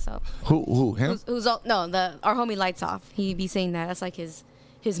saying. So Who? Him? our homie Lights Off. He be saying that. That's like his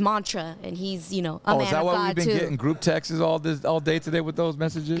mantra, and he's, a man of God, is that why we've been too. getting group texts all day today with those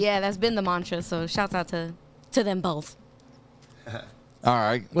messages? Yeah, that's been the mantra. So shouts out to them both. All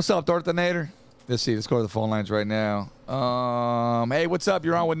right. What's up, Tortanator? Let's see. Let's go to the phone lines right now. Hey, what's up?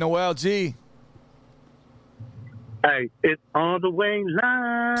 You're on with Noel G. Hey, it's on the way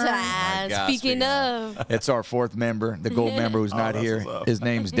live. Speaking of, It's our fourth member, the gold member who's not that's here. what's up. His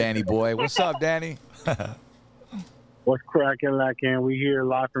name's Danny Boy. What's up, Danny? What's cracking, lacking? We here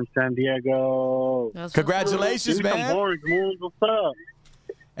live from San Diego. that's Congratulations, Give me some man. boring moves. What's up?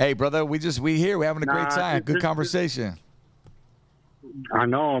 Hey, brother, we here. We're having a great Nah, time. Good this- conversation. I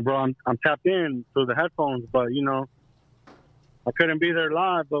know, bro. I'm tapped in through the headphones, but I couldn't be there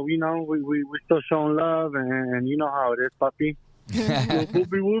live. But we still showing love, and you know how it is, puppy.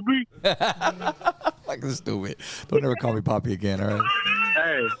 Whoopie. Like this stupid. Don't ever call me Poppy again, all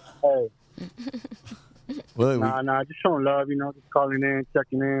right? Hey. Well, Nah, just showing love, just calling in,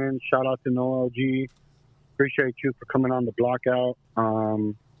 checking in. Shout out to Noel G. Appreciate you for coming on the block out.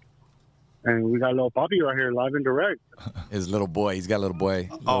 And we got little Bobby right here, live and direct. his little boy. He's got a little boy.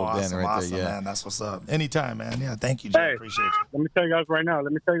 Little Dan Awesome, yeah. man. That's what's up. Anytime, man. Yeah, thank you, G. Hey. Appreciate you. Let me tell you guys right now.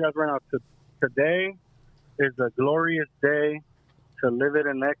 Today is a glorious day to live it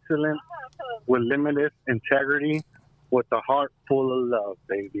in excellence with limitless integrity with a heart full of love,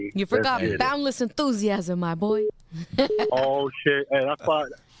 baby. You forgot Let's get it. boundless enthusiasm, my boy. Oh, shit. Hey, that's why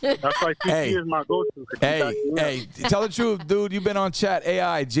CC Hey. is my go-to. Hey, tell the truth, dude. You've been on chat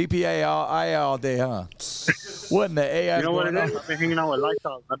AI, GPA, all day, huh? What in the AI? You know what it is? I've been hanging out with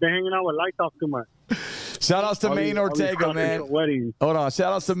Lights too much. Shout outs to Maine Ortega, man. Weddings. Hold on.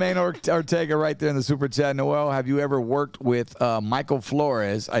 Shout outs to Maine Ortega right there in the super chat. Noel, have you ever worked with Michael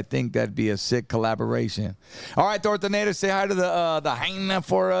Flores? I think that'd be a sick collaboration. All right, Tortanator, say hi to the hyena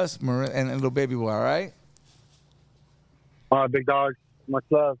for us and little baby boy, all right? All right, big dog. Much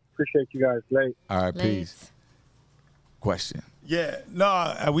love. Appreciate you guys. Late. All right, peace. Let's- Question. Yeah,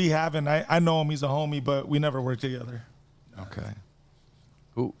 no, we haven't. I know him. He's a homie, but we never worked together. Okay.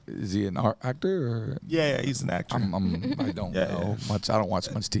 Who is he, an actor? Or? Yeah, he's an actor. I don't know much. I don't watch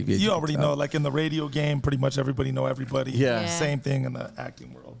much TV. You already know, like in the radio game, pretty much everybody know everybody. Yeah. Same thing in the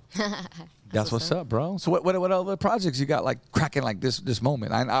acting world. That's what's up, bro. So what other projects you got like cracking like this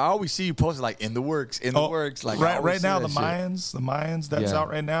moment? I always see you posting like in the works. Like I always right see now, that the shit. Mayans that's Yeah. out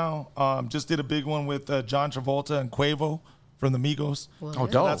right now. Just did a big one with John Travolta and Quavo from the Migos. Oh,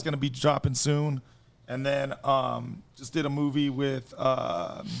 dope. That's gonna be dropping soon. And then just did a movie with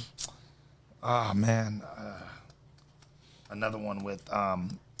another one with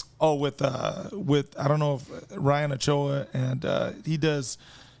with I don't know if Ryan Ochoa, and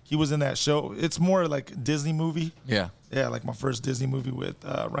he was in that show. It's more like Disney movie. Yeah. Yeah, like my first Disney movie with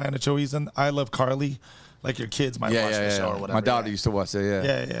Ryan Ochoa. He's in I Love Carly. Like your kids might watch the show or whatever. My daughter used to watch that.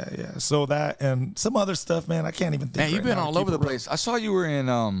 Yeah. So that and some other stuff, man. I can't even think. Man, you've right been now. all Keep over it the real. place. I saw you were in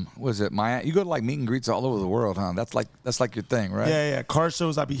was it Miami? You go to like meet and greets all over the world, huh? That's like your thing, right? Yeah. Car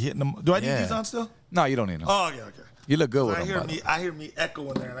shows, I be hitting them. Do I need Yeah. these on still? No, you don't need them. Oh yeah, okay. You look good with I them. hear me echo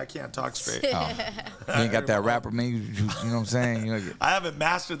in there, and I can't talk straight. You ain't got that rapper me. You know what I'm saying? You know, I haven't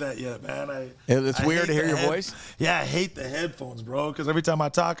mastered that yet, man. It's I weird hate to hear the your voice? Yeah, I hate the headphones, bro. Because every time I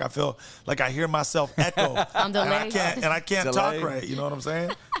talk, I feel like I hear myself echo, On delay. and I can't talk Delay. right. You know what I'm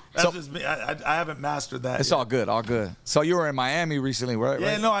saying? That's just me. I haven't mastered that. it's yet. all good, all good. So you were in Miami recently, right?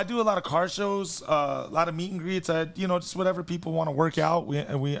 Yeah, right? no, I do a lot of car shows, a lot of meet and greets. Just whatever people want to work out. I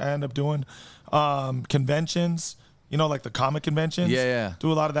end up doing conventions. You know, like the comic conventions. Yeah, yeah.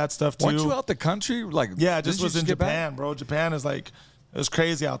 Do a lot of that stuff too. Weren't you out the country? Like, Yeah, I didn't just you was in get back? Japan, bro. Japan is like, it was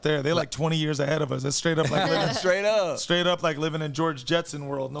crazy out there. They're like 20 years ahead of us. It's straight up like living, straight up like living in George Jetson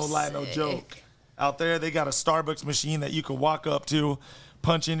world. No lie, no joke. Out there, they got a Starbucks machine that you could walk up to,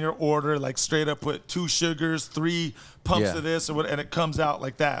 punch in your order, like straight up put 2 sugars, 3 pumps of this, or what, and it comes out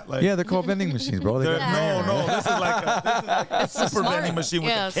like that. Like, Yeah, they're called vending machines, bro. no, this is like a super vending machine with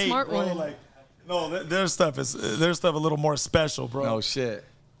Yeah, a cake, smart bro. one. Like, no, their stuff a little more special, bro. No shit.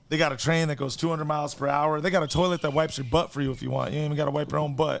 They got a train that goes 200 miles per hour. They got a toilet that wipes your butt for you if you want. You ain't even got to wipe your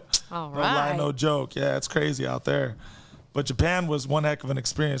own butt. All No lie, right. no joke. Yeah, it's crazy out there. But Japan was one heck of an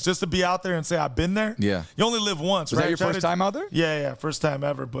experience. Just to be out there and say, I've been there. Yeah. You only live once, Was right? that your Try first to- time out there? Yeah, first time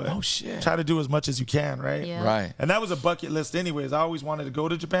ever. But Oh, shit. try to do as much as you can, right? Yeah. Right. And that was a bucket list anyways. I always wanted to go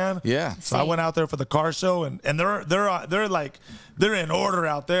to Japan. Yeah. So I went out there for the car show, and they're in order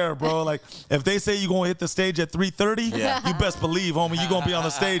out there, bro. Like if they say you're gonna hit the stage at 3:30, you best believe, homie, you're gonna be on the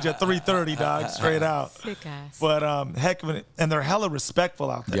stage at 3:30, dog, straight out. Sick ass. But heck of it, and they're hella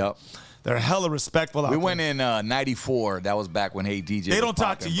respectful out there. Yep. They're hella respectful out We there. went in '94. That was back when Hey DJ. They was don't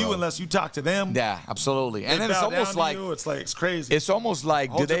talk to popping, you bro. unless you talk to them. Yeah, absolutely. They And then it's bow almost down to like you. It's crazy. it's almost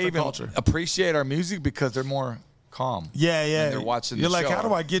like Whole do they different even culture. appreciate our music because they're more calm? Yeah. And they're watching You're the like, show. how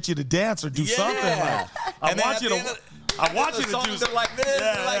do I get you to dance or do something? Like, I And then want at you the to. end of- I want you the to song, do they're like this.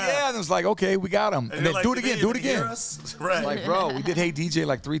 They're like, yeah. And it's like, okay, we got them. And you're then like, do it "Did they again. Do it even hear again. us?" Right. Like, bro, we did Hey DJ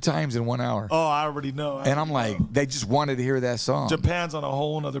like 3 times in 1 hour. Oh, I already know. And I'm like, they just wanted to hear that song. Japan's on a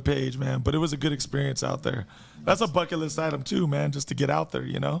whole nother page, man. But it was a good experience out there. That's a bucket list item too, man. Just to get out there,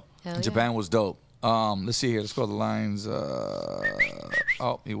 you know. Hell yeah. Japan was dope. Let's see here. Let's go to the lines.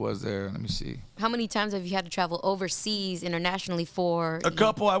 Oh, he was there. Let me see. How many times have you had to travel overseas internationally for? A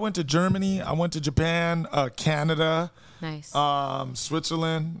couple. I went to Germany. I went to Japan, Canada, Nice.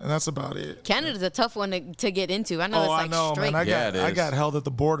 Switzerland, and that's about it. Canada's a tough one to get into. I know it's like I know, straight. man. Yeah, it I is. got held at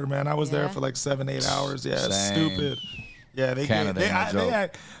the border, man. I was there Yeah. for like 7-8 hours. Yeah, it's Same. stupid. Yeah, they Canada ain't no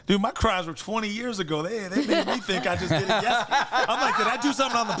joke. dude, my crimes were 20 years ago. They made me think I just did it yesterday. I'm like, did I do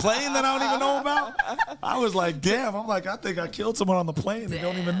something on the plane that I don't even know about? I was like, damn. I'm like, I think I killed someone on the plane. They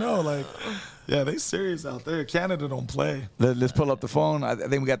don't even know. Like, yeah, they serious out there. Canada don't play. Let's pull up the phone. I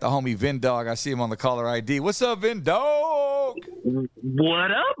think we got the homie Vin Dog. I see him on the caller ID. What's up, Vin Dog?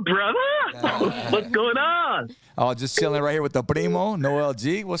 What up, brother? What's going on? Oh, just chilling right here with the primo, Noel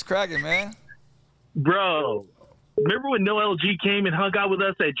G. What's cracking, man? Bro, remember when Noel G came and hung out with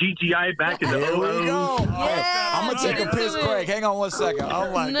us at GGI back in the Here we 00s? go. I'm going to take a Get piss into break. Hang on 1 second.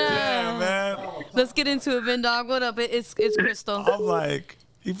 I'm like, No. damn, man. Let's get into it, Vin Dog. What up? It's Crystal. I'm like,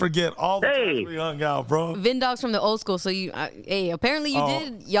 you forget all the Hey. times we hung out, bro. Vin Dog's from the old school, so hey, apparently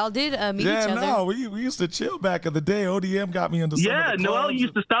y'all did meet each other. Yeah, no, we used to chill back in the day. ODM got me into some Yeah, of the Noel clubs.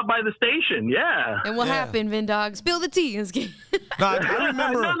 used to stop by the station. Yeah. And what Yeah. happened, Vin Dog? Spill the tea. Let's get- No, I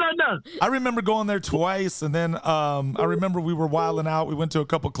remember. No. I remember going there twice, and then I remember we were wilding out. We went to a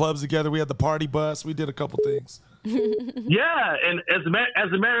couple clubs together. We had the party bus. We did a couple things. Yeah, and as a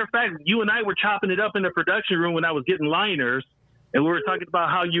matter of fact, you and I were chopping it up in the production room when I was getting liners, and we were talking about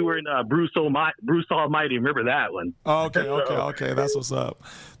how you were in Bruce Almighty. Remember that one? Okay. That's what's up.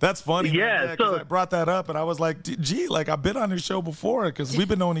 That's funny. man. Yeah, 'cause so- I brought that up, and I was like, gee, like I've been on your show before because we've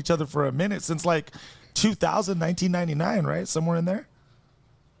been knowing each other for a minute since like 2000, 1999, right? Somewhere in there.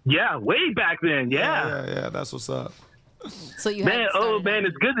 Yeah, way back then. Yeah. Yeah. That's what's up. so you Man, had started man,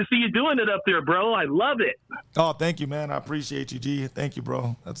 it's good to see you doing it up there, bro. I love it. Oh, thank you, man. I appreciate you, G. Thank you,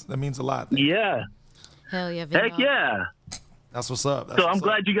 bro. That means a lot. Yeah. Hell yeah, Vin Heck Dog. yeah. That's what's up. So I'm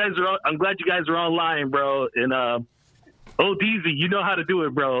glad you guys are online, bro. And DZ, you know how to do it,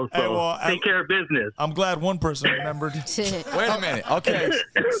 bro. So Hey, well, take care of business. I'm glad one person remembered. Wait a minute. Okay.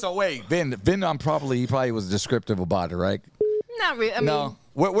 So wait, Vin, he probably was descriptive about it, right? Not really. I mean, No.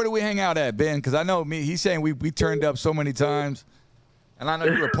 Where do we hang out at, Ben? Because I know he's saying we turned up so many times, and I know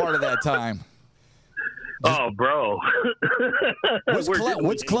you were part of that time. Oh, bro.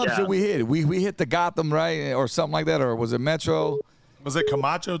 Which clubs did we hit? We hit the Gotham, right? Or something like that? Or was it Metro? Was it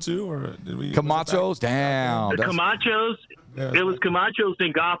Camacho too, or did we? Camachos? Damn. The that's- Camachos. Yeah. It was Camachos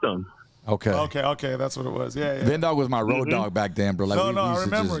in Gotham. Okay. Okay, that's what it was. Yeah. Vin Dog was my road dog back then, bro. Like, No, we I used to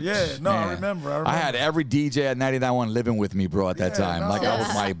remember. just- I man. remember. I had every DJ at 99.1 living with me, bro, at that Yeah, time. no. Like, I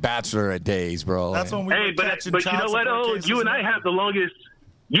was my bachelor at days, bro. That's when we Hey, were but catching you child know what? support Oh, cases you and I and have the longest.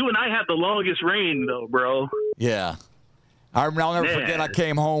 You and I have the longest reign, though, bro. Yeah. I'll never Man. forget. I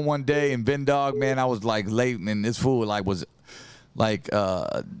came home one day and Vin Dog, man, I was like late, and this fool like was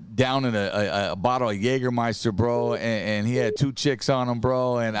down in a bottle of Jägermeister, bro, and he had 2 chicks on him,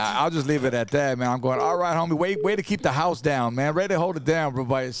 bro, and I'll just leave it at that, man. I'm going, all right, homie, way to keep the house down, man. Ready to hold it down, bro,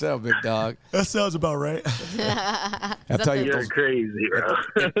 by yourself, big dog. That sounds about right. I'll tell you, You're crazy,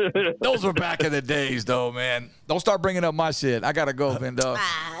 bro. those were back in the days, though, man. Don't start bringing up my shit. I got to go, Vin, dog.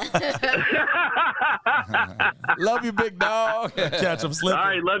 Love you, big dog. Catch him slipping. All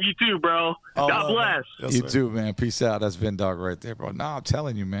right, love you too, bro. God bless. Yes, You sir. too, man. Peace out. That's Vin Dog right there, bro. No, I'm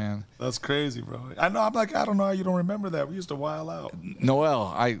telling you, man. That's crazy, bro. I know. I'm like, I don't know how you don't remember that. We used to wild out.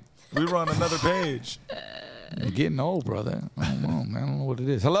 Noel, We were on another page. I'm getting old, brother. I don't know, man. I don't know what it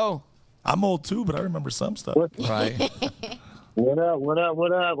is. Hello? I'm old too, but I remember some stuff. Right. What up?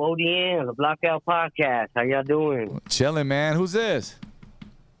 ODN, the Blockout Podcast. How y'all doing? Chilling, man. Who's this?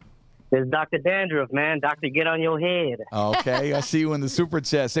 This is Dr. Dandruff, man. Doctor, get on your head. Okay, I see you in the super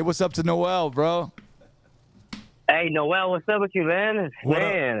chat. Say what's up to Noel, bro. Hey, Noel, what's up with you, man? What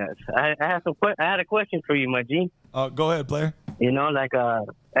Man, I had a question for you, my G. Go ahead, player. You know,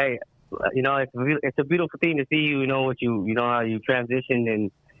 hey, you know, it's a beautiful thing to see you. You know how you transitioned,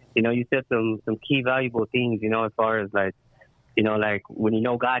 and you know, you said some key valuable things. You know, as far as like when you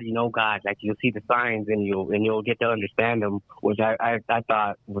know God, like you'll see the signs and you'll get to understand them, which I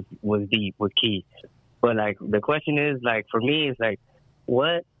thought was deep, was key. But like the question is, like, for me, is like,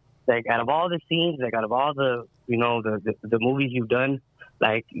 what, like, out of all the scenes, like out of all the, you know, the movies you've done,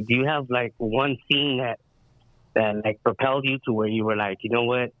 like, do you have like one scene that like propelled you to where you were like, you know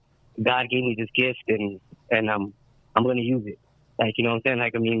what, God gave me this gift and I'm going to use it. Like, you know what I'm saying?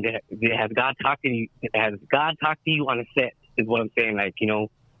 Like, I mean, has God talked to you? Has God talked to you on a set? Is what I'm saying. Like, you know,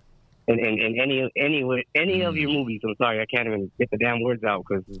 in any of your movies. I'm sorry, I can't even get the damn words out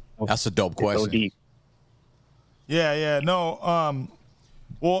because That's a dope question. so deep. Yeah. No.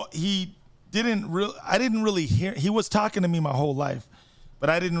 Well, I didn't really hear. He was talking to me my whole life, but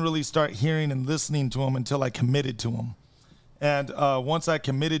I didn't really start hearing and listening to him until I committed to him. And once I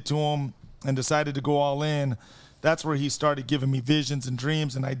committed to him and decided to go all in, that's where he started giving me visions and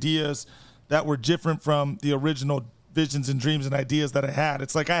dreams and ideas that were different from the original visions and dreams and ideas that I had.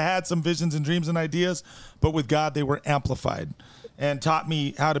 It's like I had some visions and dreams and ideas, but with God, they were amplified and taught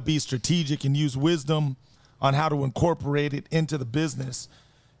me how to be strategic and use wisdom on how to incorporate it into the business.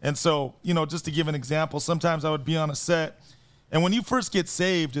 And so, you know, just to give an example, sometimes I would be on a set, and when you first get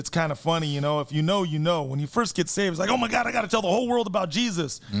saved, it's kind of funny, you know, if you know, you know. When you first get saved, it's like, oh my God, I got to tell the whole world about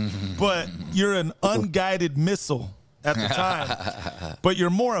Jesus. But you're an unguided missile at the time. But you're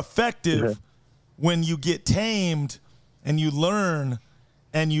more effective when you get tamed and you learn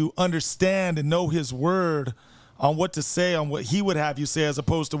and you understand and know his word on what to say, on what he would have you say, as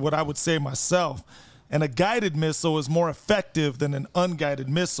opposed to what I would say myself. And a guided missile is more effective than an unguided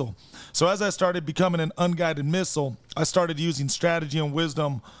missile. So as I started becoming an unguided missile, I started using strategy and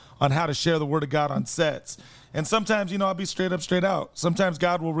wisdom on how to share the word of God on sets. And sometimes, you know, I'll be straight up, straight out. Sometimes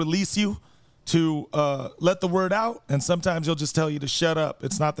God will release you to let the word out, and sometimes he'll just tell you to shut up.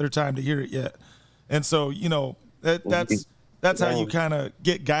 It's not their time to hear it yet. And so, you know, that's how you kind of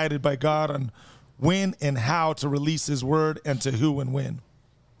get guided by God on when and how to release his word and to who and when.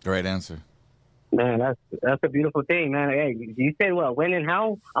 Great answer. Man, that's a beautiful thing, man. Hey, you said what? When and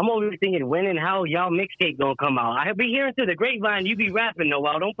how? I'm over here thinking when and how y'all mixtape gonna come out. I be hearing through the grapevine you be rapping,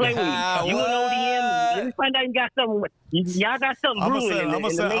 Noel. Don't play with me. You and ODM. Let me find out you got something. Y'all got something brewing in the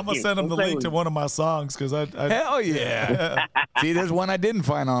making. I'm gonna send him the link to one of my songs because I Hell yeah. See, there's one I didn't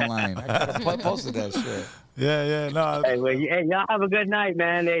find online. I could have posted that shit. Yeah, no. Hey, y'all have a good night,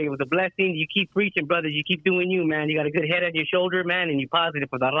 man. Hey, it was a blessing. You keep preaching, brother. You keep doing you, man. You got a good head on your shoulder, man, and you positive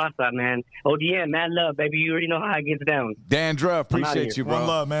for the raza, man. ODM, mad love, baby. You already know how it gets down. Dandruff, appreciate you, bro. One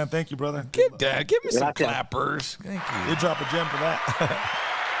love, man. Thank you, brother. Give me some clappers. Thank you. You drop a gem for that.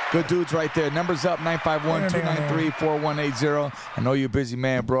 Good dudes right there. Numbers up, 951-293-4180. I know you're a busy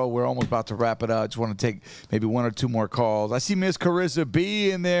man, bro. We're almost about to wrap it up. Just want to take maybe one or two more calls. I see Miss Carissa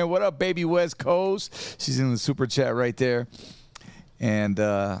B in there. What up, baby West Coast? She's in the super chat right there. And,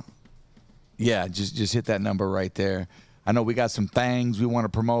 yeah, just hit that number right there. I know we got some things we want to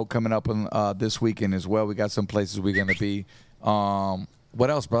promote coming up on this weekend as well. We got some places we're going to be. What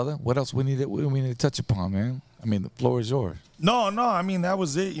else, brother? What else we need to touch upon, man? I mean, the floor is yours. No. I mean, that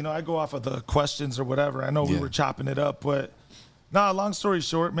was it. You know, I go off of the questions or whatever. I know we were chopping it up, but no, long story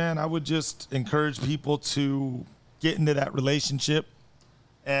short, man, I would just encourage people to get into that relationship.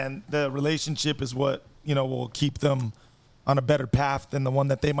 And the relationship is what, you know, will keep them on a better path than the one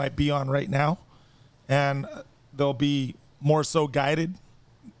that they might be on right now. And they'll be more so guided,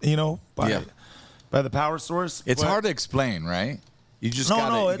 you know, by the power source. It's hard to explain, right? You just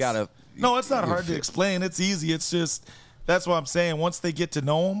gotta. No, it's not hard to explain. It's easy. It's just that's what I'm saying. Once they get to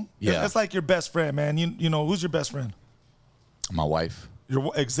know him, Yeah. it's like your best friend, man. You know, who's your best friend? My wife. You're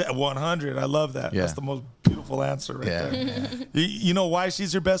exact 100. I love that. Yeah. That's the most beautiful answer right Yeah. there. You know why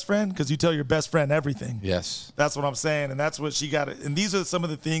she's your best friend? Because you tell your best friend everything. Yes. That's what I'm saying, and that's what she got. And these are some of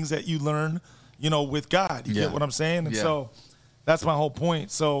the things that you learn, you know, with God. You get what I'm saying? And so that's my whole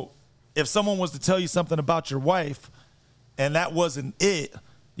point. So if someone was to tell you something about your wife and that wasn't it,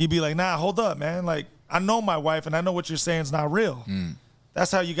 you'd be like, nah, hold up, man. Like, I know my wife, and I know what you're saying is not real.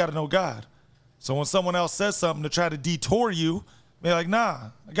 That's how you got to know God. So when someone else says something to try to detour you, be like, nah,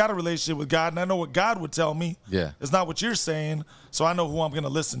 I got a relationship with God, and I know what God would tell me. Yeah. It's not what you're saying, so I know who I'm going to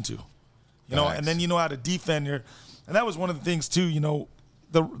listen to. You know, and then you know how to defend your – and that was one of the things, too, you know,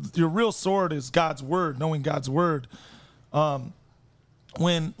 your real sword is God's word, knowing God's word.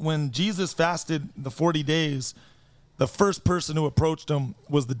 When Jesus fasted the 40 days, the first person who approached him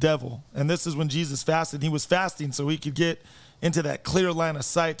was the devil. And this is when Jesus fasted. He was fasting so he could get into that clear line of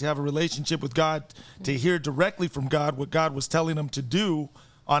sight to have a relationship with God, to hear directly from God what God was telling him to do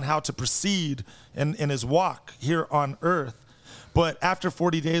on how to proceed in his walk here on earth. But after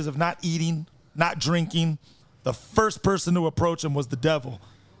 40 days of not eating, not drinking, the first person to approach him was the devil.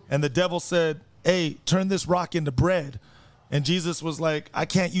 And the devil said, hey, turn this rock into bread. And Jesus was like, I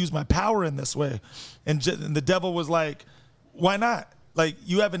can't use my power in this way. And the devil was like, why not? Like,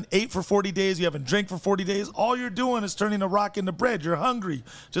 you haven't ate for 40 days. You haven't drank for 40 days. All you're doing is turning a rock into bread. You're hungry.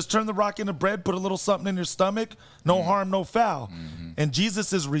 Just turn the rock into bread, put a little something in your stomach. No harm, no foul. And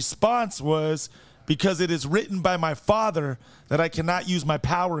Jesus' response was, because it is written by my Father that I cannot use my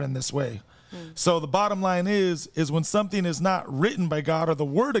power in this way. So the bottom line is when something is not written by God or the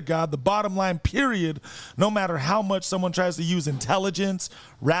word of God, the bottom line, period, no matter how much someone tries to use intelligence,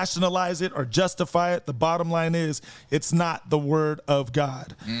 rationalize it, or justify it, the bottom line is it's not the word of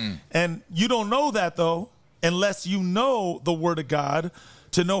God. And you don't know that, though, unless you know the word of God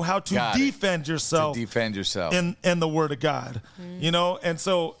to know how to defend yourself. In the word of God. You know, and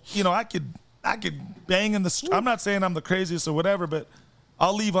so, you know, I could bang in the I'm not saying I'm the craziest or whatever, but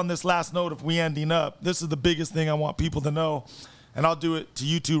I'll leave on this last note if we ending up. This is the biggest thing I want people to know, and I'll do it to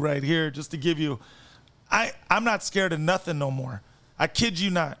you two right here just to give you, I'm not scared of nothing no more. I kid you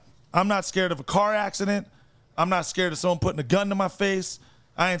not. I'm not scared of a car accident. I'm not scared of someone putting a gun to my face.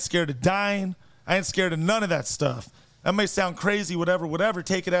 I ain't scared of dying. I ain't scared of none of that stuff. That may sound crazy, whatever,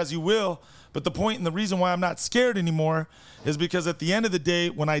 take it as you will. But the point and the reason why I'm not scared anymore is because at the end of the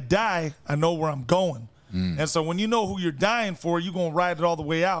day, when I die, I know where I'm going. And so when you know who you're dying for, you're going to ride it all the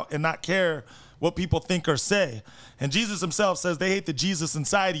way out and not care what people think or say. And Jesus himself says they hate the Jesus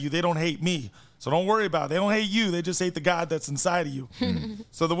inside of you. They don't hate me. So don't worry about it. They don't hate you. They just hate the God that's inside of you.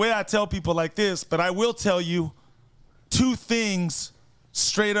 So the way I tell people like this, but I will tell you two things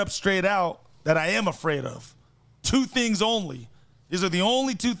straight up, straight out that I am afraid of. Two things only. These are the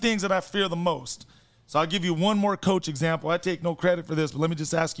only two things that I fear the most. So I'll give you one more coach example. I take no credit for this, but let me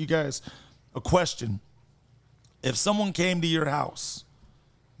just ask you guys a question. If someone came to your house,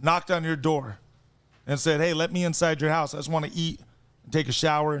 knocked on your door, and said, hey, let me inside your house. I just want to eat, take a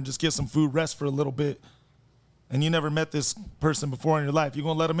shower, and just get some food, rest for a little bit, and you never met this person before in your life, you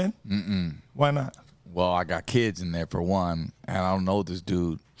going to let them in? Mm-mm. Why not? Well, I got kids in there for one, and I don't know this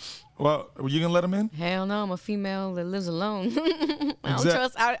dude. Well, are you going to let them in? Hell no, I'm a female that lives alone. I don't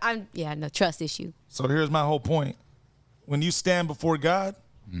trust. No trust issue. So here's my whole point. When you stand before God,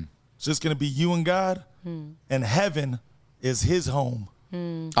 it's just going to be you and God, and heaven is his home.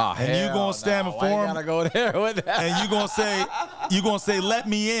 Oh, and you're going to stand before him. Gotta go there with that. And you're going to say, let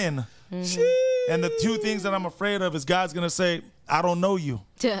me in. And the two things that I'm afraid of is God's going to say, I don't know you.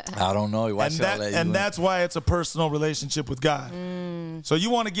 I don't know you. Why should I let you in? That's why it's a personal relationship with God. So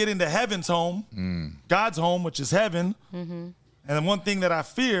you want to get into heaven's home, God's home, which is heaven. And the one thing that I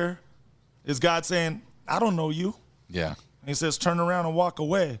fear is God saying, I don't know you. Yeah. And he says, turn around and walk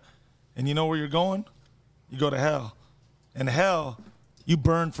away. And you know where you're going? You go to hell. And hell, you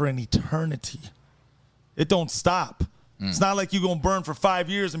burn for an eternity. It don't stop. It's not like you're going to burn for 5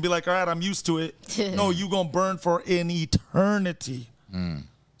 years and be like, all right, I'm used to it. No, you're going to burn for an eternity.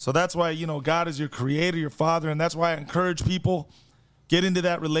 So that's why, you know, God is your creator, your father. And that's why I encourage people, get into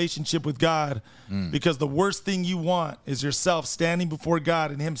that relationship with God. Because the worst thing you want is yourself standing before God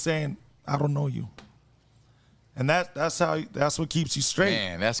and him saying, I don't know you. And that's what keeps you straight.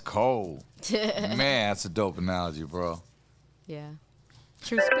 Man, that's cold. Man, that's a dope analogy, bro. Yeah.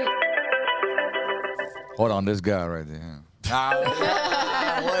 True spit. Hold on, this guy right there.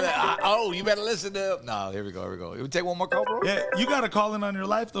 You better listen to him. No, here we go. You take one more call, bro? Yeah, you got a calling on your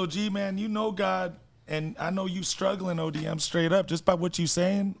life, though, G, man. You know God, and I know you struggling, ODM, straight up. Just by what you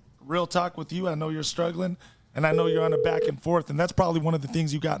saying, real talk with you, I know you're struggling. And I know you're on a back and forth, and that's probably one of the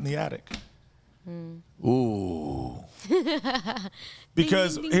things you got in the attic. Ooh.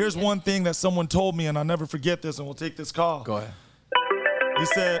 Because here's one thing that someone told me, and I'll never forget this, and we'll take this call. Go ahead. He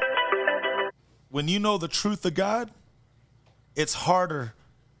said, when you know the truth of God, it's harder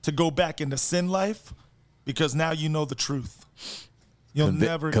to go back into sin life because now you know the truth. You'll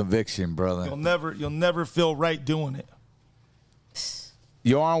never conviction, brother. You'll never feel right doing it.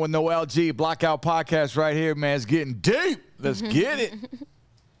 You're on with NOEL G, Blockout Podcast right here, man. It's getting deep. Let's get it.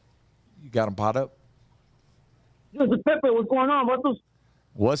 You got him pot up? This is Pepe. What's going on?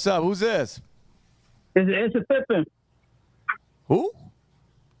 What's up? Who's this? It's a Pepe. Who?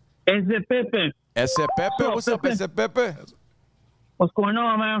 It's a Pepe. Ese Pepe? What's up, Ese Pepe? What's going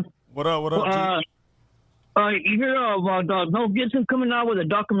on, man? What up, G? You hear about Mel Gibson coming out with a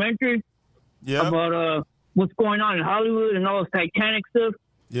documentary about what's going on in Hollywood and all this Titanic stuff?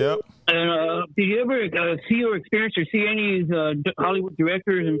 Yep. And did you ever see or experience or see any of these Hollywood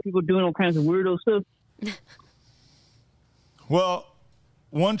directors and people doing all kinds of weirdo stuff? Well,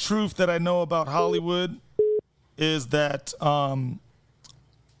 one truth that I know about Hollywood is that the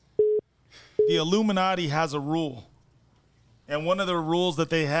Illuminati has a rule. And one of the rules that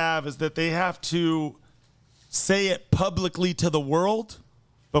they have is that they have to say it publicly to the world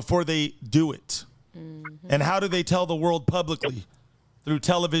before they do it. Mm-hmm. And how do they tell the world publicly? Through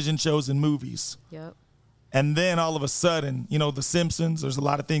television shows and movies. Yep. And then all of a sudden, you know, The Simpsons, there's a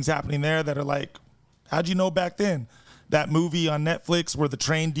lot of things happening there that are like, how'd you know back then? That movie on Netflix where the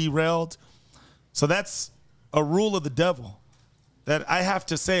train derailed. So that's a rule of the devil, that I have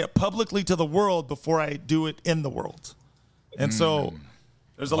to say it publicly to the world before I do it in the world. And so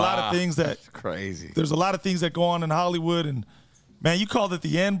there's a lot of things that's crazy. There's a lot of things that go on in Hollywood, and man, you called it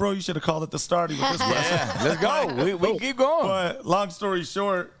the end, bro. You should have called it the start with this question. Yeah, let's go. We keep going. But long story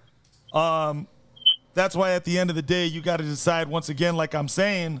short, that's why at the end of the day, you got to decide once again, like I'm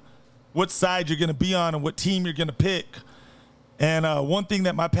saying, what side you're going to be on and what team you're going to pick. And one thing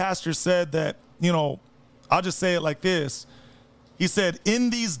that my pastor said that, you know, I'll just say it like this. He said,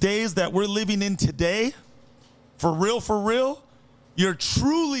 in these days that we're living in today, for real, you're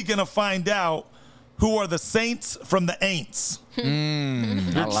truly going to find out who are the saints from the ain'ts.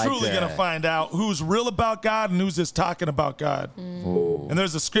 You're truly going to find out who's real about God and who's just talking about God. And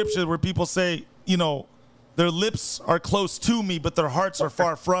there's a scripture where people say, you know, their lips are close to me, but their hearts are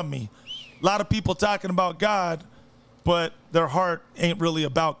far from me. A lot of people talking about God, but their heart ain't really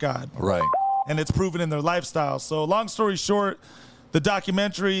about God. Right. And it's proven in their lifestyle. So long story short, the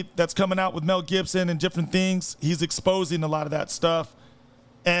documentary that's coming out with Mel Gibson and different things, he's exposing a lot of that stuff.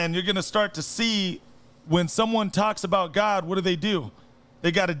 And you're going to start to see when someone talks about God, what do?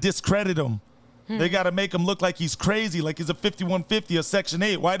 They got to discredit him. They got to make him look like he's crazy, like he's a 5150, a Section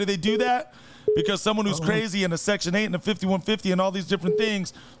 8. Why do they do that? Because someone who's crazy in a Section 8 and a 5150 and all these different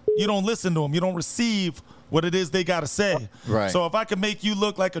things, you don't listen to them. You don't receive what it is they got to say. Right. So if I can make you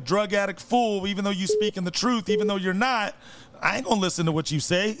look like a drug addict fool, even though you speaking the truth, even though you're not, I ain't going to listen to what you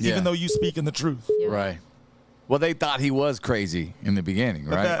say, even though you speaking the truth. Yeah. Right. Well, they thought he was crazy in the beginning,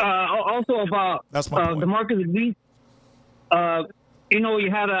 right? Also about the mark of the beast. You know,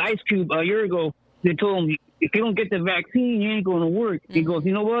 you had an Ice Cube a year ago. They told him, if you don't get the vaccine, you ain't going to work. He goes,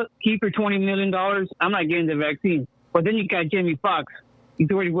 you know what? Keep your $20 million. I'm not getting the vaccine. But then you got Jamie Foxx.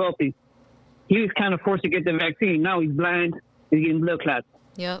 He's already wealthy. He was kind of forced to get the vaccine. Now he's blind. He's getting blood clots.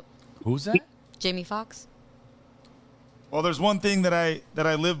 Yep. Who's that? Jamie Foxx. Well, there's one thing that I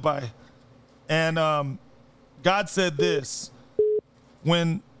live by. And God said this.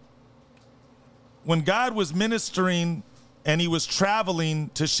 When God was ministering and he was traveling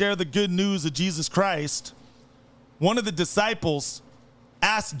to share the good news of Jesus Christ, one of the disciples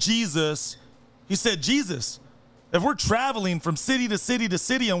asked Jesus, he said, Jesus, if we're traveling from city to city to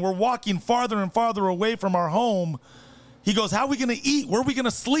city and we're walking farther and farther away from our home, he goes, how are we going to eat? Where are we going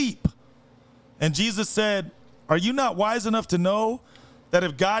to sleep? And Jesus said, are you not wise enough to know that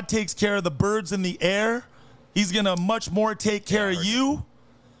if God takes care of the birds in the air, he's going to much more take care of you?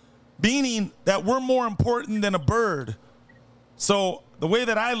 Meaning that we're more important than a bird. So the way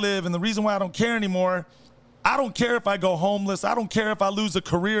that I live and the reason why I don't care anymore, I don't care if I go homeless. I don't care if I lose a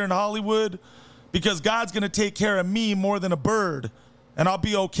career in Hollywood, because God's going to take care of me more than a bird, and I'll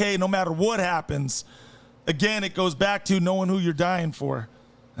be okay no matter what happens. Again, it goes back to knowing who you're dying for,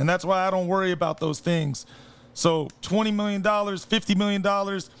 and that's why I don't worry about those things. So $20 million, $50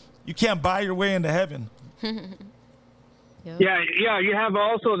 million, you can't buy your way into heaven. Yeah, you have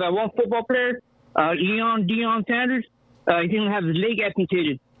also that one football player, Deion Sanders. He didn't have his leg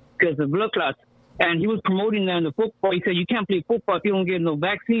amputated because of blood clots. and he was promoting that in the football. He said you can't play football if you don't get no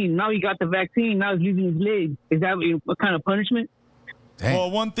vaccine. Now he got the vaccine. Now he's losing his leg. Is that a kind of punishment? Dang.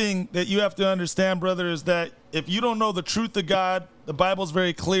 Well, one thing that you have to understand, brother, is that if you don't know the truth of God, the Bible's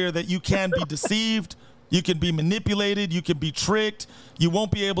very clear that you can be deceived, you can be manipulated, you can be tricked. You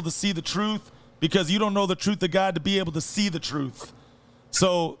won't be able to see the truth because you don't know the truth of God to be able to see the truth.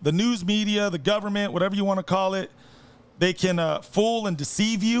 So the news media, the government, whatever you want to call it, they can fool and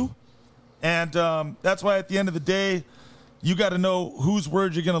deceive you. And that's why at the end of the day, you got to know whose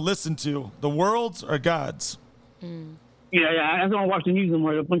words you're going to listen to, the world's or God's. Yeah, I don't watch the news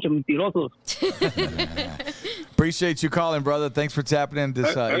anymore. A bunch of mentirosos. Appreciate you calling, brother. Thanks for tapping in this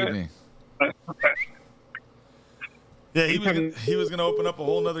evening. Yeah, he was gonna open up a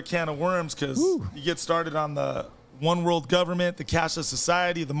whole nother can of worms because you get started on the one world government, the cashless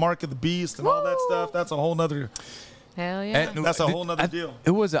society, the mark of the beast, and all that stuff. That's a whole nother. Hell yeah. And that's a whole nother deal.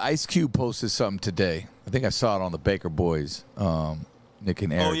 It was Ice Cube posted something today. I think I saw it on the Baker Boys, Nick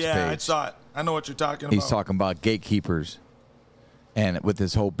and Eric's Oh yeah, page. I saw it. I know what you're talking about. He's talking about gatekeepers, and with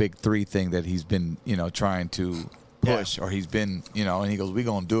this whole big three thing that he's been, trying to push, or he's been, and he goes, "We're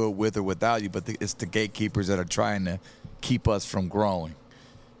gonna do it with or without you," but it's the gatekeepers that are trying to keep us from growing.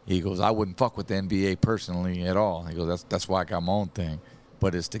 He goes, "I wouldn't fuck with the NBA personally at all." He goes, "That's why I got my own thing,"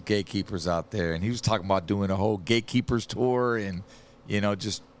 but it's the gatekeepers out there, and he was talking about doing a whole gatekeepers tour and,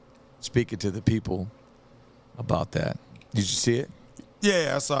 just speaking to the people about that. Did you see it?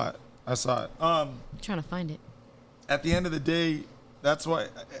 Yeah, I saw it. I'm trying to find it. At the end of the day, that's why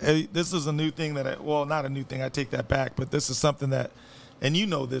this is a new thing not a new thing. I take that back, but this is something that, and you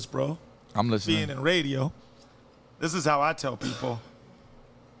know this, bro. I'm listening. Being in radio, this is how I tell people.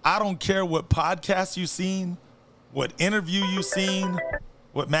 I don't care what podcast you seen, what interview you seen,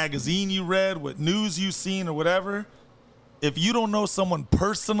 what magazine you read, what news you seen, or whatever. If you don't know someone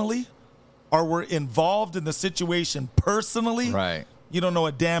personally, or were involved in the situation personally, Right. you don't know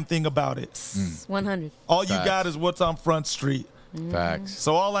a damn thing about it. 100. All you Facts. got is what's on Front Street. Facts.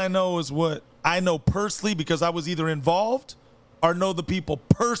 So all I know is what I know personally because I was either involved or know the people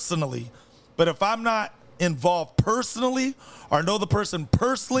personally. But if I'm not involved personally or know the person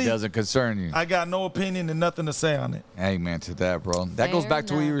personally, Doesn't concern you. I got no opinion and nothing to say on it. Amen to that, bro. That goes Fair back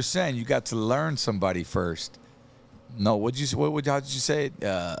to what you enough. were saying. You got to learn somebody first. No, how did you say it?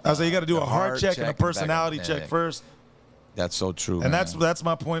 I say you got to do the a heart check and a back up. personality Yeah, check yeah. first. That's so true. And man. that's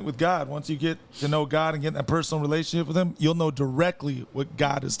my point with God. Once you get to know God and get in a personal relationship with him, you'll know directly what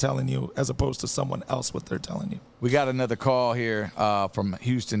God is telling you as opposed to someone else what they're telling you. We got another call here from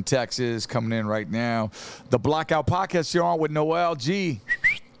Houston, Texas, coming in right now. The Blackout Podcast, you're on with Noel G.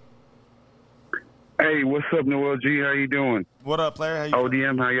 Hey, what's up, Noel G? How you doing? What up, player? How you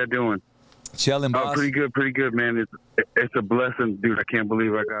ODM, how you doing? Chilling, boss. Pretty good, man. It's a blessing, dude. I can't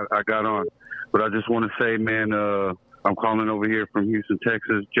believe I got on. But I just want to say, man, I'm calling over here from Houston,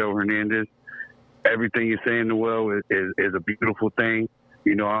 Texas, Joe Hernandez. Everything you're saying, Noel, is a beautiful thing.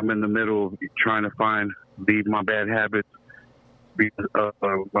 I'm in the middle of trying to leave my bad habits. Because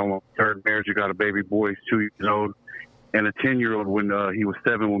my third marriage, I got a baby boy, he's 2 years old, and a 10-year-old when he was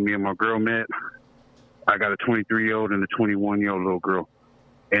 7 when me and my girl met. I got a 23-year-old and a 21-year-old little girl.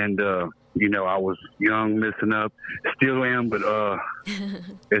 And, I was young, messing up. Still am, but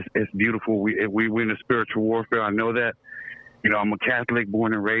it's beautiful. We in a spiritual warfare. I know that. I'm a Catholic,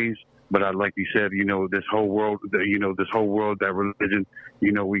 born and raised. But like you said, this whole world, that religion,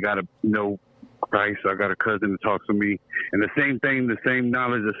 we got to know Christ. I got a cousin that talks to me. And the same thing, the same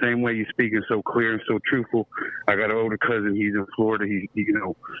knowledge, the same way you're speaking so clear and so truthful. I got an older cousin. He's in Florida. He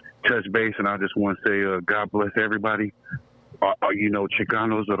touch base. And I just want to say, God bless everybody.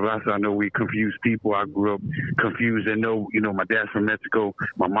 Chicanos or Raza, I know we confuse people. I grew up confused and my dad's from Mexico,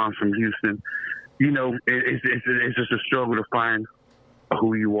 my mom's from Houston. It's just a struggle to find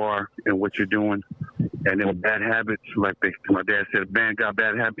who you are and what you're doing. And then bad habits, like my dad said, a man got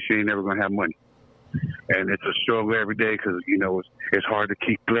bad habits, you ain't never going to have money. And it's a struggle every day because, it's hard to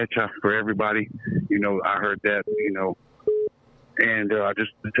keep flecha for everybody. I heard that, and I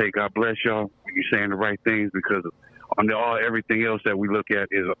just say God bless y'all. You're saying the right things because everything else that we look at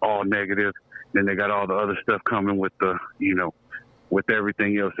is all negative. Then they got all the other stuff coming with with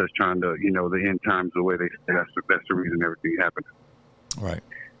everything else that's trying to, the end times, the way they say that's the reason everything happened. Right.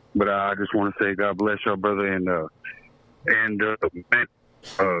 But I just want to say God bless y'all, brother, and man,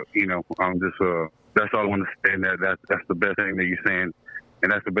 I'm just that's all I want to say. And that's the best thing that you're saying,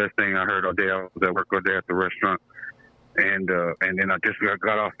 and that's the best thing I heard all day. I was at work all day at the restaurant, and then I just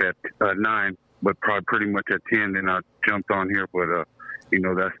got off at 9. But probably pretty much at 10, then I jumped on here. But,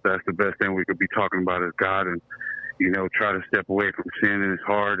 that's the best thing we could be talking about is God and, try to step away from sin and it's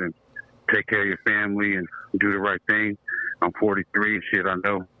hard and take care of your family and do the right thing. I'm 43 and shit. I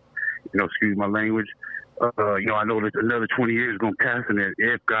know, excuse my language. I know that another 20 years is going to pass, and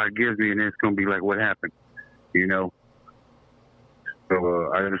if God gives me, and it's going to be like, what happened, So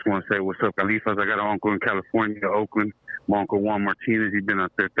I just want to say what's up, Califas. I got an uncle in California, Oakland. My uncle Juan Martinez. He's been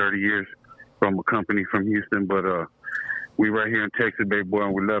out there 30 years from a company from Houston, but we right here in Texas, baby boy,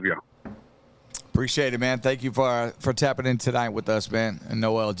 and we love y'all. Appreciate it, man. Thank you for tapping in tonight with us, man, and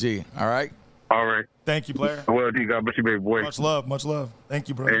NOEL G. All right? All right. Thank you, Blair. Well, D, God bless you, baby boy. Much love, much love. Thank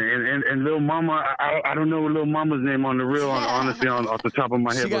you, bro. And Lil Mama, I don't know Lil Mama's name on the real, honestly, off the top of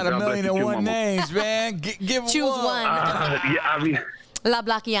my head. She got a million and one names, man. Give Choose one. Yeah, I mean. La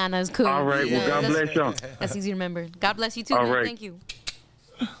Blackiana is cool. All right. Well, God bless y'all. That's easy to remember. God bless you too, All man. right. Thank you.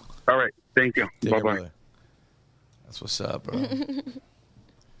 All right. Thank you. Bye-bye. That's what's up, bro. You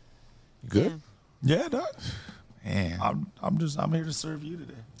good? Yeah, dog. Man. I'm here to serve you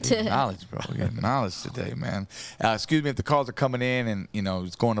today. Get knowledge, bro. We got knowledge today, man. Excuse me if the calls are coming in and,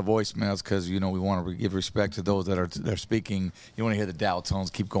 it's going to voicemails because, we want to give respect to those that are speaking. You want to hear the dial tones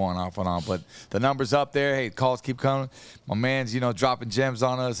keep going off and on. But the number's up there. Hey, calls keep coming. My man's, dropping gems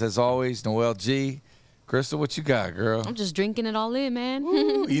on us as always. NOEL G. Crystal, what you got, girl? I'm just drinking it all in, man.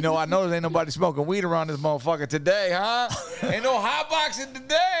 Ooh, I know there ain't nobody smoking weed around this motherfucker today, huh? Ain't no hot boxing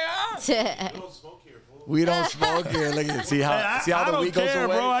today, huh? We don't smoke here. Look at it. See how the weed goes away? I don't care,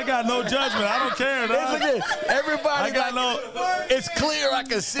 bro. I got no judgment. I don't care, dog. Look at everybody. It's clear. I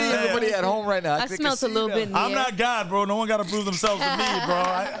can see everybody at home right now. I smelled a little bit in the I'm air. not God, bro. No one got to prove themselves to me, bro.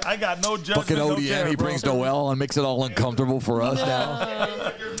 I got no judgment. Fucking no ODM. care, He bro. brings NOEL and makes it all uncomfortable for us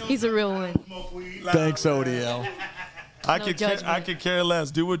now. He's a real one. Thanks, ODL. I could care less.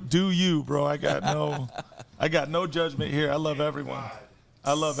 Do you, bro. I got no judgment here. I love everyone.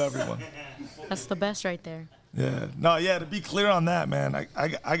 That's the best right there. Yeah. To be clear on that, man,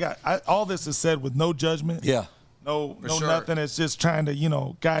 I all this is said with no judgment. Yeah. No, sure. nothing. It's just trying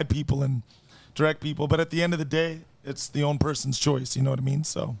to, guide people and direct people. But at the end of the day, it's the own person's choice. You know what I mean?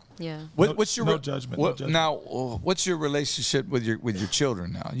 So yeah. What's your no judgment? Now, what's your relationship with your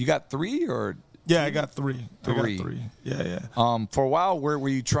children now? You got 3 or? Yeah, I got 3. Yeah. For a while, were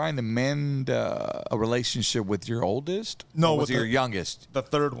you trying to mend a relationship with your oldest? No, with your youngest? The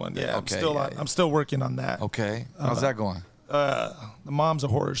third one. Yeah, okay, I'm still working on that. Okay, how's that going? The mom's a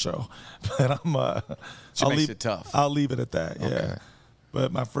horror show, but She makes it tough. I'll leave it at that. Yeah, Okay.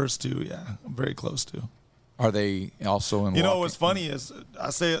 But my first 2, I'm very close to. Are they also in? What's funny is I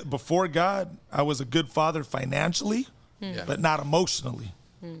say before God, I was a good father financially, but not emotionally.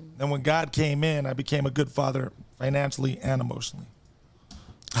 And when God came in, I became a good father financially and emotionally.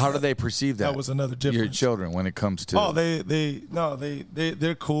 How do they perceive that? That was another difference. Your children, when it comes to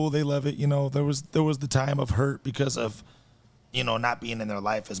they're cool. They love it. There was the time of hurt because of not being in their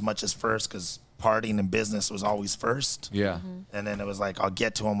life as much as first, because partying and business was always first. Yeah. And then it was like, I'll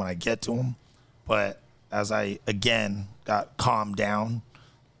get to them when I get to them. But as I again got calmed down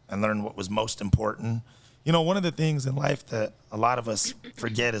and learned what was most important. One of the things in life that a lot of us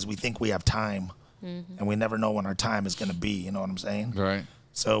forget is we think we have time, and we never know when our time is going to be. You know what I'm saying? Right.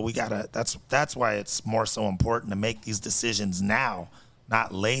 So we gotta. That's why it's more so important to make these decisions now,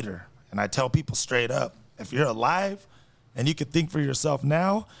 not later. And I tell people straight up, if you're alive and you could think for yourself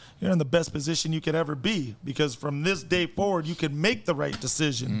now, you're in the best position you could ever be, because from this day forward, you can make the right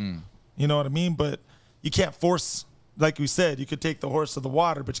decision. You know what I mean? But you can't force. Like we said, you could take the horse to the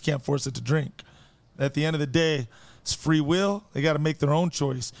water, but you can't force it to drink. At the end of the day, it's free will. They got to make their own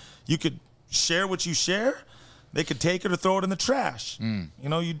choice. You could share what you share. They could take it or throw it in the trash.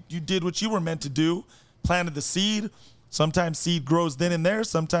 You did what you were meant to do, planted the seed. Sometimes seed grows then and there.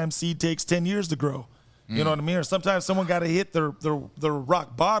 Sometimes seed takes 10 years to grow. You know what I mean? Or sometimes someone got to hit their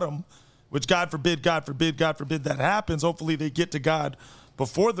rock bottom, which God forbid that happens. Hopefully they get to God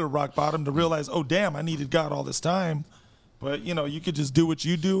before their rock bottom to realize, oh, damn, I needed God all this time. But, you could just do what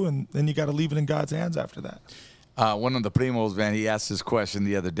you do, and then you got to leave it in God's hands after that. One of the primos, man, he asked this question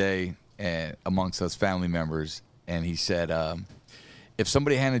the other day amongst us family members, and he said, if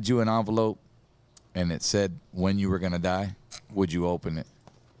somebody handed you an envelope and it said when you were going to die, would you open it?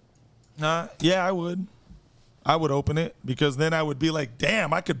 Yeah, I would. I would open it, because then I would be like,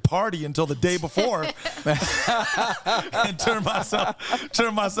 damn, I could party until the day before and turn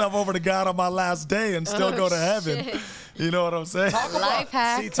myself over to God on my last day and still go to heaven. Shit. You know what I'm saying? Life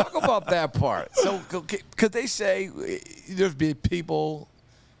hack. See, talk about that part. So, could they say there's been people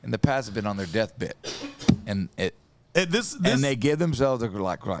in the past have been on their deathbed, and and they give themselves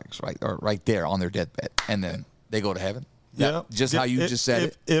right there on their deathbed, and then they go to heaven? Yeah, just how you just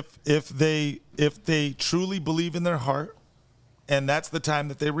said it. If they truly believe in their heart, and that's the time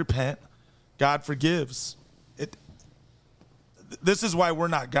that they repent, God forgives. This is why we're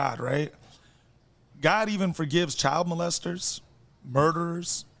not God, right? God even forgives child molesters,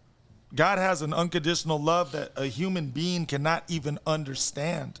 murderers. God has an unconditional love that a human being cannot even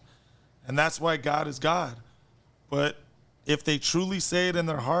understand. And that's why God is God. But if they truly say it in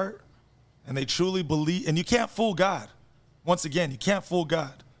their heart and they truly believe, and you can't fool God. Once again, you can't fool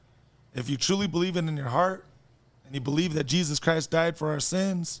God. If you truly believe it in your heart and you believe that Jesus Christ died for our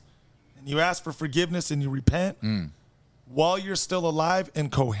sins and you ask for forgiveness and you repent while you're still alive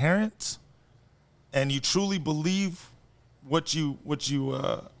and coherent and you truly believe what you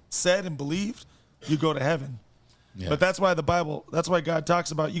said and believed, you go to heaven. Yeah. But that's why that's why God talks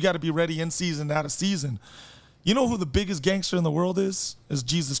about you got to be ready in season, out of season. You know who the biggest gangster in the world is? Is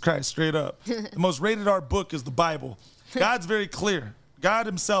Jesus Christ, straight up. The most rated R book is the Bible. God's very clear. God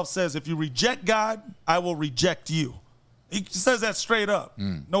himself says, if you reject God, I will reject you. He says that straight up.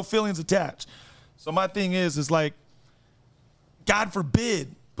 No feelings attached. So my thing is like, God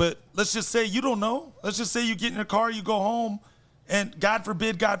forbid, but let's just say you don't know. Let's just say you get in your car, you go home, and God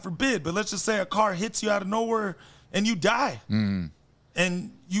forbid, but let's just say a car hits you out of nowhere and you die.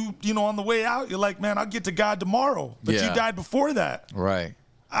 And you know, on the way out, you're like, man, I'll get to God tomorrow. But you died before that. Right.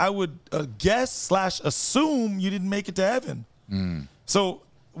 I would guess/assume you didn't make it to heaven. So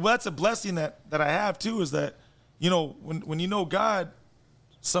that's a blessing that I have too, is that, you know, when you know God,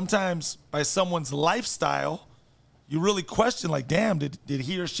 sometimes by someone's lifestyle, you really question, like, damn, did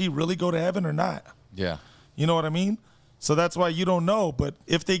he or she really go to heaven or not? Yeah. You know what I mean? So that's why you don't know. But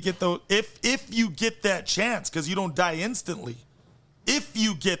if they get if you get that chance, because you don't die instantly, if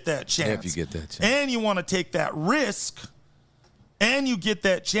you get that chance, and you want to take that risk, and you get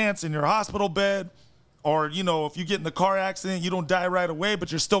that chance in your hospital bed, or, you know, if you get in the car accident, you don't die right away,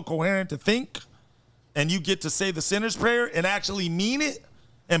 but you're still coherent to think, and you get to say the sinner's prayer and actually mean it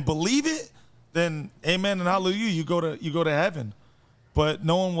and believe it, then amen and hallelujah, you go to heaven. But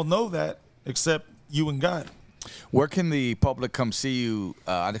no one will know that except you and God. Where can the public come see you?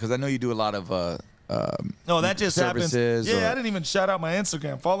 Because I know you do a lot of no, that just happens. Yeah, I didn't even shout out my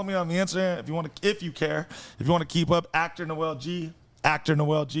Instagram. Follow me on the Instagram if you want to, if you care. If you want to keep up, Actor Noel G.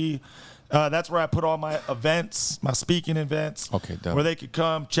 That's where I put all my events, my speaking events. Okay, dope. Where they could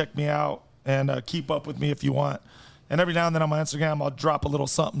come check me out and keep up with me if you want. And every now and then on my Instagram, I'll drop a little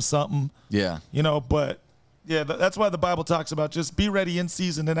something. Yeah. You know, but yeah, that's why the Bible talks about just be ready in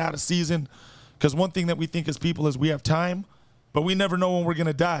season and out of season. Because one thing that we think as people is we have time, but we never know when we're going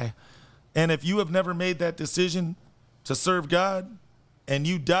to die. And if you have never made that decision to serve God and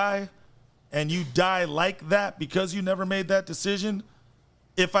you die like that because you never made that decision,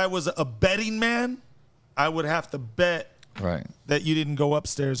 if I was a betting man, I would have to bet that you didn't go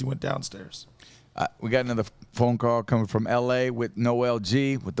upstairs, you went downstairs. We got another phone call coming from L.A. with Noel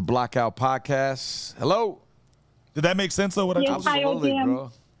G. with the Blockout Podcast. Hello. Did that make sense, though? What yes, I told you?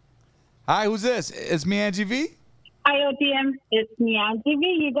 Bro. Hi, who's this? It's me, Angie V? Hi, OTM. It's me, Angie V.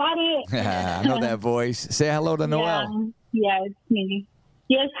 You got it. I know that voice. Say hello to Noel. Yeah, it's me.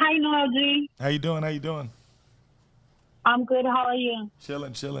 Yes, hi, Noel G. How you doing? I'm good. How are you?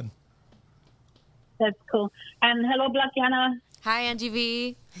 Chilling. That's cool. And hello, Blackiana. Hi, Angie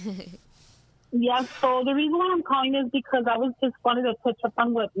V. Yeah, so the reason why I'm calling is because I was just wanted to touch up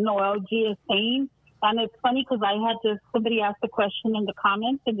on what Noel G is saying. And it's funny because I had somebody asked a question in the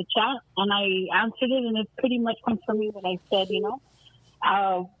comments in the chat, and I answered it, and it's pretty much confirming what I said, you know.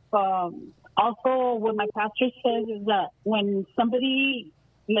 Also, what my pastor says is that when somebody,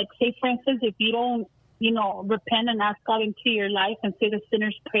 like, say, for instance, if you don't, you know, repent and ask God into your life and say the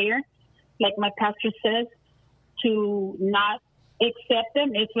sinner's prayer, like my pastor says, to not accept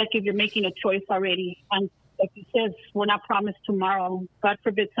them, it's like if you're making a choice already. And like he says, we're not promised tomorrow. God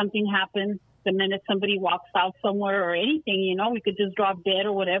forbid something happens. The minute somebody walks out somewhere or anything, you know, we could just drop dead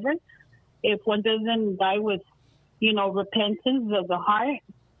or whatever. If one doesn't die with, you know, repentance of the heart,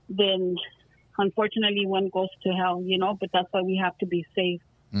 then unfortunately one goes to hell, you know, but that's why we have to be safe.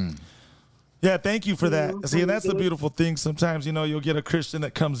 Yeah, thank you for that. See, and that's the beautiful thing. Sometimes, you know, you'll get a Christian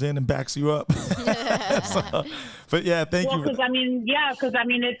that comes in and backs you up. So, but yeah, thank you. Because I mean,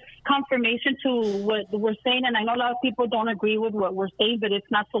 it's confirmation to what we're saying, and I know a lot of people don't agree with what we're saying, but it's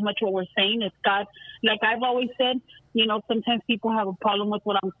not so much what we're saying. It's God. Like I've always said, you know, sometimes people have a problem with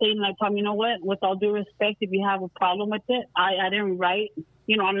what I'm saying, and I tell them, you know what? With all due respect, if you have a problem with it, I didn't write.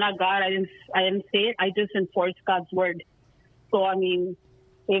 You know, I'm not God. I didn't say it. I just enforce God's word. So I mean,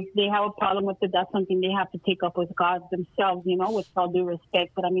 if they have a problem with it, that's something they have to take up with God themselves, you know, with all due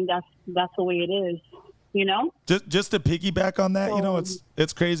respect. But I mean, that's the way it is, you know? Just to piggyback on that, you know,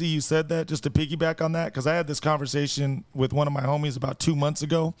 it's crazy you said that, just to piggyback on that, because I had this conversation with one of my homies about 2 months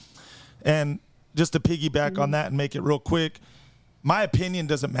ago. And just to piggyback on that and make it real quick, my opinion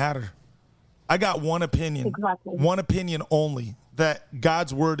doesn't matter. I got one opinion, one opinion only, that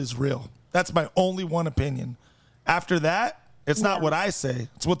God's word is real. That's my only one opinion. After that, it's not what I say.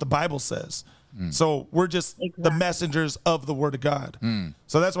 It's what the Bible says. So we're just the messengers of the word of God.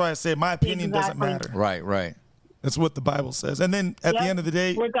 So that's why I say my opinion doesn't matter. Right. That's what the Bible says. And then at the end of the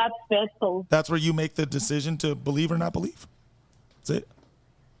day, we're God's vessels. That's where you make the decision to believe or not believe. That's it.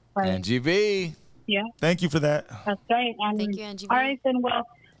 Right. And GV. Yeah. Thank you for that. That's right. And Thank you, Angie. All right, then. Well,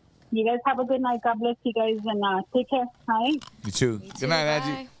 you guys have a good night. God bless you guys, and take care. All right. You too. Good night,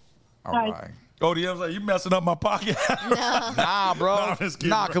 Angie. All Bye. right. Oh, I was like, you messing up my pocket. Nah, bro. No, I'm just kidding,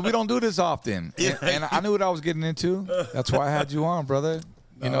 Nah, bro. because we don't do this often. And I knew what I was getting into. That's why I had you on, brother.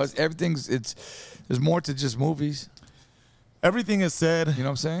 You know, there's more to just movies. Everything is said. You know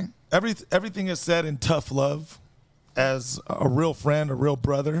what I'm saying? Everything is said in tough love, as a real friend, a real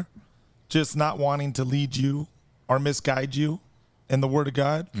brother, just not wanting to lead you or misguide you in the Word of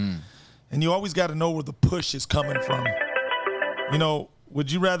God. And you always got to know where the push is coming from. You know,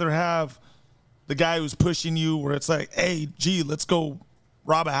 would you rather have the guy who's pushing you where it's like, hey, gee, let's go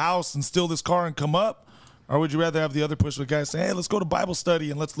rob a house and steal this car and come up? Or would you rather have the other push with guys saying, hey, let's go to Bible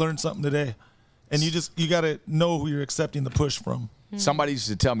study and let's learn something today? And you got to know who you're accepting the push from. Somebody used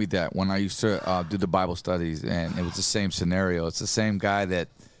to tell me that when I used to do the Bible studies, and it was the same scenario. It's the same guy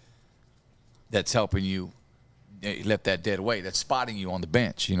that's helping you lift that dead weight, that's spotting you on the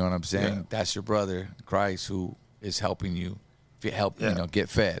bench. You know what I'm saying? Yeah. That's your brother, Christ, who is helping you get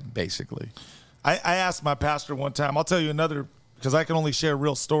fed, basically. I asked my pastor one time, I'll tell you another, because I can only share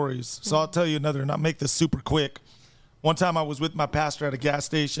real stories. So I'll tell you another, and I'll make this super quick. One time I was with my pastor at a gas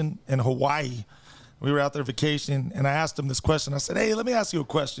station in Hawaii. We were out there vacationing, and I asked him this question. I said, hey, let me ask you a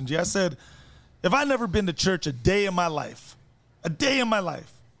question, G. I said, if I've never been to church a day in my life,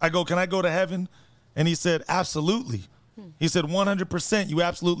 I go, can I go to heaven? And he said, absolutely. He said, 100%, you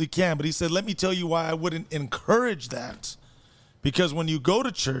absolutely can. But he said, let me tell you why I wouldn't encourage that. Because when you go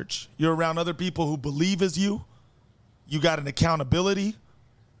to church, you're around other people who believe as you. You got an accountability.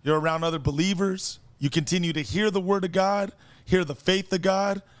 You're around other believers. You continue to hear the word of God, hear the faith of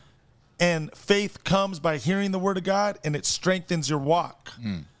God. And faith comes by hearing the word of God, and it strengthens your walk.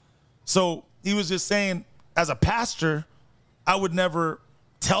 So he was just saying, as a pastor, I would never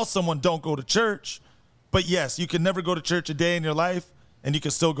tell someone don't go to church. But yes, you can never go to church a day in your life, and you can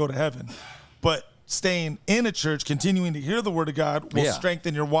still go to heaven. But staying in a church, continuing to hear the word of God will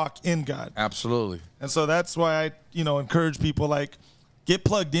strengthen your walk in God. Absolutely. And so that's why I, encourage people, like, get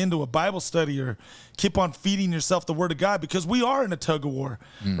plugged into a Bible study or keep on feeding yourself the word of God, because we are in a tug of war.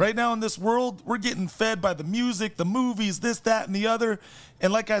 Right now in this world, we're getting fed by the music, the movies, this, that, and the other.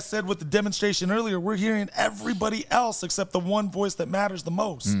 And like I said with the demonstration earlier, we're hearing everybody else except the one voice that matters the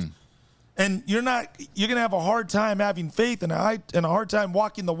most. And you're going to have a hard time having faith and a hard time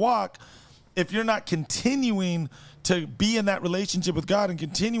walking the walk if you're not continuing to be in that relationship with God and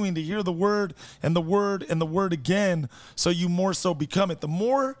continuing to hear the word and the word and the word again, so you more so become it. The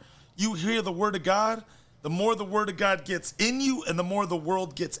more you hear the word of God, the more the word of God gets in you and the more the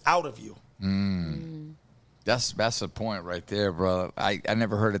world gets out of you. That's the point right there, bro. I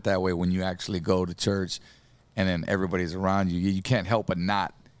never heard it that way. When you actually go to church and then everybody's around you, you can't help but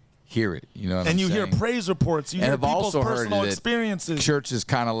not hear it. You know what I'm saying? And you hear praise reports. You hear people's personal experiences. Church is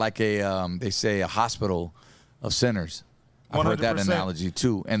kind of like they say a hospital of sinners. I've heard that 100%. analogy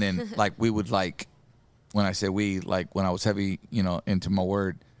too. And then like we would like, when I say we, like when I was heavy, into my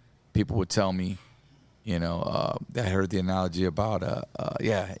word, people would tell me, I heard the analogy about,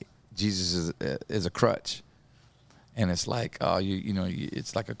 Jesus is a crutch. And it's like,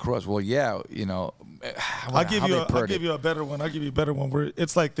 it's like a crutch. Well, yeah, I'll give you a better one. Where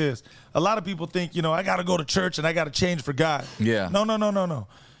it's like this. A lot of people think, I got to go to church and I got to change for God. Yeah. No.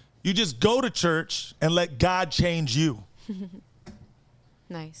 You just go to church and let God change you.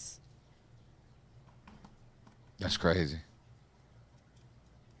 Nice. That's crazy.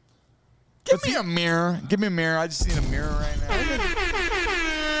 Give me a mirror. I just need a mirror right now.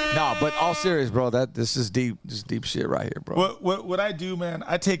 No, but all serious, bro. This is deep. This is deep shit right here, bro. What I do, man,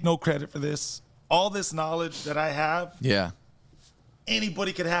 I take no credit for this. All this knowledge that I have,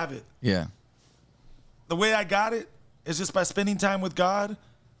 anybody could have it. Yeah. The way I got it is just by spending time with God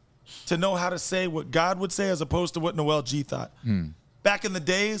to know how to say what God would say as opposed to what Noel G thought. Back in the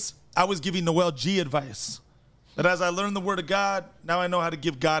days, I was giving Noel G advice. But as I learned the word of God, now I know how to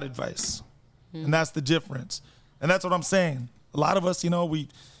give God advice. And that's the difference. And that's what I'm saying. A lot of us, we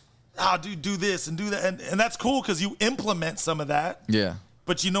do this and do that. And that's cool because you implement some of that. Yeah.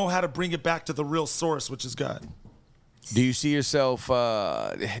 But you know how to bring it back to the real source, which is God. Do you see yourself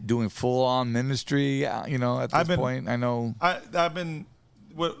doing full-on ministry, at this point? I know. I've been –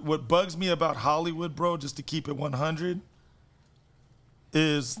 what bugs me about Hollywood, bro, just to keep it 100,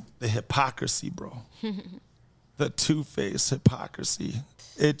 is the hypocrisy, bro. The two-faced hypocrisy.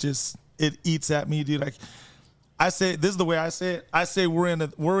 It eats at me, dude. I say, this is the way I say it. I say we're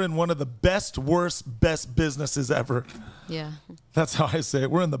in one of the best businesses ever. Yeah. That's how I say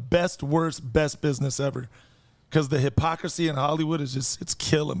it. We're in the best business ever. Because the hypocrisy in Hollywood it's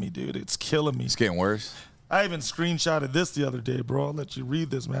killing me, dude. It's killing me. It's getting worse. I even screenshotted this the other day, bro. I'll let you read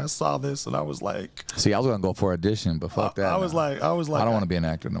this, man. I saw this and I was like, see, I was gonna go for audition, but fuck that. I was like, I don't want to be an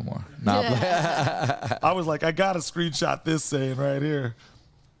actor no more. Nah, I was like, I gotta screenshot this saying right here.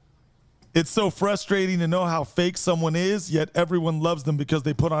 It's so frustrating to know how fake someone is, yet everyone loves them because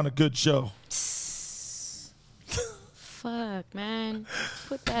they put on a good show. Fuck, man.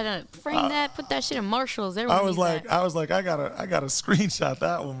 Put that frame that, put that shit in Marshalls. I was like, I gotta screenshot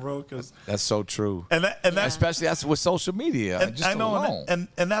that one, bro, because that's so true. And that especially that's with social media. And just I know, and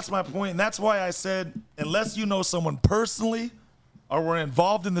that's my point. And that's why I said, unless you know someone personally, or we're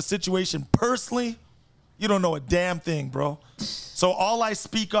involved in the situation personally, you don't know a damn thing, bro. So all I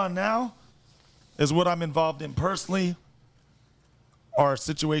speak on now is what I'm involved in personally, or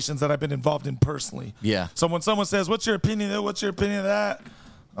situations that I've been involved in personally. Yeah. So when someone says, what's your opinion of that?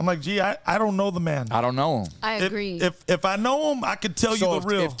 I'm like, gee, I don't know the man. I don't know him. I agree. If I know him, I could tell you the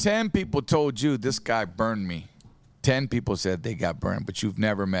real. If 10 people told you this guy burned me, 10 people said they got burned, but you've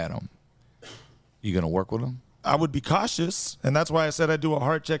never met him, you going to work with him? I would be cautious, and that's why I said I do a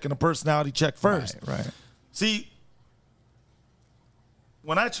heart check and a personality check first. Right. See,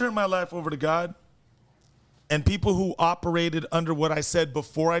 when I turned my life over to God, and people who operated under what I said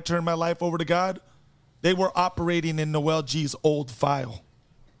before I turned my life over to God, they were operating in Noel G's old file.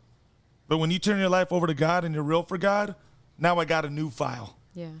 But when you turn your life over to God and you're real for God, now I got a new file.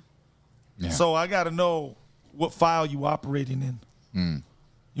 Yeah. So I got to know what file you operating in.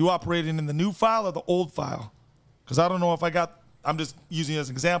 You operating in the new file or the old file? Because I don't know if I'm just using it as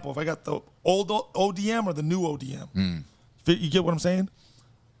an example, if I got the old ODM or the new ODM. You get what I'm saying?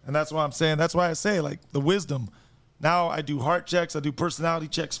 And that's why I'm saying, that's why I say, like, the wisdom. Now I do heart checks, I do personality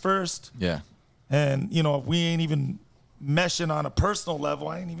checks first. Yeah. And, if we ain't even meshing on a personal level,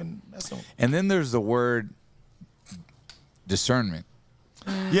 I ain't even messing with. And then there's the word discernment.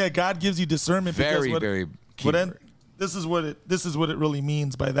 Yeah, God gives you discernment. Very key word. This is what it really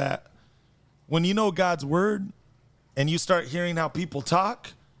means by that. When you know God's word and you start hearing how people talk,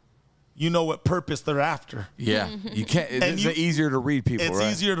 you know what purpose they're after. Yeah, you can't. It's easier to read people. It's right?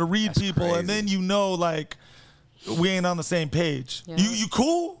 easier to read people, crazy. And then like we ain't on the same page. Yeah. You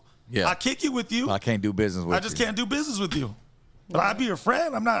cool? Yeah, I kick you with you. I can't do business with you. I just can't do business with you. But I'd be your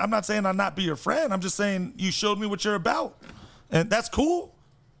friend. I'm not saying I'll not be your friend. I'm just saying you showed me what you're about, and that's cool.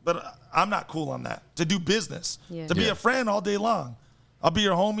 But I'm not cool on that. To do business, to be a friend all day long. I'll be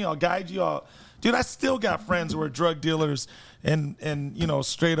your homie. I'll guide you. Dude, I still got friends who are drug dealers and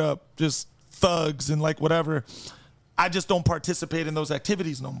straight up just thugs and like whatever. I just don't participate in those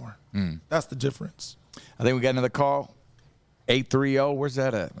activities no more. That's the difference. I think we got another call. 830. Where's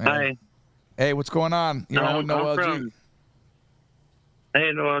that at, man? Hi. Hey, what's going on? You're on with Noel G.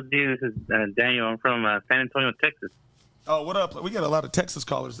 Hey, Noel G. This is Daniel. I'm from San Antonio, Texas. Oh, what up? We got a lot of Texas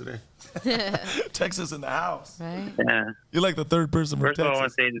callers today. Texas in the house. Right. Yeah. You're like the third person from Texas. First of all, I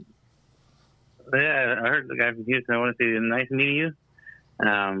want to say, I heard the guy from Houston. I want to say, nice meeting you.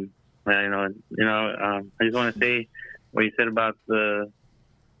 I just want to say what you said about the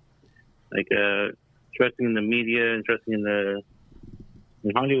trusting in the media and trusting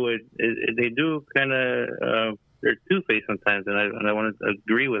in Hollywood. They do kind of they're two-faced sometimes, and I want to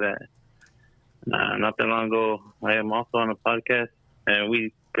agree with that. Not that long ago, I am also on a podcast, and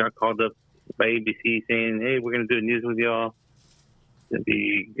we got called up by ABC saying, "Hey, we're going to do news with y'all. It's going to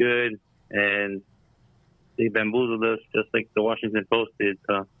be good." And they bamboozled us just like the Washington Post did.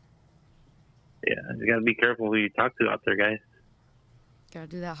 So, yeah, you got to be careful who you talk to out there, guys. Got to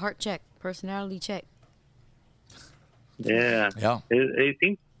do that heart check, personality check. Yeah. It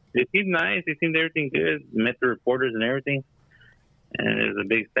seemed nice. It seemed everything good. Met the reporters and everything. And it was a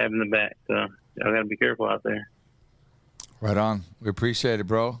big stab in the back. So, y'all got to be careful out there. Right on. We appreciate it,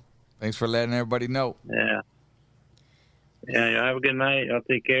 bro. Thanks for letting everybody know. Yeah. Yeah, y'all have a good night. Y'all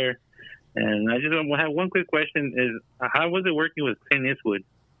take care. And I just have one quick question: is how was it working with Clint Eastwood?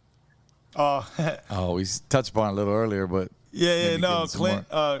 He's touched upon it a little earlier, but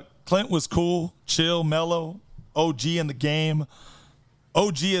Clint was cool, chill, mellow, OG in the game,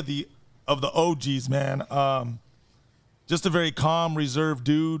 OG of the OGs, man. Just a very calm, reserved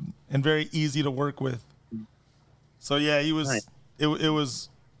dude, and very easy to work with. So yeah, he was. Nice.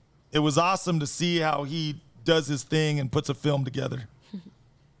 It was awesome to see how he does his thing and puts a film together.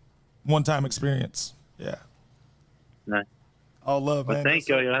 One-time experience. Yeah. Nice. All love, Well, man. thank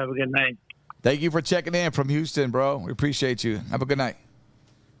you. Y'all have a good night. Thank you for checking in from Houston, bro. We appreciate you. Have a good night.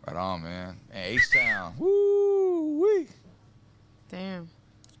 Right on, man. Hey, H-Town. Woo-wee. Damn.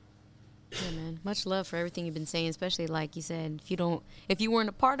 Yeah, man. Much love for everything you've been saying, especially like you said, if you weren't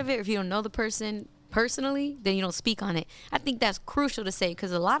a part of it, or if you don't know the person personally, then you don't speak on it. I think that's crucial to say,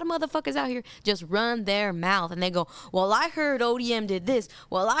 because a lot of motherfuckers out here just run their mouth and they go, well, I heard ODM did this.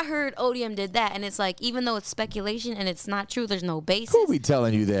 Well, I heard ODM did that. And it's like, even though it's speculation and it's not true, there's no basis. Who be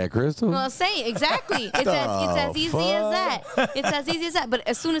telling you that, Crystal? Well, say exactly. It's as easy as that. It's as easy as that. But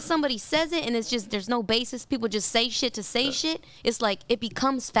as soon as somebody says it and it's just there's no basis, people just say shit to say shit. It's like it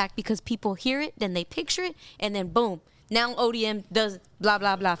becomes fact because people hear it, then they picture it, and then boom. Now ODM does blah,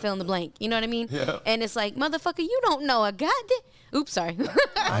 blah, blah, fill in the blank. You know what I mean? Yeah. And it's like, motherfucker, you don't know a goddamn. Oops, sorry.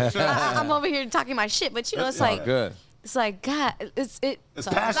 I'm over here talking my shit, but you know, it's like, good. It's like, God, it's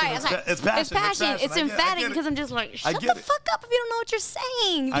passion. It's passion. It's emphatic because I'm just like, shut the fuck up if you don't know what you're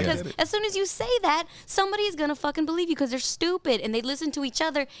saying. Because as soon as you say that, somebody is going to fucking believe you because they're stupid and they listen to each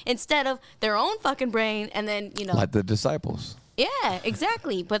other instead of their own fucking brain and then, you know. Like the disciples. Yeah,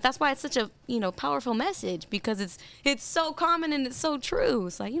 exactly. But that's why it's such a, powerful message because it's so common and it's so true.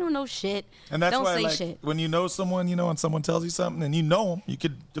 It's like, you don't know shit. And that's don't why, say like, shit. when you know someone, and someone tells you something and you know them, you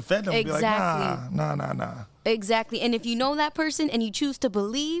could defend them and be like, nah. Exactly. And if you know that person and you choose to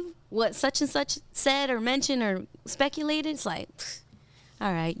believe what such and such said or mentioned or speculated, it's like,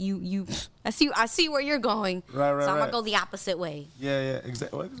 all right, I see where you're going. Right, so I'm right. gonna go the opposite way. Yeah,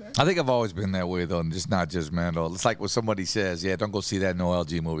 exactly. I think I've always been that way, though, and just not judgmental. It's like when somebody says, yeah, don't go see that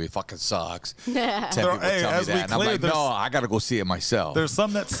NOEL Movie. It fucking sucks. 10 people tell me that. And I'm like, no, I got to go see it myself. There's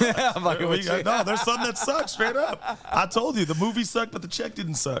some that suck. Like, there's some that suck straight up. I told you, the movie sucked, but the check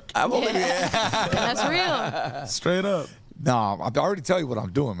didn't suck. That's real. Straight up. No, I already tell you what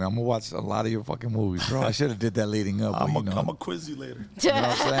I'm doing, man. I'm going to watch a lot of your fucking movies, bro. I should have did that leading up. I'm going to quiz you later. You know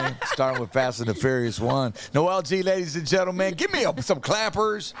what I'm saying? Starting with Fast and the Furious 1. NOEL, ladies and gentlemen, give me some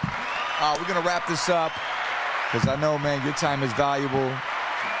clappers. We're going to wrap this up because I know, man, your time is valuable.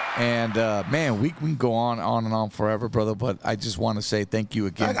 And, man, we can go on and on forever, brother, but I just want to say thank you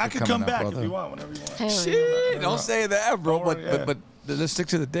again I for can coming come back brother. if you want, whenever you want. Shit, don't say that, bro. Worry, But let's stick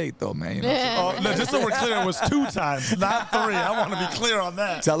to the date, though, man. You know no, just so we're clear, it was 2 times, not 3. I want to be clear on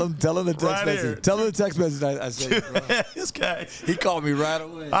that. Tell him the text Right message. here. Tell him the text message I said. This guy. He called me right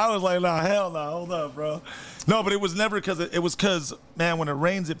away. I was like, nah, hell no, hold up, bro. No, but it was never because it was because, man, when it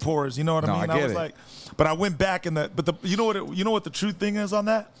rains, it pours. You know what I mean? I get was it. like, but I went back you know what the true thing is on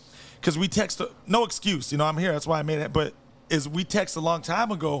that? Because we text, no excuse. I'm here. That's why I made it. But we text a long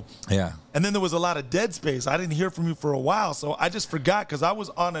time ago. Yeah. And then there was a lot of dead space. I didn't hear from you for a while. So I just forgot because I was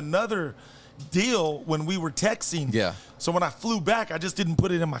on another deal when we were texting. Yeah. So when I flew back, I just didn't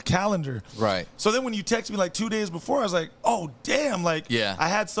put it in my calendar. Right. So then when you text me like 2 days before, I was like, oh, damn. Like, yeah. I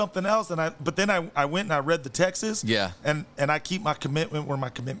had something else. But then I went and I read the texts. Yeah. And I keep my commitment where my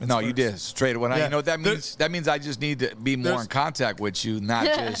commitment's No, first. you did. Straight away. Yeah. You know what that means? That means I just need to be more in contact with you, not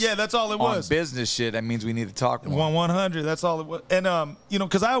just yeah, that's all it was. on business shit. That means we need to talk more. 100. That's all it was. And,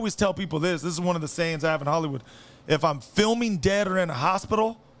 because I always tell people this. This is one of the sayings I have in Hollywood. If I'm filming dead or in a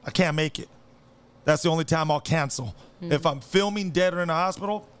hospital, I can't make it. That's the only time I'll cancel. Mm-hmm. If I'm filming dead or in a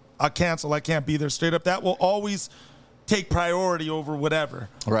hospital, I'll cancel. I can't be there straight up. That will always take priority over whatever.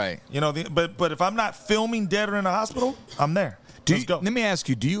 Right. But if I'm not filming dead or in a hospital, I'm there. Let's go. Let me ask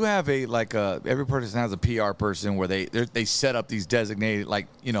you, do you have every person has a PR person where they set up these designated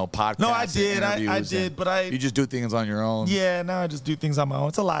podcasts? No, I did. I did, but you just do things on your own? Yeah, now I just do things on my own.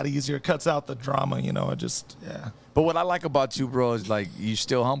 It's a lot easier. It cuts out the drama, But what I like about you, bro, is you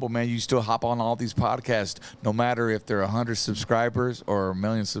still humble, man. You still hop on all these podcasts, no matter if they're 100 subscribers or 1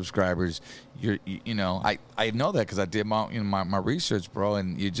 million subscribers. I know that because I did my research, bro,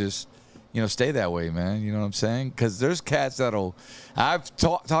 and you just stay that way, man. You know what I'm saying? Because there's cats I've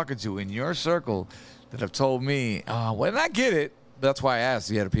talking to in your circle that have told me, and I get it. That's why I asked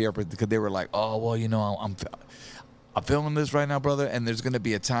if you had a PR person, because they were like, oh, well, I'm filming this right now, brother, and there's going to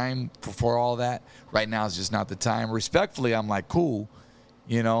be a time for all that. Right now is just not the time. Respectfully, I'm like, cool,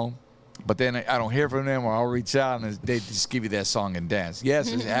 but then I don't hear from them, or I'll reach out and they just give you that song and dance.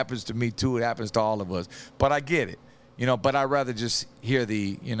 Yes, it happens to me too. It happens to all of us. But I get it, but I'd rather just hear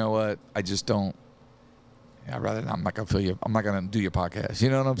I just don't. I'm not going to feel you. I'm not going to do your podcast. You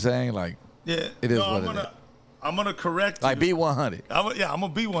know what I'm saying? Yeah. It is what it is. I'm going to correct you. Be 100. I'm going to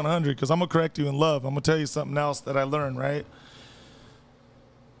be 100 because I'm going to correct you in love. I'm going to tell you something else that I learned, right?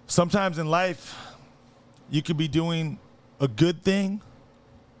 Sometimes in life, you could be doing a good thing,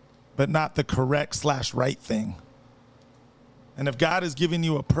 but not the correct/right thing. And if God is giving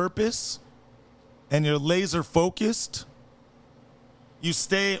you a purpose and you're laser focused, you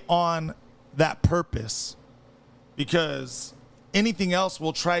stay on that purpose, because anything else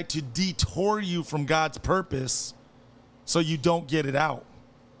will try to detour you from God's purpose so you don't get it out.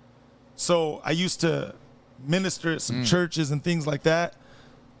 So I used to minister at some churches and things like that.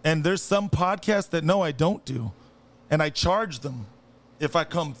 And there's some podcasts that no, I don't do. And I charge them if I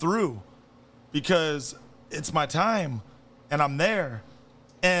come through, because it's my time and I'm there.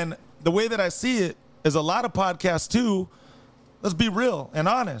 And the way that I see it is a lot of podcasts too, let's be real and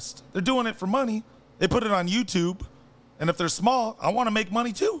honest. They're doing it for money. They put it on YouTube. And if they're small, I want to make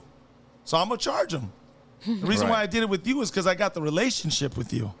money too. So I'm going to charge them. The reason why I did it with you is because I got the relationship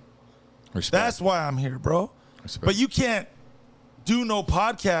with you. Respect. That's why I'm here, bro. Respect. But you can't do no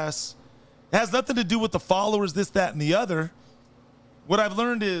podcasts. It has nothing to do with the followers, this, that, and the other. What I've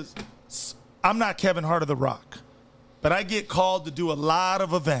learned is I'm not Kevin Hart of The Rock, but I get called to do a lot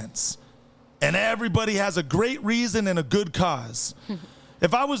of events. And everybody has a great reason and a good cause.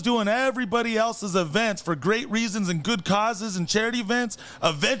 If I was doing everybody else's events for great reasons and good causes and charity events,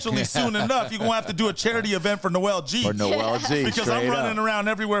 eventually, soon enough, you're going to have to do a charity event for Noel G. For Noel G. Because I'm running around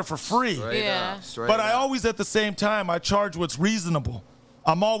everywhere for free. But I always, at the same time, I charge what's reasonable.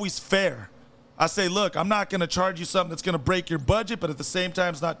 I'm always fair. I say, look, I'm not going to charge you something that's going to break your budget, but at the same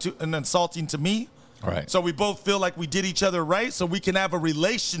time, it's not too insulting to me. Right. So we both feel like we did each other right, so we can have a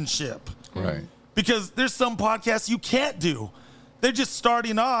relationship. Right. Because there's some podcasts you can't do. They're just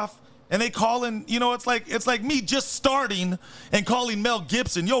starting off, and they call in, you know, it's like me just starting and calling Mel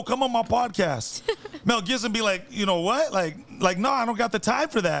Gibson, yo, come on my podcast. Mel Gibson be like, you know what? Like, no, I don't got the time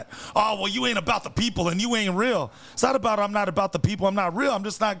for that. Oh, well, you ain't about the people and you ain't real. It's not about I'm not about the people. I'm not real. I'm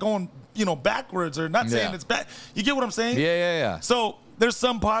just not going, you know, backwards, or not saying it's bad. You get what I'm saying? Yeah. So there's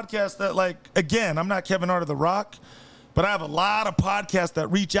some podcasts that, like, again, I'm not Kevin Hart of The Rock, but I have a lot of podcasts that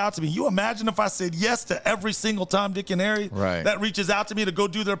reach out to me. You imagine if I said yes to every single Tom, Dick, and Harry that reaches out to me to go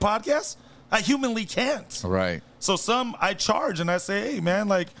do their podcast? I humanly can't. Right. So some I charge, and I say, hey, man,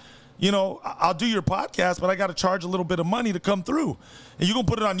 like, you know, I'll do your podcast, but I got to charge a little bit of money to come through. And you're going to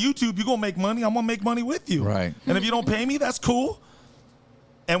put it on YouTube. You're going to make money. I'm going to make money with you. Right. And if you don't pay me, that's cool.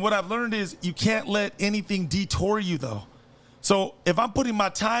 And what I've learned is you can't let anything detour you, though. So if I'm putting my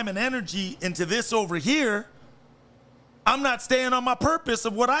time and energy into this over here, I'm not staying on my purpose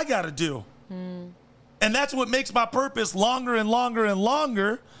of what I got to do. And that's what makes my purpose longer and longer and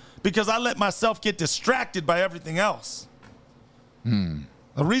longer, because I let myself get distracted by everything else. The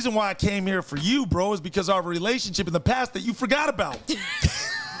reason why I came here for you, bro, is because of our relationship in the past that you forgot about.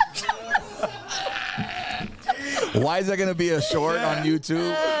 Why is that going to be a short on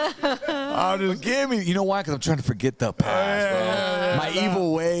YouTube? Forgive me. You know why? Because I'm trying to forget the past, bro. My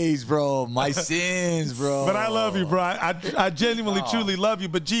evil ways, bro. My sins, bro. But I love you, bro. I genuinely, truly love you.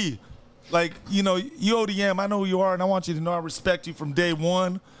 But, G, like, you know, you ODM, I know who you are, and I want you to know I respect you from day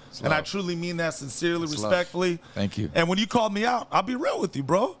one. And I truly mean that sincerely, respectfully. Thank you. And when you called me out, I'll be real with you,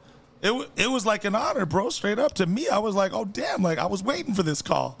 bro. It was like an honor, bro. Straight up to me, I was like, oh damn, like I was waiting for this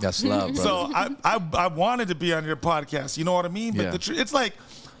call. That's love, bro. So I wanted to be on your podcast. You know what I mean? But it's like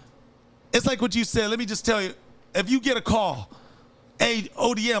what you said. Let me just tell you, if you get a call, hey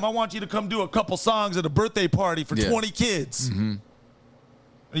ODM, I want you to come do a couple songs at a birthday party for 20 kids.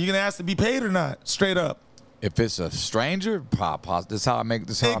 Are you gonna ask to be paid or not? Straight up. If it's a stranger, this is how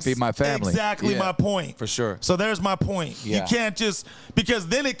I feed my family. Exactly my point. For sure. So there's my point. You can't just, because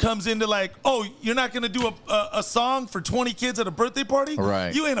then it comes into like, oh, you're not going to do a song for 20 kids at a birthday party? Right.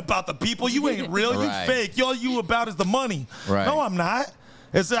 You ain't about the people. You ain't real. You fake. All you about is the money. Right. No, I'm not.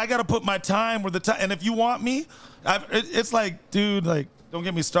 It's I got to put my time where the time, and if you want me, it's like, dude, like, don't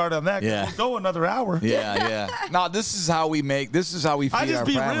get me started on that. We'll go another hour. No, this is how we feed I just our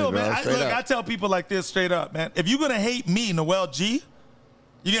be family, real, bro. man. I tell people like this straight up, man. If you're gonna hate me, Noel G,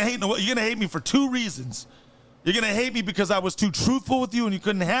 you're gonna hate me for two reasons. You're gonna hate me because I was too truthful with you and you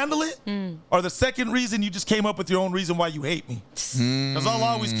couldn't handle it, or the second reason, you just came up with your own reason why you hate me. Because I'll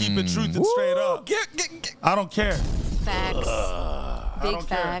always keep it truth and straight up. I don't care. Facts. Big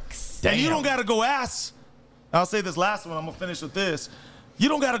facts. And you don't gotta go ask. I'll say this last one. I'm gonna finish with this. You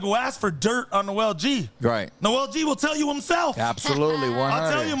don't got to go ask for dirt on Noel G. Right. Noel G will tell you himself. Absolutely, 100.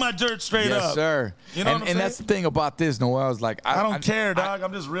 I'll tell you my dirt straight up. Yes, sir. You know what I'm saying? And that's the thing about this, Noel, is like, I don't care, dog.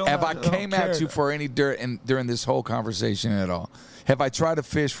 I'm just real. Have I came at you for any dirt during this whole conversation at all? Have I tried to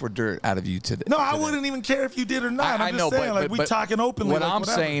fish for dirt out of you today? No, I wouldn't even care if you did or not. I'm just saying, like, we talking openly. What like, I'm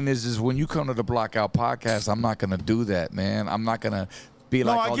whatever. saying is when you come to the Blockout Podcast, I'm not going to do that, man. I'm not going to be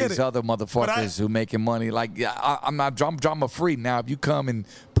No, like I all get these it. other motherfuckers who making money. Like, yeah, I'm not drama free. Now, if you come and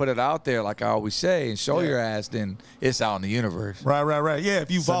put it out there, like I always say, and show your ass, then it's out in the universe. Right. Yeah, if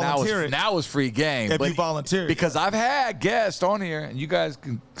you So volunteer now it's free game. If you volunteer it. Because I've had guests on here, and you guys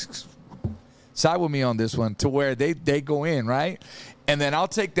can side with me on this one, to where they go in, right? And then I'll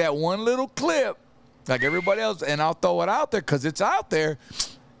take that one little clip, like everybody else, and I'll throw it out there because it's out there.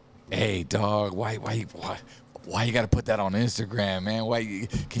 Hey, dog, why you got to put that on Instagram, man?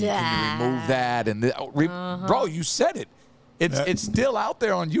 Can you remove that? And bro, you said it. It's still out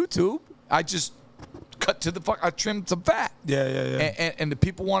there on YouTube. I just I trimmed some fat. Yeah. And the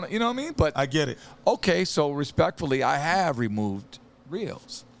people want to, you know what I mean? But I get it. Okay, so respectfully, I have removed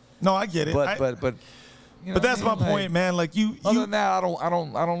reels. No, I get it. But you know but that's what I my mean? point, man. Like Other than that, I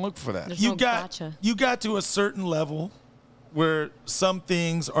don't look for that. There's you no got gotcha. you got to a certain level where some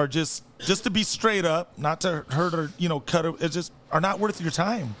things are just to be straight up, not to hurt or cut. It just are not worth your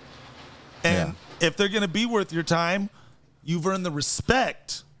time. And if they're going to be worth your time, you've earned the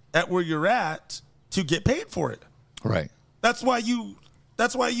respect at where you're at to get paid for it. Right. That's why you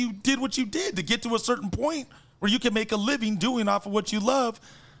did what you did, to get to a certain point where you can make a living doing off of what you love.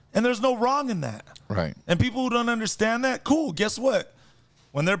 And there's no wrong in that. Right. And people who don't understand that, cool. Guess what?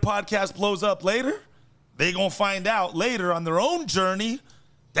 When their podcast blows up later, they going to find out later on their own journey,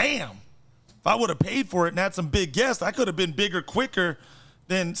 damn, if I would have paid for it and had some big guests, I could have been bigger quicker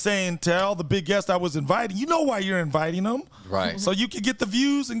than saying to all the big guests I was inviting. You know why you're inviting them. Right. So you can get the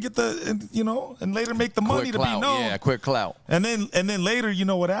views and get and later make the money Quick to clout. be known. Yeah, quick clout. And then later,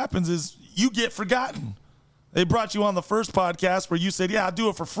 what happens is you get forgotten. They brought you on the first podcast where you said, yeah, I'll do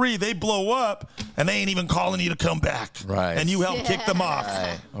it for free. They blow up, and they ain't even calling you to come back. Right. And you help kick them off.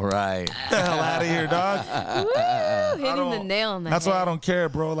 Right. Get the hell out of here, dog. Woo, hitting the nail on the That's head. why I don't care,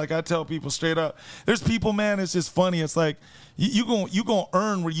 bro. Like, I tell people straight up. There's people, man, it's just funny. It's like, you gonna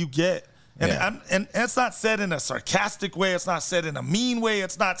earn where you get. And it's not said in a sarcastic way. It's not said in a mean way.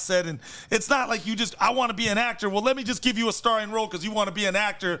 It's not like I want to be an actor. Well, let me just give you a starring role because you want to be an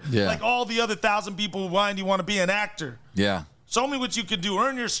actor. Yeah. Like all the other 1,000 people who want you want to be an actor. Yeah. Show me what you can do.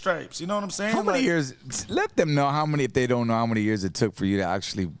 Earn your stripes. You know what I'm saying? How many years? Let them know how many, if they don't know, how many years it took for you to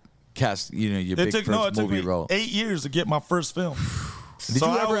actually cast, your big first movie me role. 8 years to get my first film. Did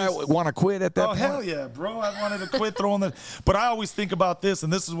you ever want to quit at that point? Oh, hell yeah, bro. I wanted to quit throwing the... But I always think about this,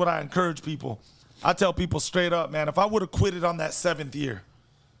 and this is what I encourage people. I tell people straight up, man, if I would have quit it on that 7th year,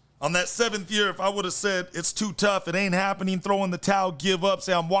 if I would have said, it's too tough, it ain't happening, throw in the towel, give up,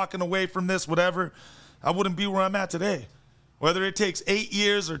 say I'm walking away from this, whatever, I wouldn't be where I'm at today. Whether it takes 8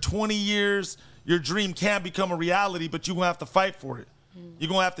 years or 20 years, your dream can become a reality, but you're going to have to fight for it. You're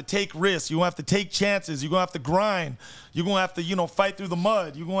going to have to take risks. You're going to have to take chances. You're going to have to grind. You're going to have to, fight through the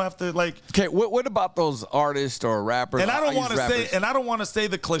mud. You're going to have to, Okay, what about those artists or rappers? And I don't want to say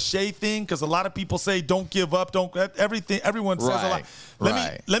the cliche thing, because a lot of people say don't give up, everyone says a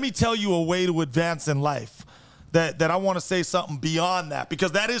lot. Let me tell you a way to advance in life that I want to say something beyond that,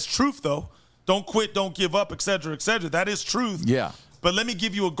 because that is truth though. Don't quit, don't give up, et cetera, et cetera. That is truth. Yeah. But let me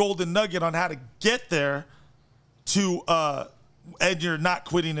give you a golden nugget on how to get there and you're not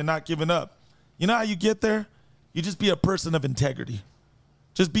quitting and not giving up. You know how you get there? You just be a person of integrity.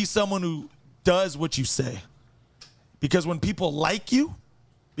 Just be someone who does what you say. Because when people like you,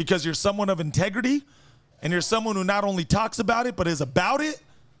 because you're someone of integrity, and you're someone who not only talks about it, but is about it,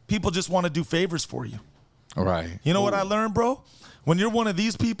 people just want to do favors for you. All right. You know what I learned, bro? When you're one of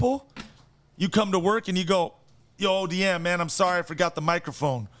these people, you come to work and you go, yo, ODM, man, I'm sorry I forgot the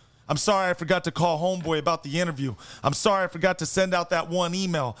microphone. I'm sorry I forgot to call homeboy about the interview. I'm sorry I forgot to send out that one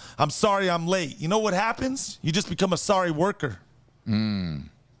email. I'm sorry I'm late. You know what happens? You just become a sorry worker.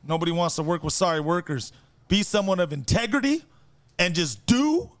 Nobody wants to work with sorry workers. Be someone of integrity and just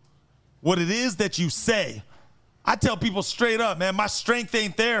do what it is that you say. I tell people straight up, man, my strength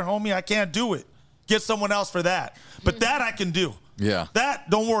ain't there, homie. I can't do it. Get someone else for that. But that I can do. Yeah. That,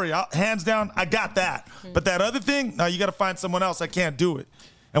 don't worry. Hands down, I got that. But that other thing, no, you got to find someone else. I can't do it.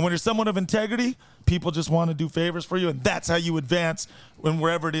 And when you're someone of integrity, people just want to do favors for you, and that's how you advance when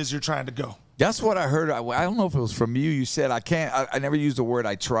wherever it is you're trying to go. That's what I heard. I don't know if it was from you. You said I never used the word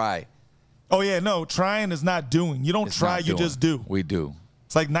I try. Oh, yeah, no, trying is not doing. You don't try, you just do. We do.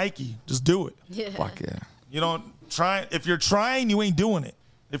 It's like Nike. Just do it. Yeah. Fuck yeah. You don't try. If you're trying, you ain't doing it.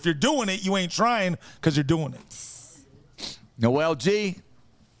 If you're doing it, you ain't trying because you're doing it. Noel G,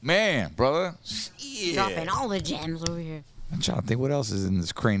 man, brother. Yeah. Dropping all the gems over here. I'm trying to think what else is in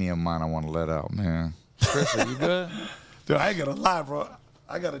this cranium mine I want to let out, man. Chris, are you good? Dude, I ain't gonna lie, bro.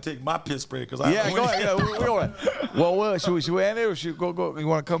 I got to take my piss break because go ahead. Yeah, we going. Well, should we end it or should we go? You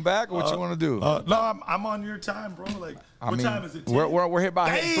want to come back or what you want to do? No, I'm on your time, bro. Like, what time is it? We're here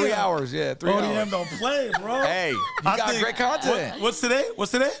about 3 hours. Yeah, 3 hours. ODM don't play, bro. Hey, you got great content. What's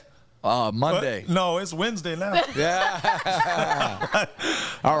today? Monday. No, it's Wednesday now. Yeah.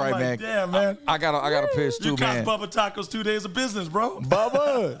 All right, man. Damn, man. I got a piss too, man. You cost Bubba Tacos 2 days of business, bro.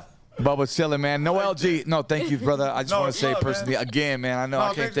 Bubba's chilling, man. Noel G. No, thank you, brother. I just want to say personally, again, man, I know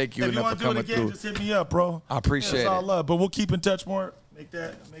I can't thank you enough for coming through. Just hit me up, bro. I appreciate it. It's all love, but we'll keep in touch more. Make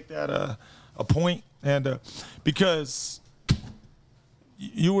that a point, and because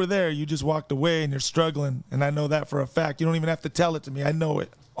you were there, you just walked away, and you're struggling, and I know that for a fact. You don't even have to tell it to me. I know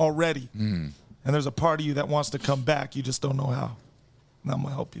it already. And there's a part of you that wants to come back. You just don't know how. And I'm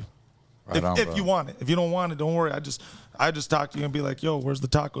gonna help you. If you want it. If you don't want it, don't worry. I just talk to you and be like, yo, where's the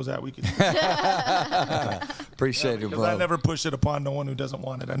tacos at? We can appreciate it, bro. I never push it upon no one who doesn't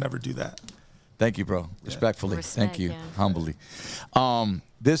want it. I never do that. Thank you, bro. Respectfully. Thank you. Yeah. Humbly.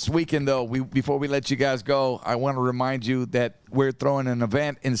 This weekend, though, before we let you guys go, I want to remind you that we're throwing an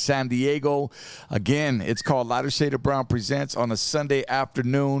event in San Diego. Again, it's called Lighter Shade of Brown Presents on a Sunday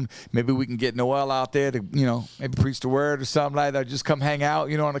afternoon. Maybe we can get Noel out there to, maybe preach the word or something like that. Just come hang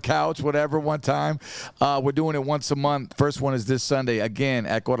out, on the couch, whatever, one time. We're doing it once a month. First one is this Sunday, again,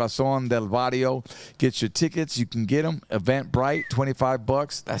 at Corazon del Barrio. Get your tickets. You can get them. Eventbrite,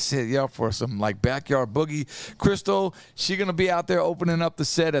 $25. That's it, for some, backyard boogie. Crystal, she's going to be out there opening up the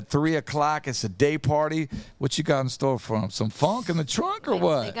set at 3 o'clock. It's a day party. What you got in store for them? Some funk in the trunk or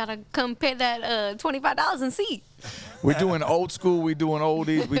what? They gotta come pay that $25 and see. We're doing old school. We're doing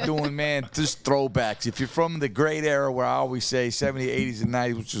oldies. We're doing, man, just throwbacks. If you're from the great era where I always say 70s, 80s, and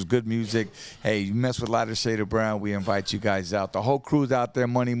 90s, which was good music, hey, you mess with Lighter Shade of Brown, we invite you guys out. The whole crew's out there,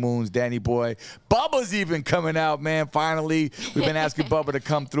 Money Moons, Danny Boy. Bubba's even coming out, man, finally. We've been asking Bubba to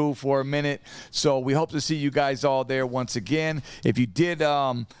come through for a minute. So we hope to see you guys all there once again. If you did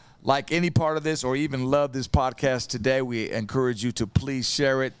like any part of this or even love this podcast today, we encourage you to please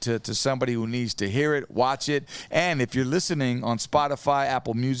share it to somebody who needs to hear it, watch it. And if you're listening on Spotify,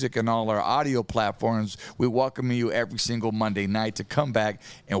 Apple Music, and all our audio platforms, we welcome you every single Monday night to come back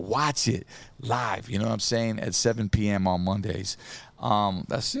and watch it live, you know what I'm saying, at 7 p.m. on Mondays.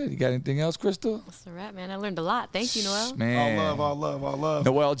 That's it. You got anything else, Crystal? That's a wrap, man. I learned a lot. Thank you, Noel. Man. All love.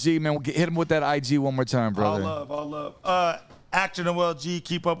 Noel G, man, hit him with that IG one more time, brother. All love. Actor Noel G,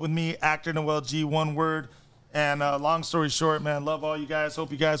 keep up with me. Actor Noel G, one word. And long story short, man, love all you guys.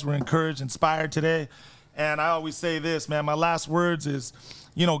 Hope you guys were encouraged, inspired today. And I always say this, man, my last words is,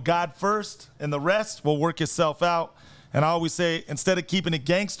 God first, and the rest will work itself out. And I always say, instead of keeping it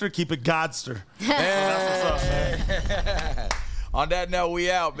gangster, keep it Godster. So that's what's up, man. On that note, we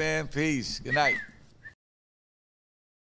out, man. Peace. Good night.